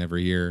Canyon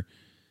every year.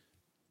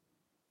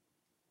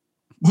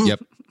 Yep.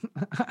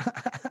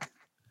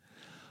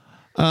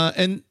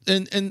 And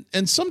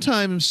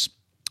sometimes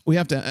we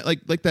have to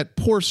like that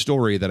poor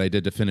story that I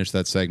did to finish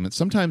that segment.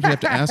 Sometimes we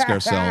have to ask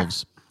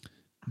ourselves,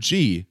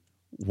 "Gee,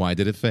 why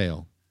did it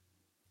fail?"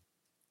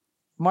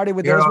 Marty,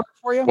 would those work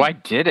for you? Why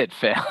did it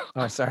fail?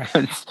 Oh, sorry.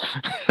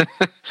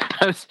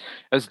 I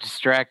was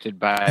distracted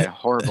by a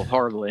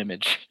horrible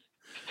image.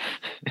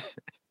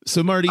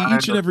 So, Marty,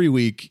 each and every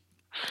week,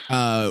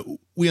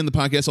 we on the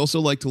podcast also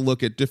like to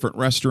look at different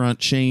restaurant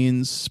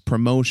chains,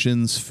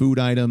 promotions, food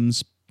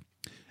items,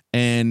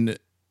 and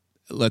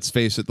let's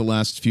face it, the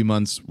last few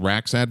months,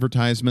 Rax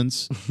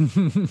advertisements.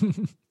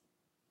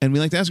 And we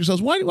like to ask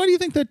ourselves, why do you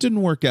think that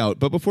didn't work out?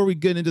 But before we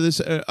get into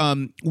this,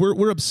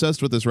 we're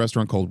obsessed with this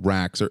restaurant called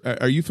Rax.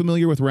 Are you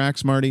familiar with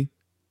Rax, Marty?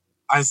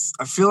 I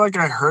feel like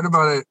I heard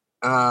about it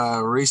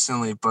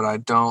recently, but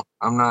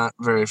I'm not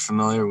very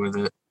familiar with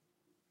it.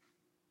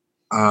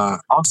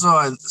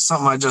 Also,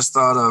 something I just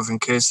thought of in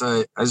case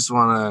I just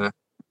want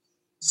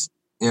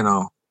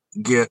to,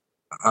 get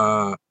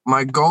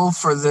my goal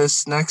for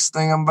this next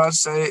thing I'm about to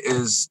say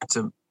is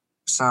to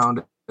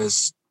sound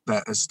as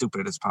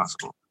stupid as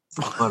possible.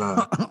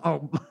 But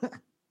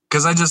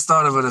because I just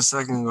thought of it a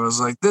second ago, I was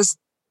like, this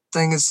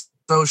thing is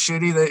so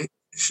shitty they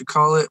should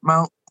call it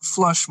Mount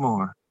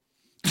Flushmore.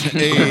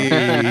 Hey.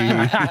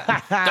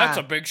 That's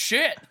a big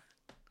shit.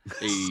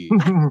 Hey.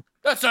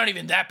 That's not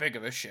even that big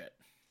of a shit.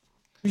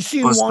 You've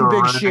seen one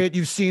big shit.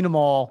 You've seen them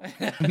all.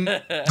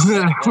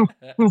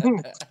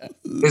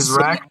 Is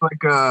Rack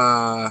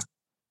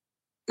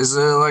is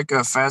it like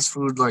a fast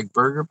food like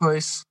burger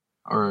place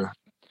or?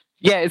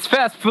 Yeah, it's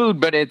fast food,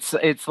 but it's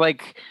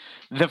like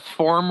the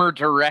former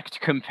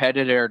direct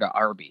competitor to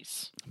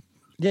Arby's.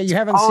 Yeah, you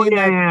haven't seen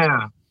that.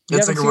 Yeah. You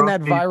haven't seen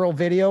that viral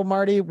video,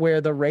 Marty, where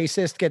the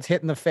racist gets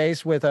hit in the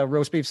face with a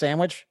roast beef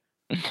sandwich?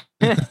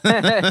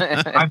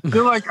 I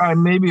feel like I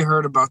maybe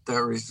heard about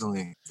that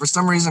recently. For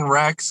some reason,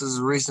 Rax has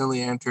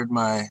recently entered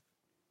my.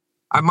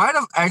 I might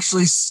have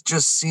actually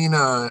just seen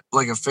a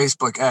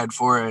Facebook ad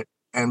for it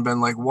and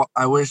been like, "What?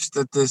 I wish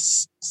that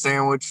this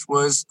sandwich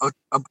was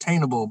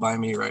obtainable by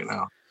me right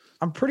now."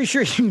 I'm pretty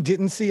sure you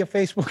didn't see a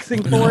Facebook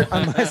thing for it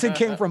unless it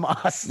came from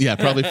us. Yeah,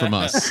 probably from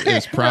us.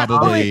 It's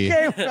probably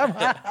came from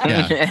us.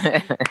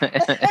 Yeah.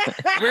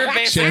 We're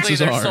basically Chances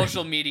their are.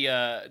 social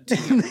media.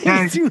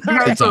 Yeah, Do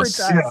not It's us.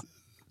 advertise.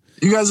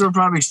 You guys were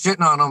probably shitting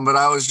on them, but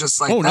I was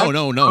just like, Oh no.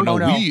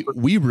 no.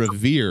 We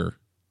revere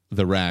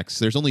the Rax.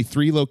 There's only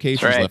 3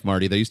 locations That's right. left,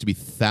 Marty. There used to be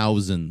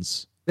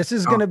thousands. This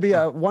is going to be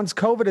once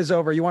COVID is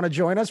over, you want to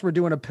join us? We're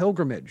doing a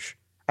pilgrimage.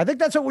 I think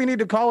that's what we need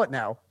to call it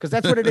now, because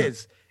that's what it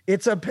is.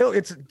 It's a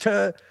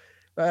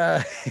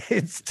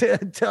it's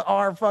to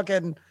our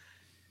fucking.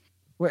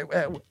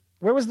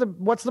 What's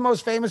the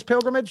most famous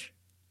pilgrimage?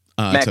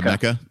 To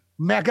Mecca.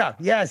 Mecca.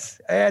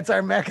 Yes, it's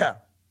our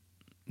Mecca.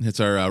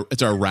 It's our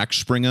Rax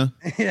Springer.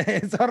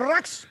 It's a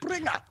rock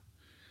springer.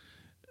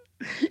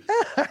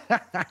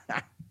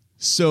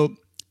 So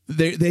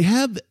they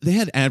had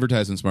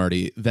advertisements,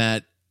 Marty,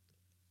 that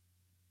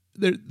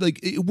they're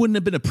like it wouldn't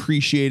have been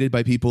appreciated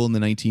by people in the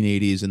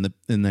 1980s and the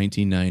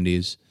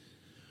 1990s.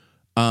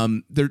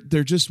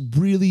 They're just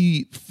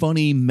really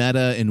funny,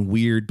 meta, and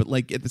weird. But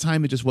like at the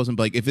time, it just wasn't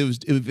like if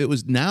it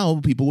was now,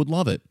 people would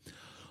love it.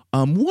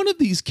 One of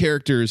these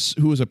characters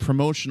who was a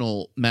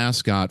promotional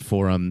mascot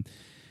for him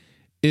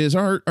is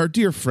our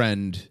dear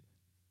friend,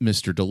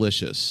 Mr.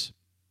 Delicious.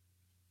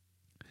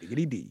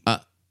 Diggity D.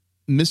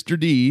 Mr.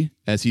 D,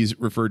 as he's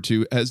referred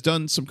to, has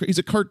done he's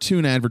a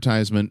cartoon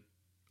advertisement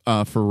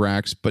for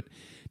Rax, but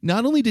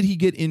not only did he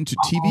get into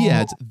TV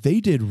ads, they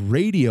did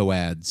radio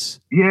ads.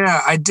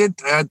 Yeah, I did.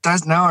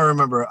 That's now I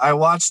remember. I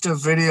watched a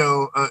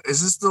video.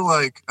 Is this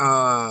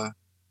the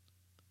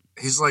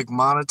he's like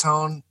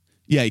monotone?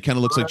 Yeah, he kind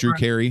of looks like Drew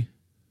Carey.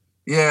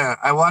 Yeah,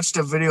 I watched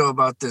a video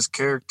about this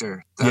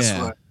character.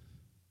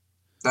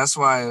 That's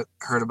why I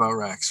heard about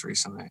Rax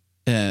recently.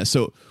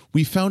 So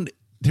we found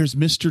there's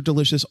Mr.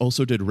 Delicious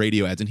also did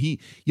radio ads, and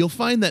you'll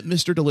find that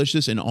Mr.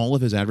 Delicious in all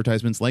of his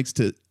advertisements likes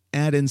to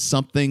add in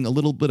something, a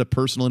little bit of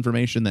personal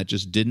information that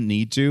just didn't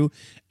need to.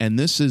 And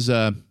this is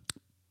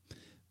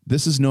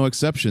no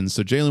exception.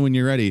 So Jalen, when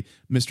you're ready,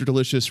 Mr.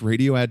 Delicious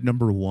radio ad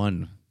number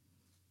 1.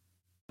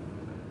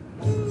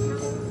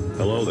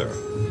 Hello there.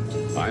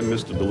 I'm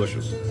Mr.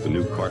 Delicious, the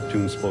new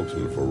cartoon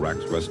spokesman for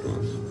Rax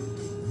Restaurants.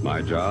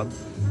 My job?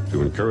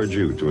 To encourage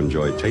you to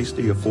enjoy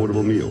tasty,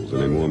 affordable meals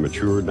in a more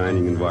mature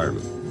dining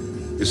environment.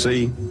 You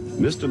see,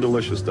 Mr.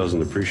 Delicious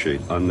doesn't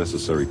appreciate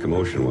unnecessary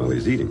commotion while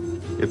he's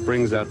eating. It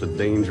brings out the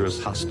dangerous,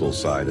 hostile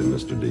side in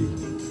Mr. D.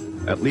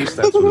 At least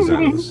that's what his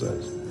analyst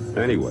says.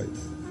 Anyway,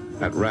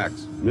 at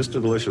Rax, Mr.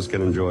 Delicious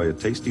can enjoy a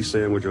tasty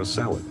sandwich or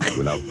salad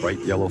without bright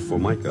yellow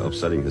formica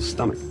upsetting his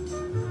stomach.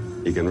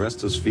 He can rest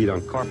his feet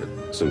on carpet,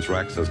 since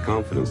Rax has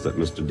confidence that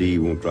Mr. D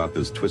won't drop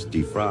his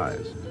twisty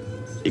fries.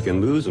 He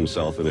can lose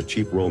himself in a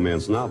cheap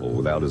romance novel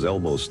without his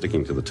elbows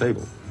sticking to the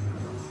table.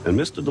 And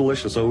Mr.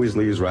 Delicious always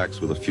leaves Rax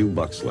with a few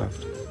bucks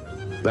left.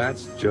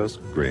 That's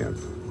just grand,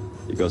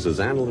 because his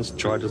analyst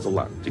charges a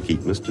lot to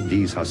keep Mr.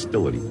 D's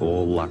hostility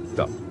all locked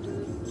up.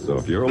 So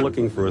if you're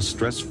looking for a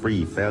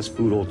stress-free fast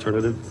food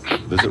alternative,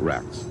 visit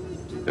Rax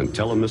and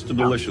tell him Mr.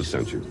 Delicious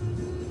sent you.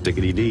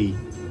 Dickety D.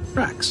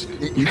 Rax,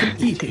 you can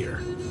eat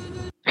here.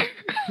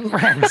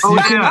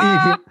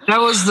 Yeah, that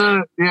was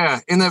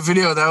in that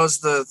video, that was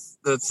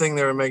the thing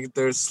they were making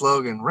their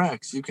slogan.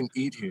 Rax, you can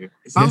eat here.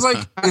 It sounds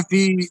like if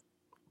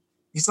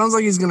he sounds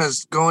like he's gonna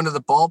go into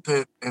the ball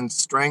pit and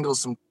strangle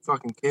some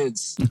fucking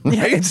kids.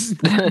 Yeah, it's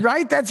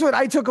right. That's what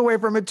I took away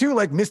from it too.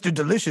 Like Mr.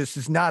 Delicious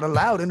is not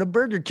allowed in a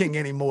Burger King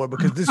anymore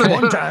because this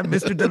one time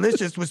Mr.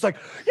 Delicious was like,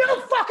 "You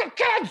fucking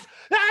kids!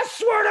 I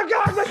swear to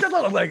God, Mr.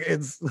 Delicious!" Like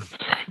it's.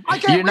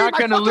 You're not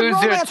gonna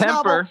lose your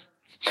temper.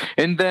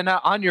 And then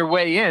on your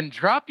way in,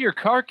 drop your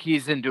car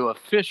keys into a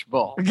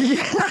fishbowl.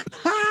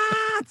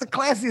 It's a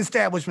classy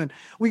establishment.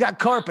 We got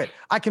carpet.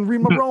 I can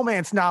read my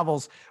romance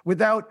novels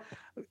without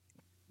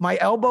my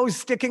elbows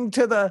sticking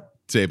to the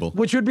table,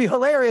 which would be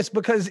hilarious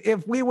because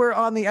if we were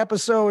on the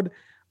episode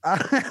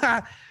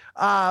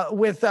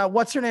with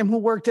what's her name, who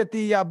worked at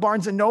the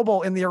Barnes and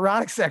Noble in the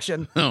erotic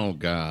section. Oh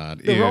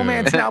God, the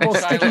romance novel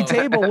sticky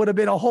table would have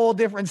been a whole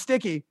different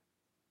sticky.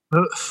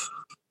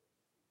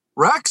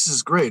 Rax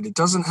is great. It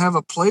doesn't have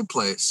a play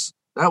place.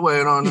 That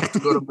way I don't have to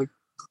go to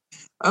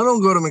I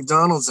don't go to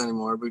McDonald's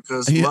anymore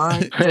because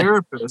my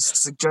therapist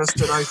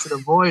suggested I should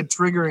avoid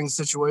triggering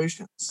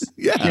situations.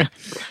 Yeah.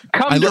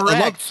 Come to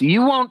Rax.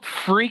 You won't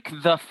freak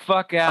the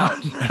fuck out.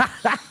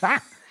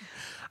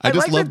 I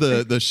just love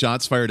the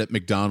shots fired at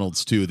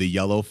McDonald's too. The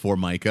yellow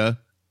Formica.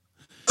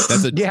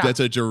 That's a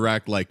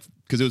direct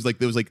because it was like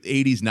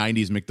 80s,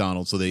 90s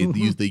McDonald's, so they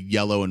used the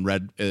yellow and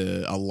red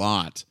a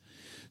lot.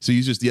 So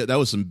you just that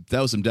was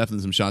definitely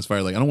some shots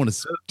fired. Like I don't want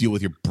to deal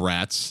with your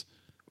brats.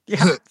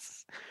 Yeah,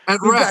 at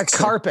Rax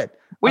carpet.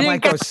 When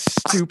I'm like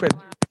stupid.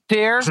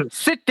 There,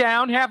 sit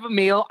down, have a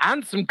meal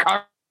on some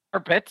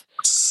carpet.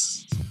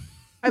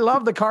 I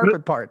love the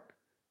carpet part.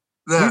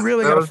 We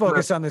really got to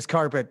focus on this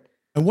carpet.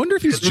 I wonder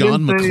if he's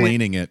John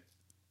McClaning it.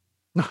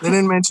 They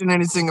didn't mention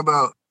anything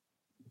about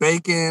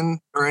bacon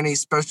or any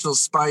special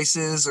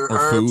spices or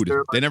herbs. Food.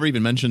 They never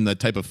even mentioned that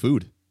type of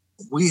food.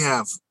 We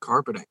have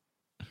carpeting.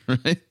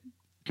 Right?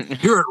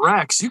 Here at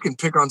Rax, you can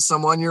pick on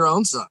someone your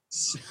own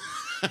size.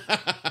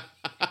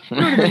 We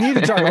don't even need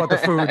to talk about the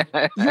food.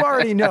 You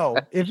already know.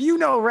 If you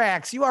know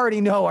Rax, you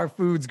already know our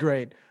food's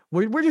great.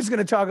 We're just going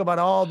to talk about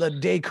all the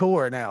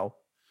decor now.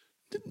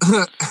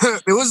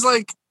 It was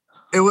like,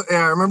 I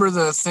remember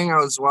the thing I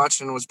was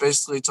watching was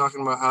basically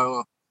talking about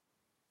how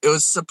it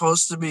was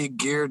supposed to be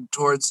geared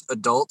towards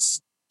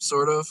adults,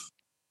 sort of.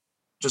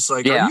 Just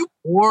like, are you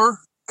poor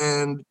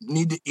and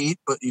need to eat,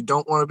 but you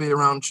don't want to be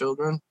around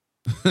children?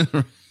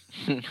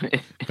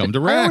 Come to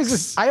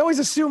Rax. I always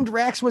assumed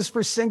Rax was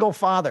for single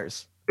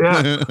fathers.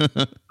 Yeah.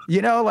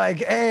 You know, like,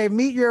 hey,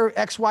 meet your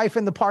ex-wife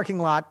in the parking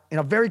lot, in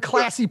a very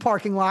classy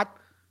parking lot.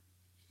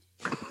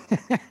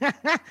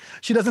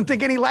 She doesn't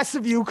think any less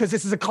of you because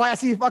this is a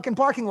classy fucking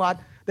parking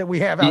lot that we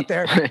have out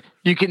there.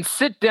 You can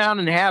sit down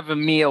and have a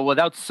meal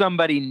without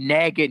somebody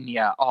nagging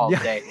you all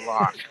day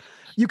long.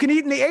 You can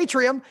eat in the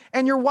atrium,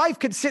 and your wife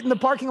could sit in the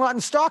parking lot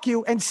and stalk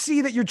you and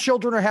see that your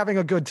children are having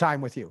a good time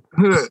with you.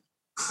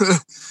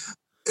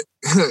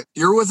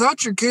 You're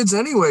without your kids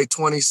anyway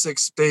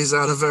 26 days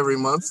out of every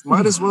month.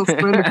 Might as well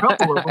spend a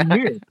couple of them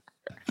here.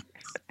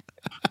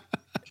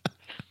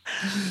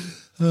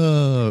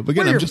 But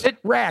again,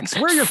 Rax,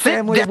 we're your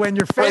family when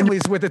your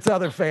family's with its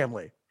other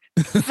family.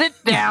 Sit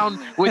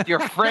down with your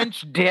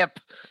French dip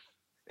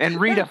and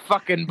read a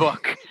fucking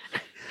book.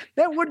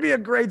 That would be a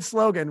great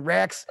slogan.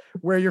 Rax,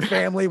 we're your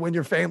family when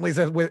your family's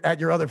at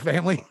your other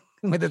family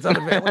with its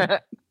other family.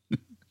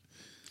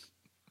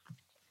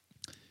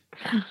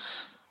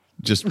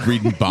 Just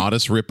reading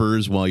bodice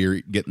rippers while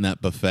you're getting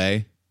that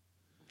buffet.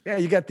 Yeah,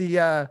 you got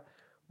the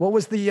what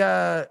was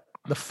the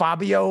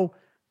Fabio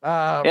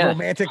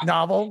romantic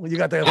novel? You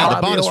got the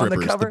Fabio on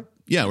the cover.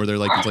 Where they're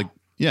like,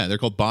 they're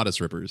called bodice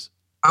rippers.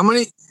 How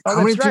many?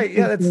 Oh, that's right.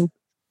 Yeah, that's.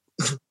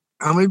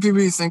 How many people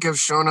do you think have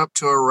shown up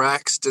to a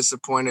Rax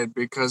disappointed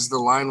because the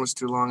line was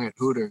too long at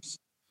Hooters?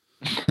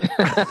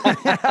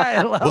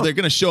 Well, they're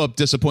going to show up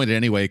disappointed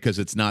anyway because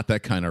it's not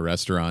that kind of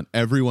restaurant.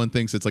 Everyone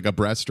thinks it's like a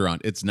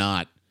restaurant. It's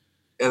not.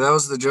 Yeah, that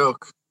was the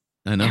joke.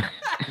 I know.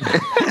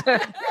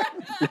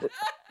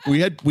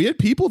 we had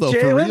people though,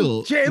 for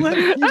real.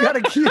 Jalen, you got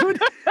a cute.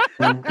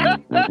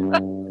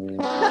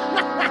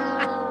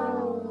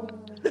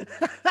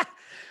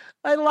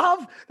 I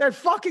love that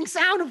fucking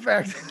sound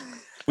effect.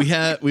 We've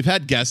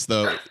had guests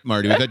though,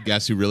 Marty. We've had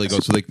guests who really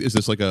go. So like, is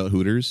this like a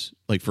Hooters,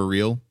 like for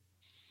real?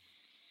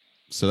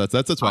 So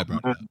that's why I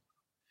brought it up.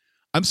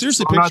 I'm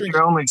seriously picturing. Not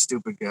your only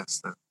stupid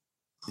guest, though.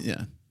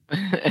 Yeah.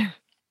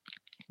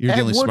 You're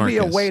that would be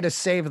a way to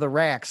save the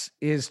Rax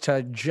is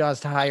to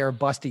just hire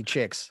busty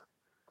chicks.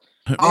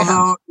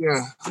 Although,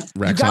 yeah.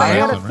 You gotta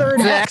add a third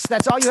X.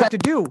 That's all you have to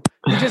do.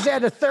 You just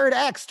add a third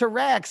X to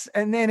Rax,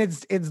 and then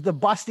it's the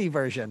busty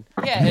version.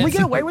 Yeah, can we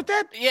get away with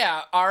that?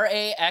 Yeah,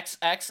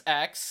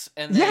 RAXXX,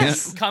 and then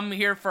come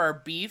here for our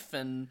beef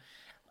and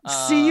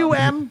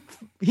CUM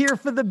here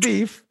for the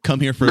beef.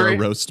 Come here for a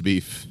roast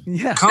beef.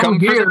 Yeah, come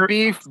here for the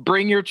beef.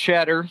 Bring your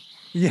cheddar.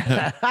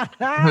 Yeah.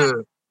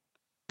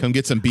 Come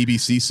get some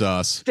BBC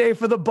sauce. Stay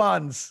for the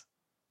buns.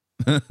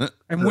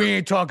 And we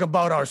ain't talking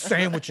about our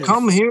sandwiches.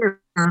 Come here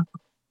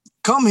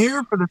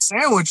for the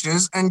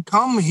sandwiches, and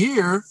come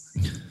here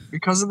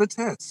because of the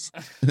tits.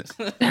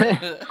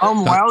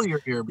 Come while you're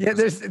here. Yeah,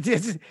 there's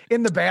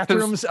in the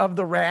bathrooms of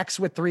the Rax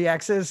with 3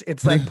 X's.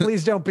 It's like,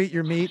 please don't beat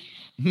your meat.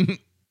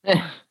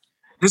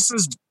 This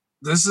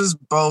is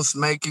both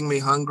making me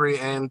hungry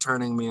and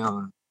turning me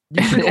on.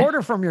 You should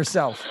order from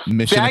yourself.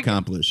 Mission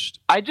accomplished.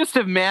 I just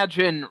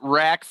imagine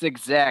Rax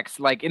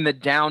execs like in the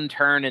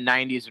downturn in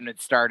 90s when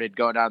it started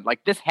going on.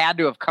 Like this had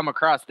to have come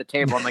across the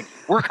table. I'm like,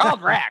 we're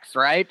called Rax,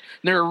 right?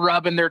 And they're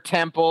rubbing their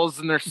temples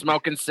and they're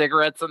smoking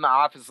cigarettes in the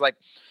office. Like,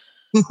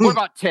 what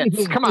about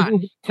tits? Come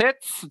on,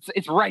 tits.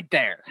 It's right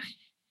there.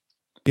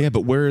 Yeah,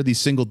 but where are these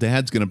single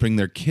dads going to bring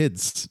their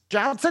kids?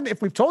 Johnson,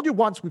 if we've told you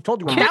once, we've told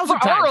you 1,000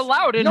 times. Kids are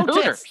allowed in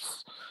Hooters.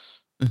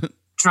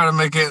 Try to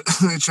make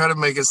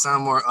it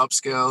sound more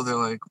upscale. They're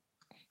like,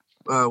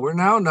 we're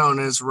now known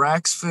as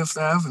Rax Fifth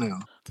Avenue.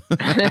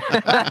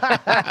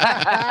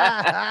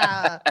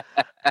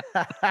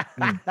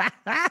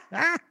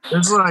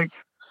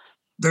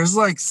 There's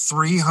like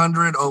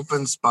 300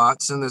 open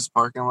spots in this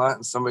parking lot,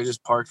 and somebody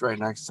just parked right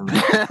next to me.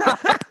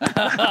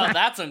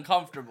 That's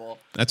uncomfortable.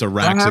 That's a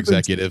Rax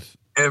executive.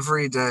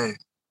 Every day.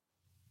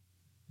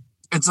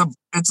 It's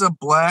a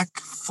black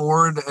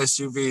Ford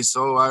SUV,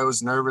 so I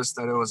was nervous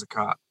that it was a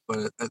cop,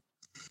 but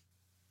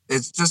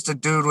it's just a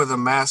dude with a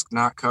mask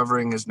not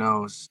covering his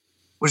nose,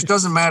 which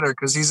doesn't matter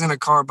because he's in a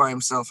car by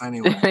himself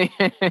anyway.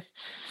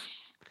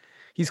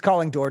 He's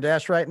calling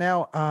DoorDash right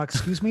now.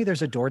 Excuse me,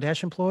 there's a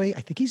DoorDash employee.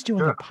 I think he's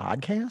doing a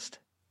podcast.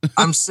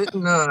 I'm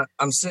sitting in the.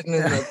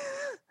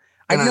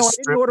 I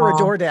didn't order a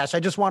DoorDash. I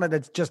just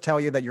wanted to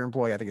tell you that your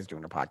employee, I think, is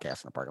doing a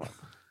podcast in the parking lot.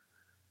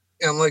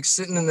 I'm like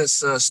sitting in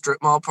this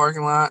strip mall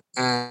parking lot,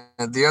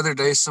 and the other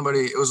day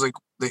it was like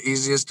the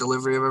easiest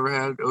delivery I've ever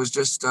had. It was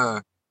just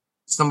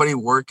somebody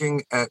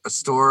working at a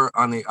store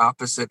on the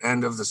opposite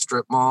end of the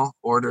strip mall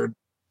ordered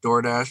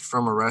DoorDash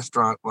from a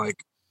restaurant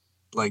like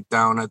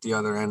down at the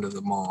other end of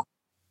the mall.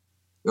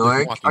 They're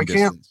like, I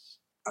can't.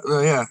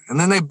 Yeah, and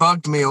then they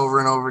bugged me over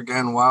and over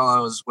again while I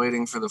was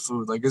waiting for the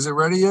food. Like, is it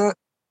ready yet?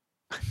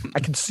 I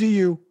can see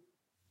you.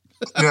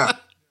 Yeah.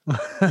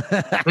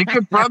 They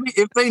could probably,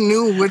 if they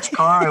knew which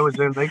car I was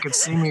in, they could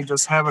see me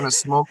just having a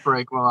smoke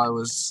break while I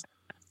was.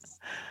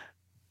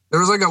 There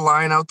was like a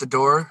line out the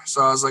door,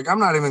 so I was like, I'm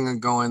not even gonna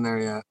go in there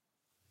yet.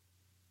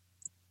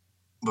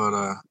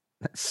 But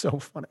that's so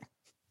funny.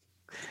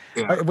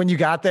 Yeah. When you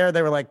got there,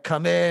 they were like,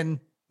 "Come in."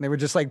 They were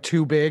just like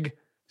too big.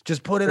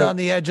 Just put it on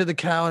the edge of the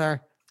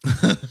counter.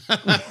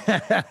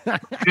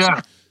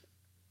 Yeah.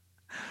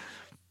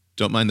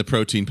 Don't mind the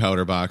protein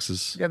powder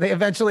boxes. Yeah, they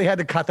eventually had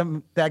to cut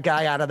that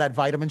guy out of that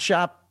vitamin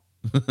shop.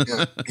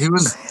 Yeah, he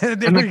was.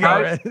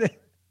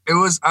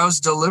 I was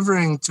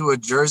delivering to a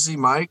Jersey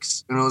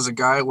Mike's, and it was a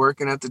guy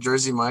working at the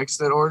Jersey Mike's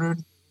that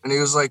ordered, and he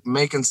was like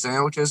making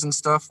sandwiches and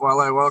stuff while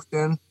I walked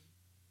in.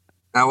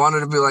 And I wanted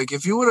to be like,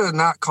 if you would have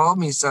not called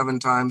me 7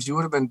 times, you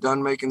would have been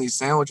done making these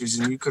sandwiches,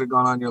 and you could have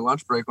gone on your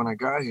lunch break when I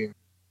got here.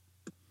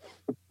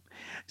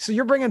 So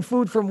you're bringing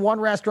food from one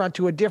restaurant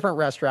to a different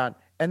restaurant.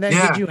 And then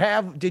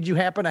did you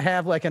happen to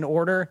have like an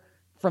order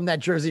from that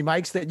Jersey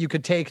Mike's that you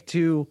could take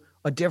to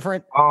a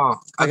different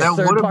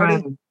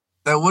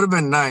that would have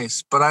been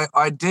nice, but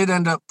I did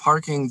end up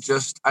parking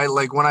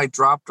when I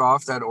dropped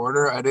off that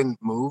order, I didn't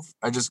move.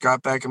 I just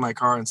got back in my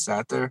car and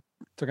sat there.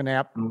 Took a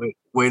nap. And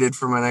waited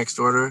for my next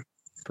order.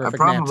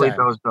 Perfect. I probably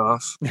dozed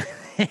off.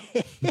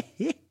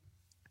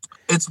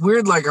 It's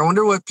weird, like I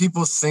wonder what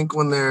people think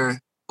when they're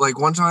like,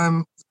 one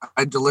time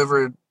I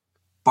delivered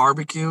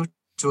barbecue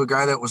to a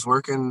guy that was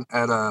working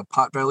at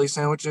Potbelly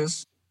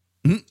Sandwiches.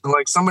 Mm-hmm.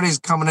 Like somebody's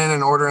coming in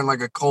and ordering like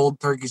a cold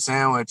turkey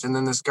sandwich, and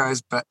then this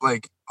guy's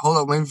like, hold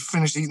up, let me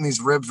finish eating these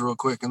ribs real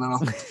quick, and then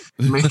I'll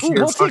make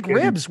we'll take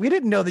ribs. We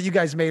didn't know that you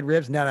guys made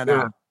ribs. No.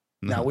 Yeah.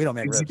 No, we don't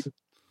make ribs.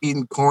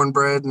 Eating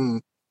cornbread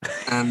and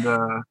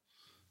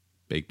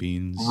baked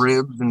beans,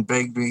 ribs and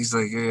baked beans.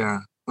 Like, yeah.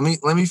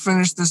 Let me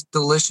finish this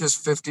delicious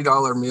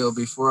 $50 meal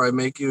before I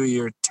make you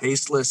your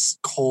tasteless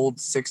cold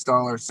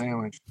 $6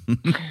 sandwich.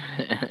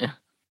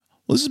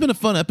 Well, this has been a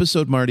fun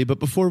episode, Marty, but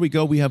before we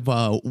go, we have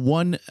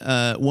one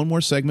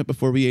more segment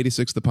before we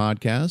 86 the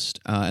podcast,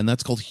 and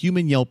that's called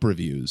Human Yelp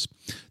Reviews.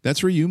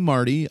 That's where you,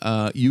 Marty,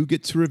 you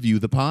get to review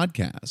the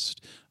podcast.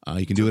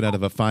 You can do it out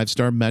of a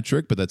 5-star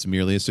metric, but that's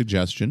merely a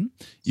suggestion.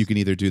 You can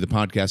either do the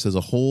podcast as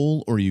a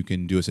whole, or you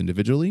can do us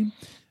individually,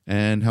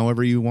 and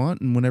however you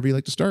want and whenever you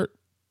like to start.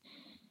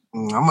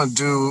 I'm gonna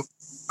do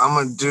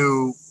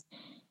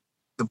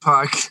the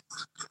podcast.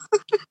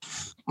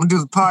 I'm gonna do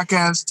the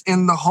podcast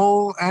in the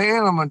whole,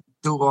 and I'm gonna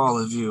do all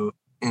of you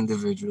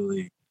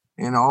individually,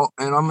 and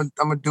I'm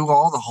gonna do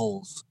all the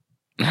holes.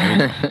 Oh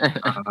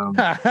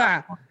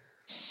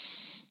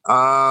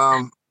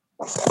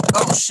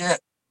shit!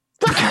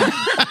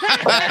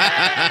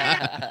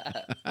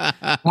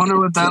 Wonder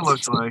what that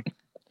looks like.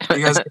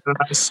 You guys get a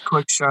nice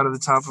quick shot of the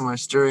top of my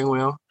steering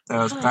wheel that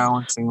I was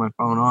balancing my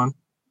phone on.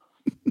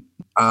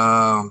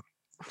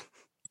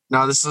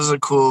 Now this is a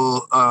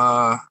cool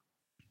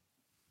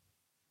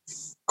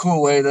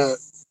way to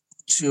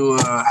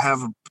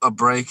have a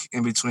break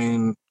in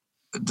between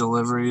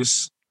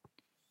deliveries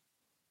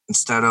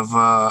instead of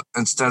a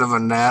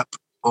nap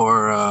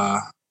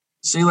or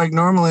see, like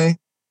normally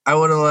I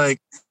would have like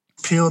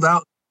peeled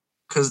out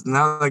because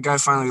now that guy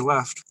finally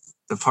left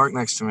the park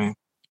next to me.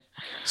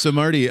 So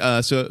Marty,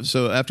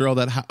 so after all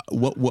that,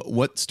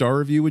 what star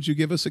review would you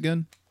give us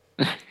again?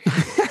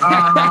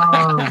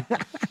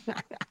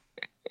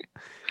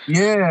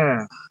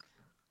 Yeah.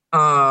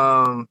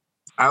 I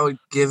would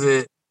give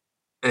it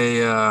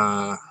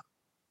a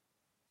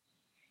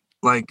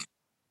like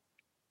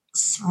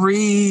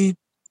 3.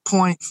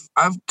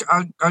 I'll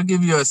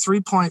give you a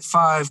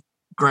 3.5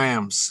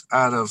 grams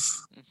out of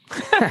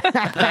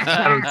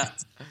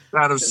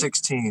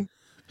 16.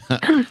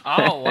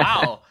 Oh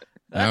wow.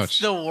 That's Ouch.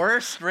 The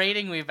worst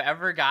rating we've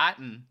ever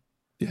gotten.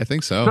 Yeah, I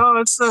think so. No,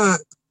 it's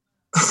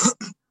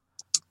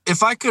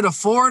if I could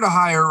afford a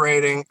higher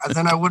rating,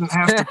 then I wouldn't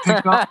have to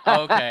pick up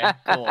Okay,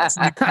 cool.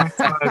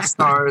 3.5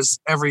 stars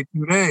every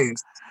 2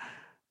 days.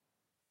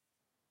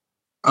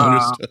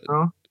 Understood.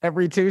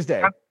 Every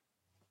Tuesday.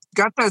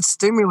 Got that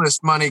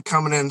stimulus money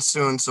coming in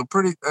soon, so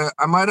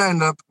I might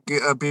end up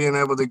being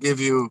able to give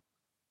you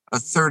a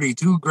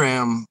 32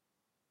 gram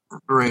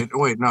rate.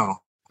 Wait, no.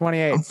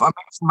 28. I'm mixing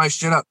my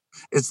shit up.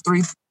 It's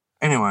 3.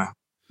 Anyway.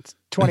 It's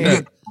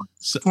 28.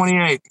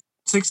 28.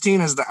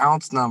 16 is the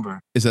ounce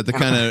number. Is that the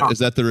kind of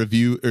the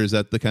review, or is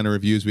that the kind of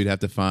reviews we'd have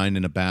to find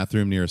in a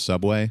bathroom near a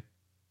Subway?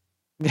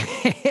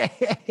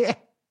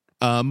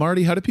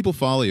 Marty, how do people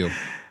follow you?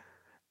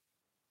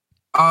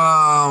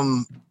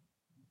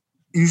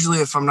 Usually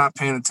if I'm not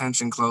paying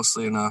attention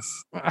closely enough,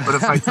 but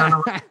if I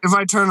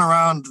turn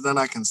around, then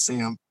I can see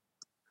them.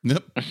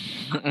 Yep.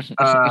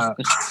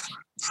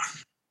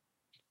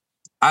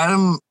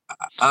 I'm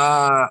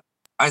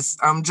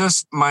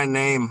just my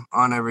name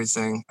on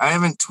everything. I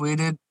haven't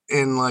tweeted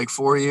in like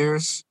 4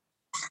 years,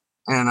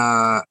 and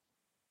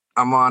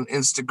I'm on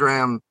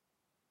Instagram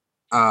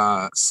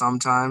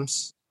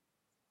sometimes.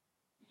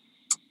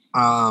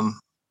 But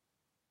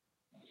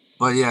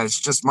yeah, it's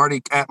just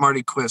Marty at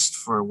Marty Quist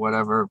for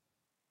whatever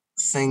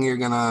thing you're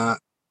gonna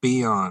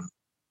be on.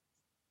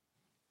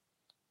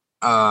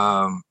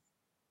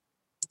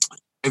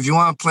 If you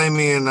want to play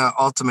me in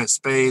Ultimate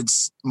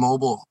Spades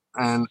Mobile,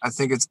 and I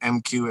think it's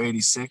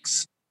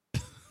MQ86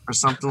 or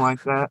something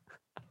like that.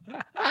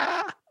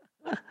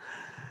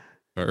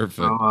 Perfect.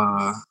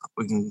 So,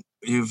 we can,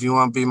 if you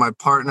want to be my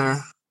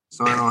partner,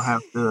 so I don't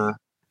have to.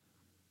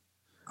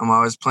 I'm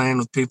always playing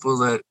with people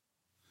that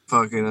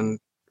fucking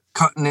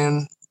cutting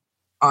in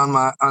on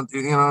my,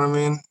 you know what I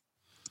mean?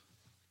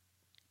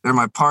 They're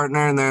my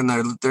partner, and then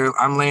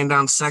I'm laying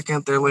down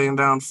second, they're laying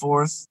down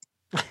fourth,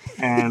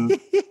 and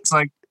it's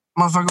like,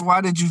 motherfucker,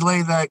 why did you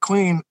lay that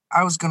queen?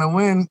 I was gonna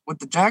win with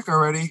the jack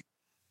already.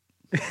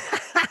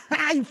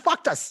 You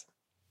fucked us.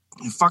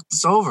 You fucked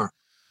us over.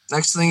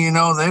 Next thing you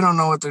know, they don't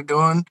know what they're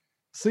doing.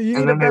 So you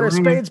need a better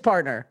spades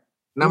partner.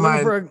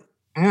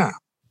 Yeah.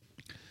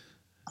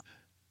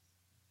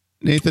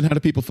 Nathan, how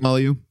do people follow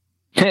you?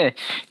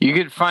 You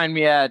could find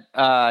me at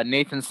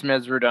Nathan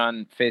Smezrud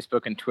on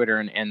Facebook and Twitter,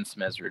 and N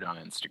Smezrud on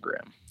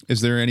Instagram.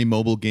 Is there any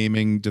mobile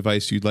gaming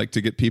device you'd like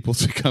to get people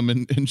to come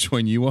and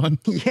join you on?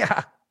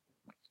 Yeah.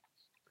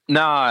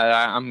 No,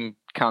 I'm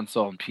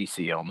console and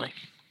PC only.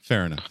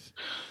 Fair enough.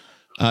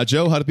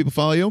 Joe, how do people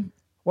follow you?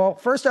 Well,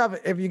 first off,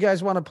 if you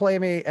guys want to play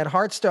me at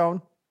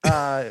Hearthstone,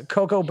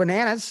 Coco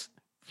Bananas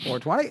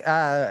 420.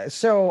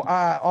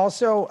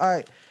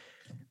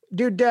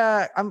 Dude,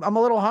 I'm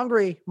a little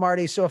hungry,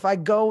 Marty. So if I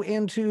go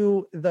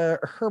into the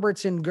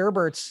Herberts and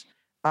Gerberts,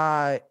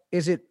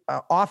 is it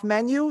off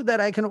menu that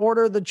I can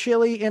order the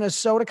chili in a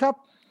soda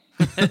cup?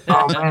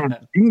 Oh man,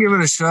 you can give it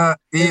a shot.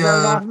 Is that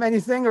an off menu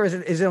thing, or is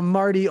it a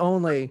Marty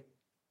only?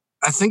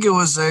 I think it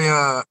was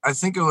the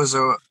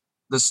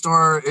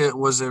store. It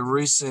was a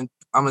recent.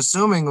 I'm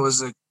assuming it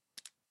was a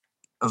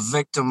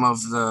victim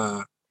of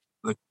the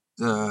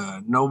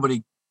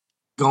nobody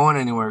going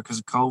anywhere because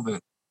of COVID.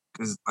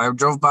 Because I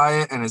drove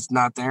by it and it's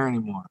not there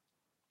anymore.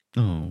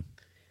 Oh,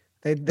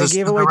 they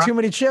gave away too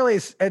many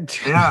chilies. And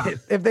yeah,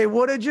 if they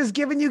would have just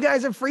given you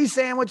guys a free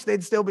sandwich,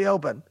 they'd still be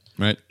open.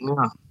 Right.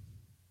 Yeah.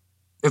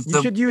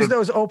 You should use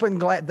those open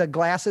the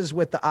glasses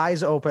with the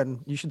eyes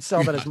open. You should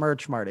sell that as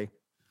merch, Marty.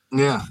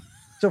 Yeah.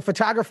 So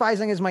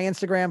photographizing is my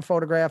Instagram,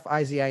 photograph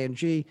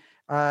IZING,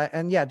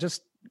 and yeah,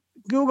 just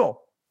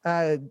Google.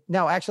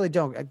 No, actually,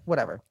 don't.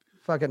 Whatever.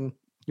 Fucking,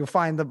 you'll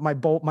find my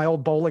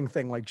old bowling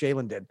thing like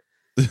Jalen did.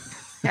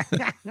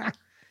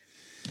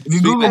 If you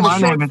Google my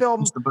name, I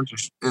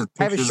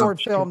have a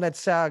short film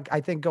that's I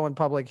think going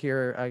public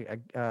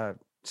here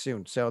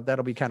soon, so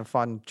that'll be kind of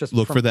fun. Just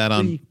look for that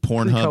on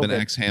Pornhub and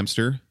X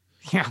Hamster.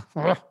 Yeah,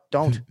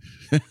 don't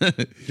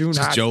do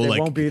not. Joe, it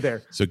won't be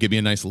there. So give me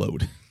a nice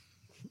load.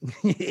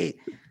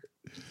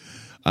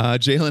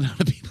 Jalen, how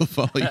do people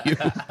follow you?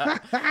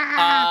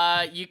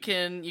 You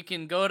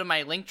can go to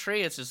my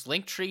Linktree. It's just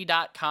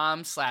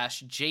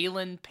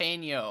linktree.com/Jalen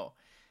Peño.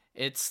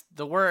 It's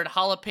the word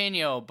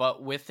jalapeno,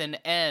 but with an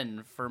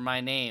N for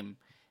my name.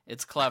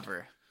 It's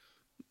clever.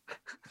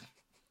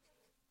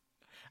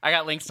 I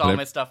got links to all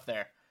my stuff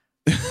there.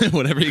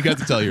 Whatever you got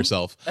to tell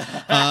yourself.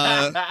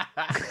 You're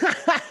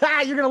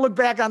going to look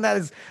back on that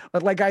as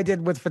like I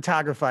did with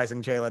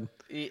photographizing, Jalen.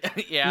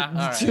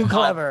 Yeah. Too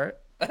clever.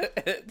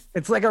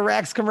 It's like a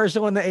Rax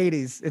commercial in the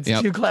 80s. It's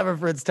too clever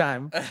for its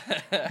time.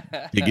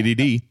 Diggity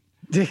D.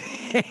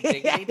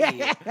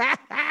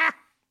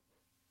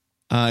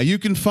 You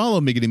can follow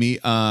Miggity Me.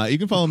 You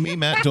can follow me,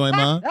 Matt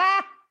Doima.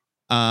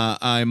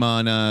 I'm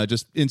on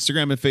just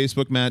Instagram and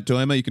Facebook, Matt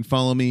Doima. You can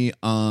follow me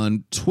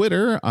on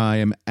Twitter. I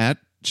am at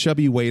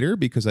Chubby Waiter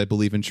because I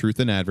believe in truth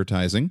in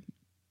advertising.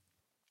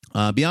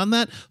 Beyond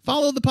that,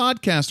 follow the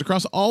podcast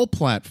across all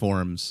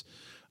platforms.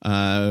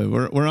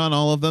 We're on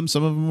all of them.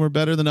 Some of them were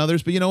better than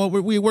others, but you know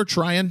what? We're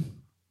trying.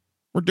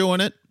 We're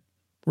doing it.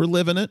 We're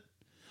living it.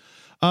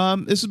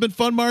 This has been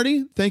fun,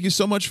 Marty. Thank you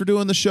so much for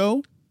doing the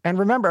show. And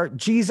remember,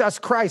 Jesus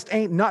Christ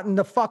ain't nothing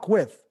to fuck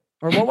with.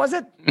 Or what was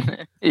it?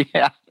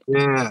 Yeah. It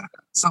was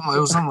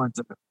something like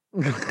that.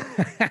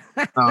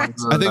 I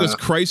think it was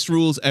Christ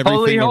rules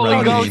everything.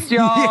 Holy Ghost,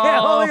 y'all. Yeah,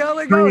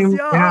 Holy Ghost,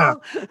 y'all. Yeah.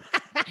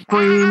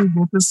 Queen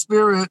with the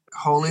Spirit.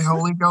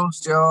 Holy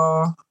Ghost,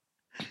 y'all.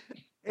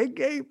 Hey,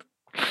 Gabe.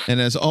 And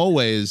as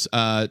always,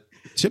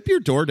 tip your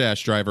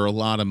DoorDash driver a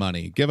lot of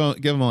money. Give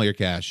them all your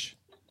cash.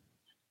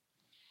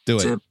 Do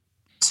it.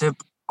 Tip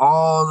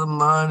all the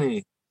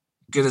money.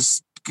 Get a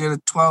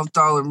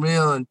 $12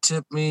 meal and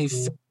tip me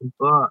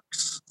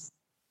 $50.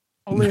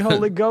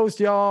 Holy Ghost,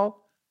 y'all.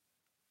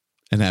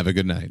 And have a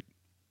good night.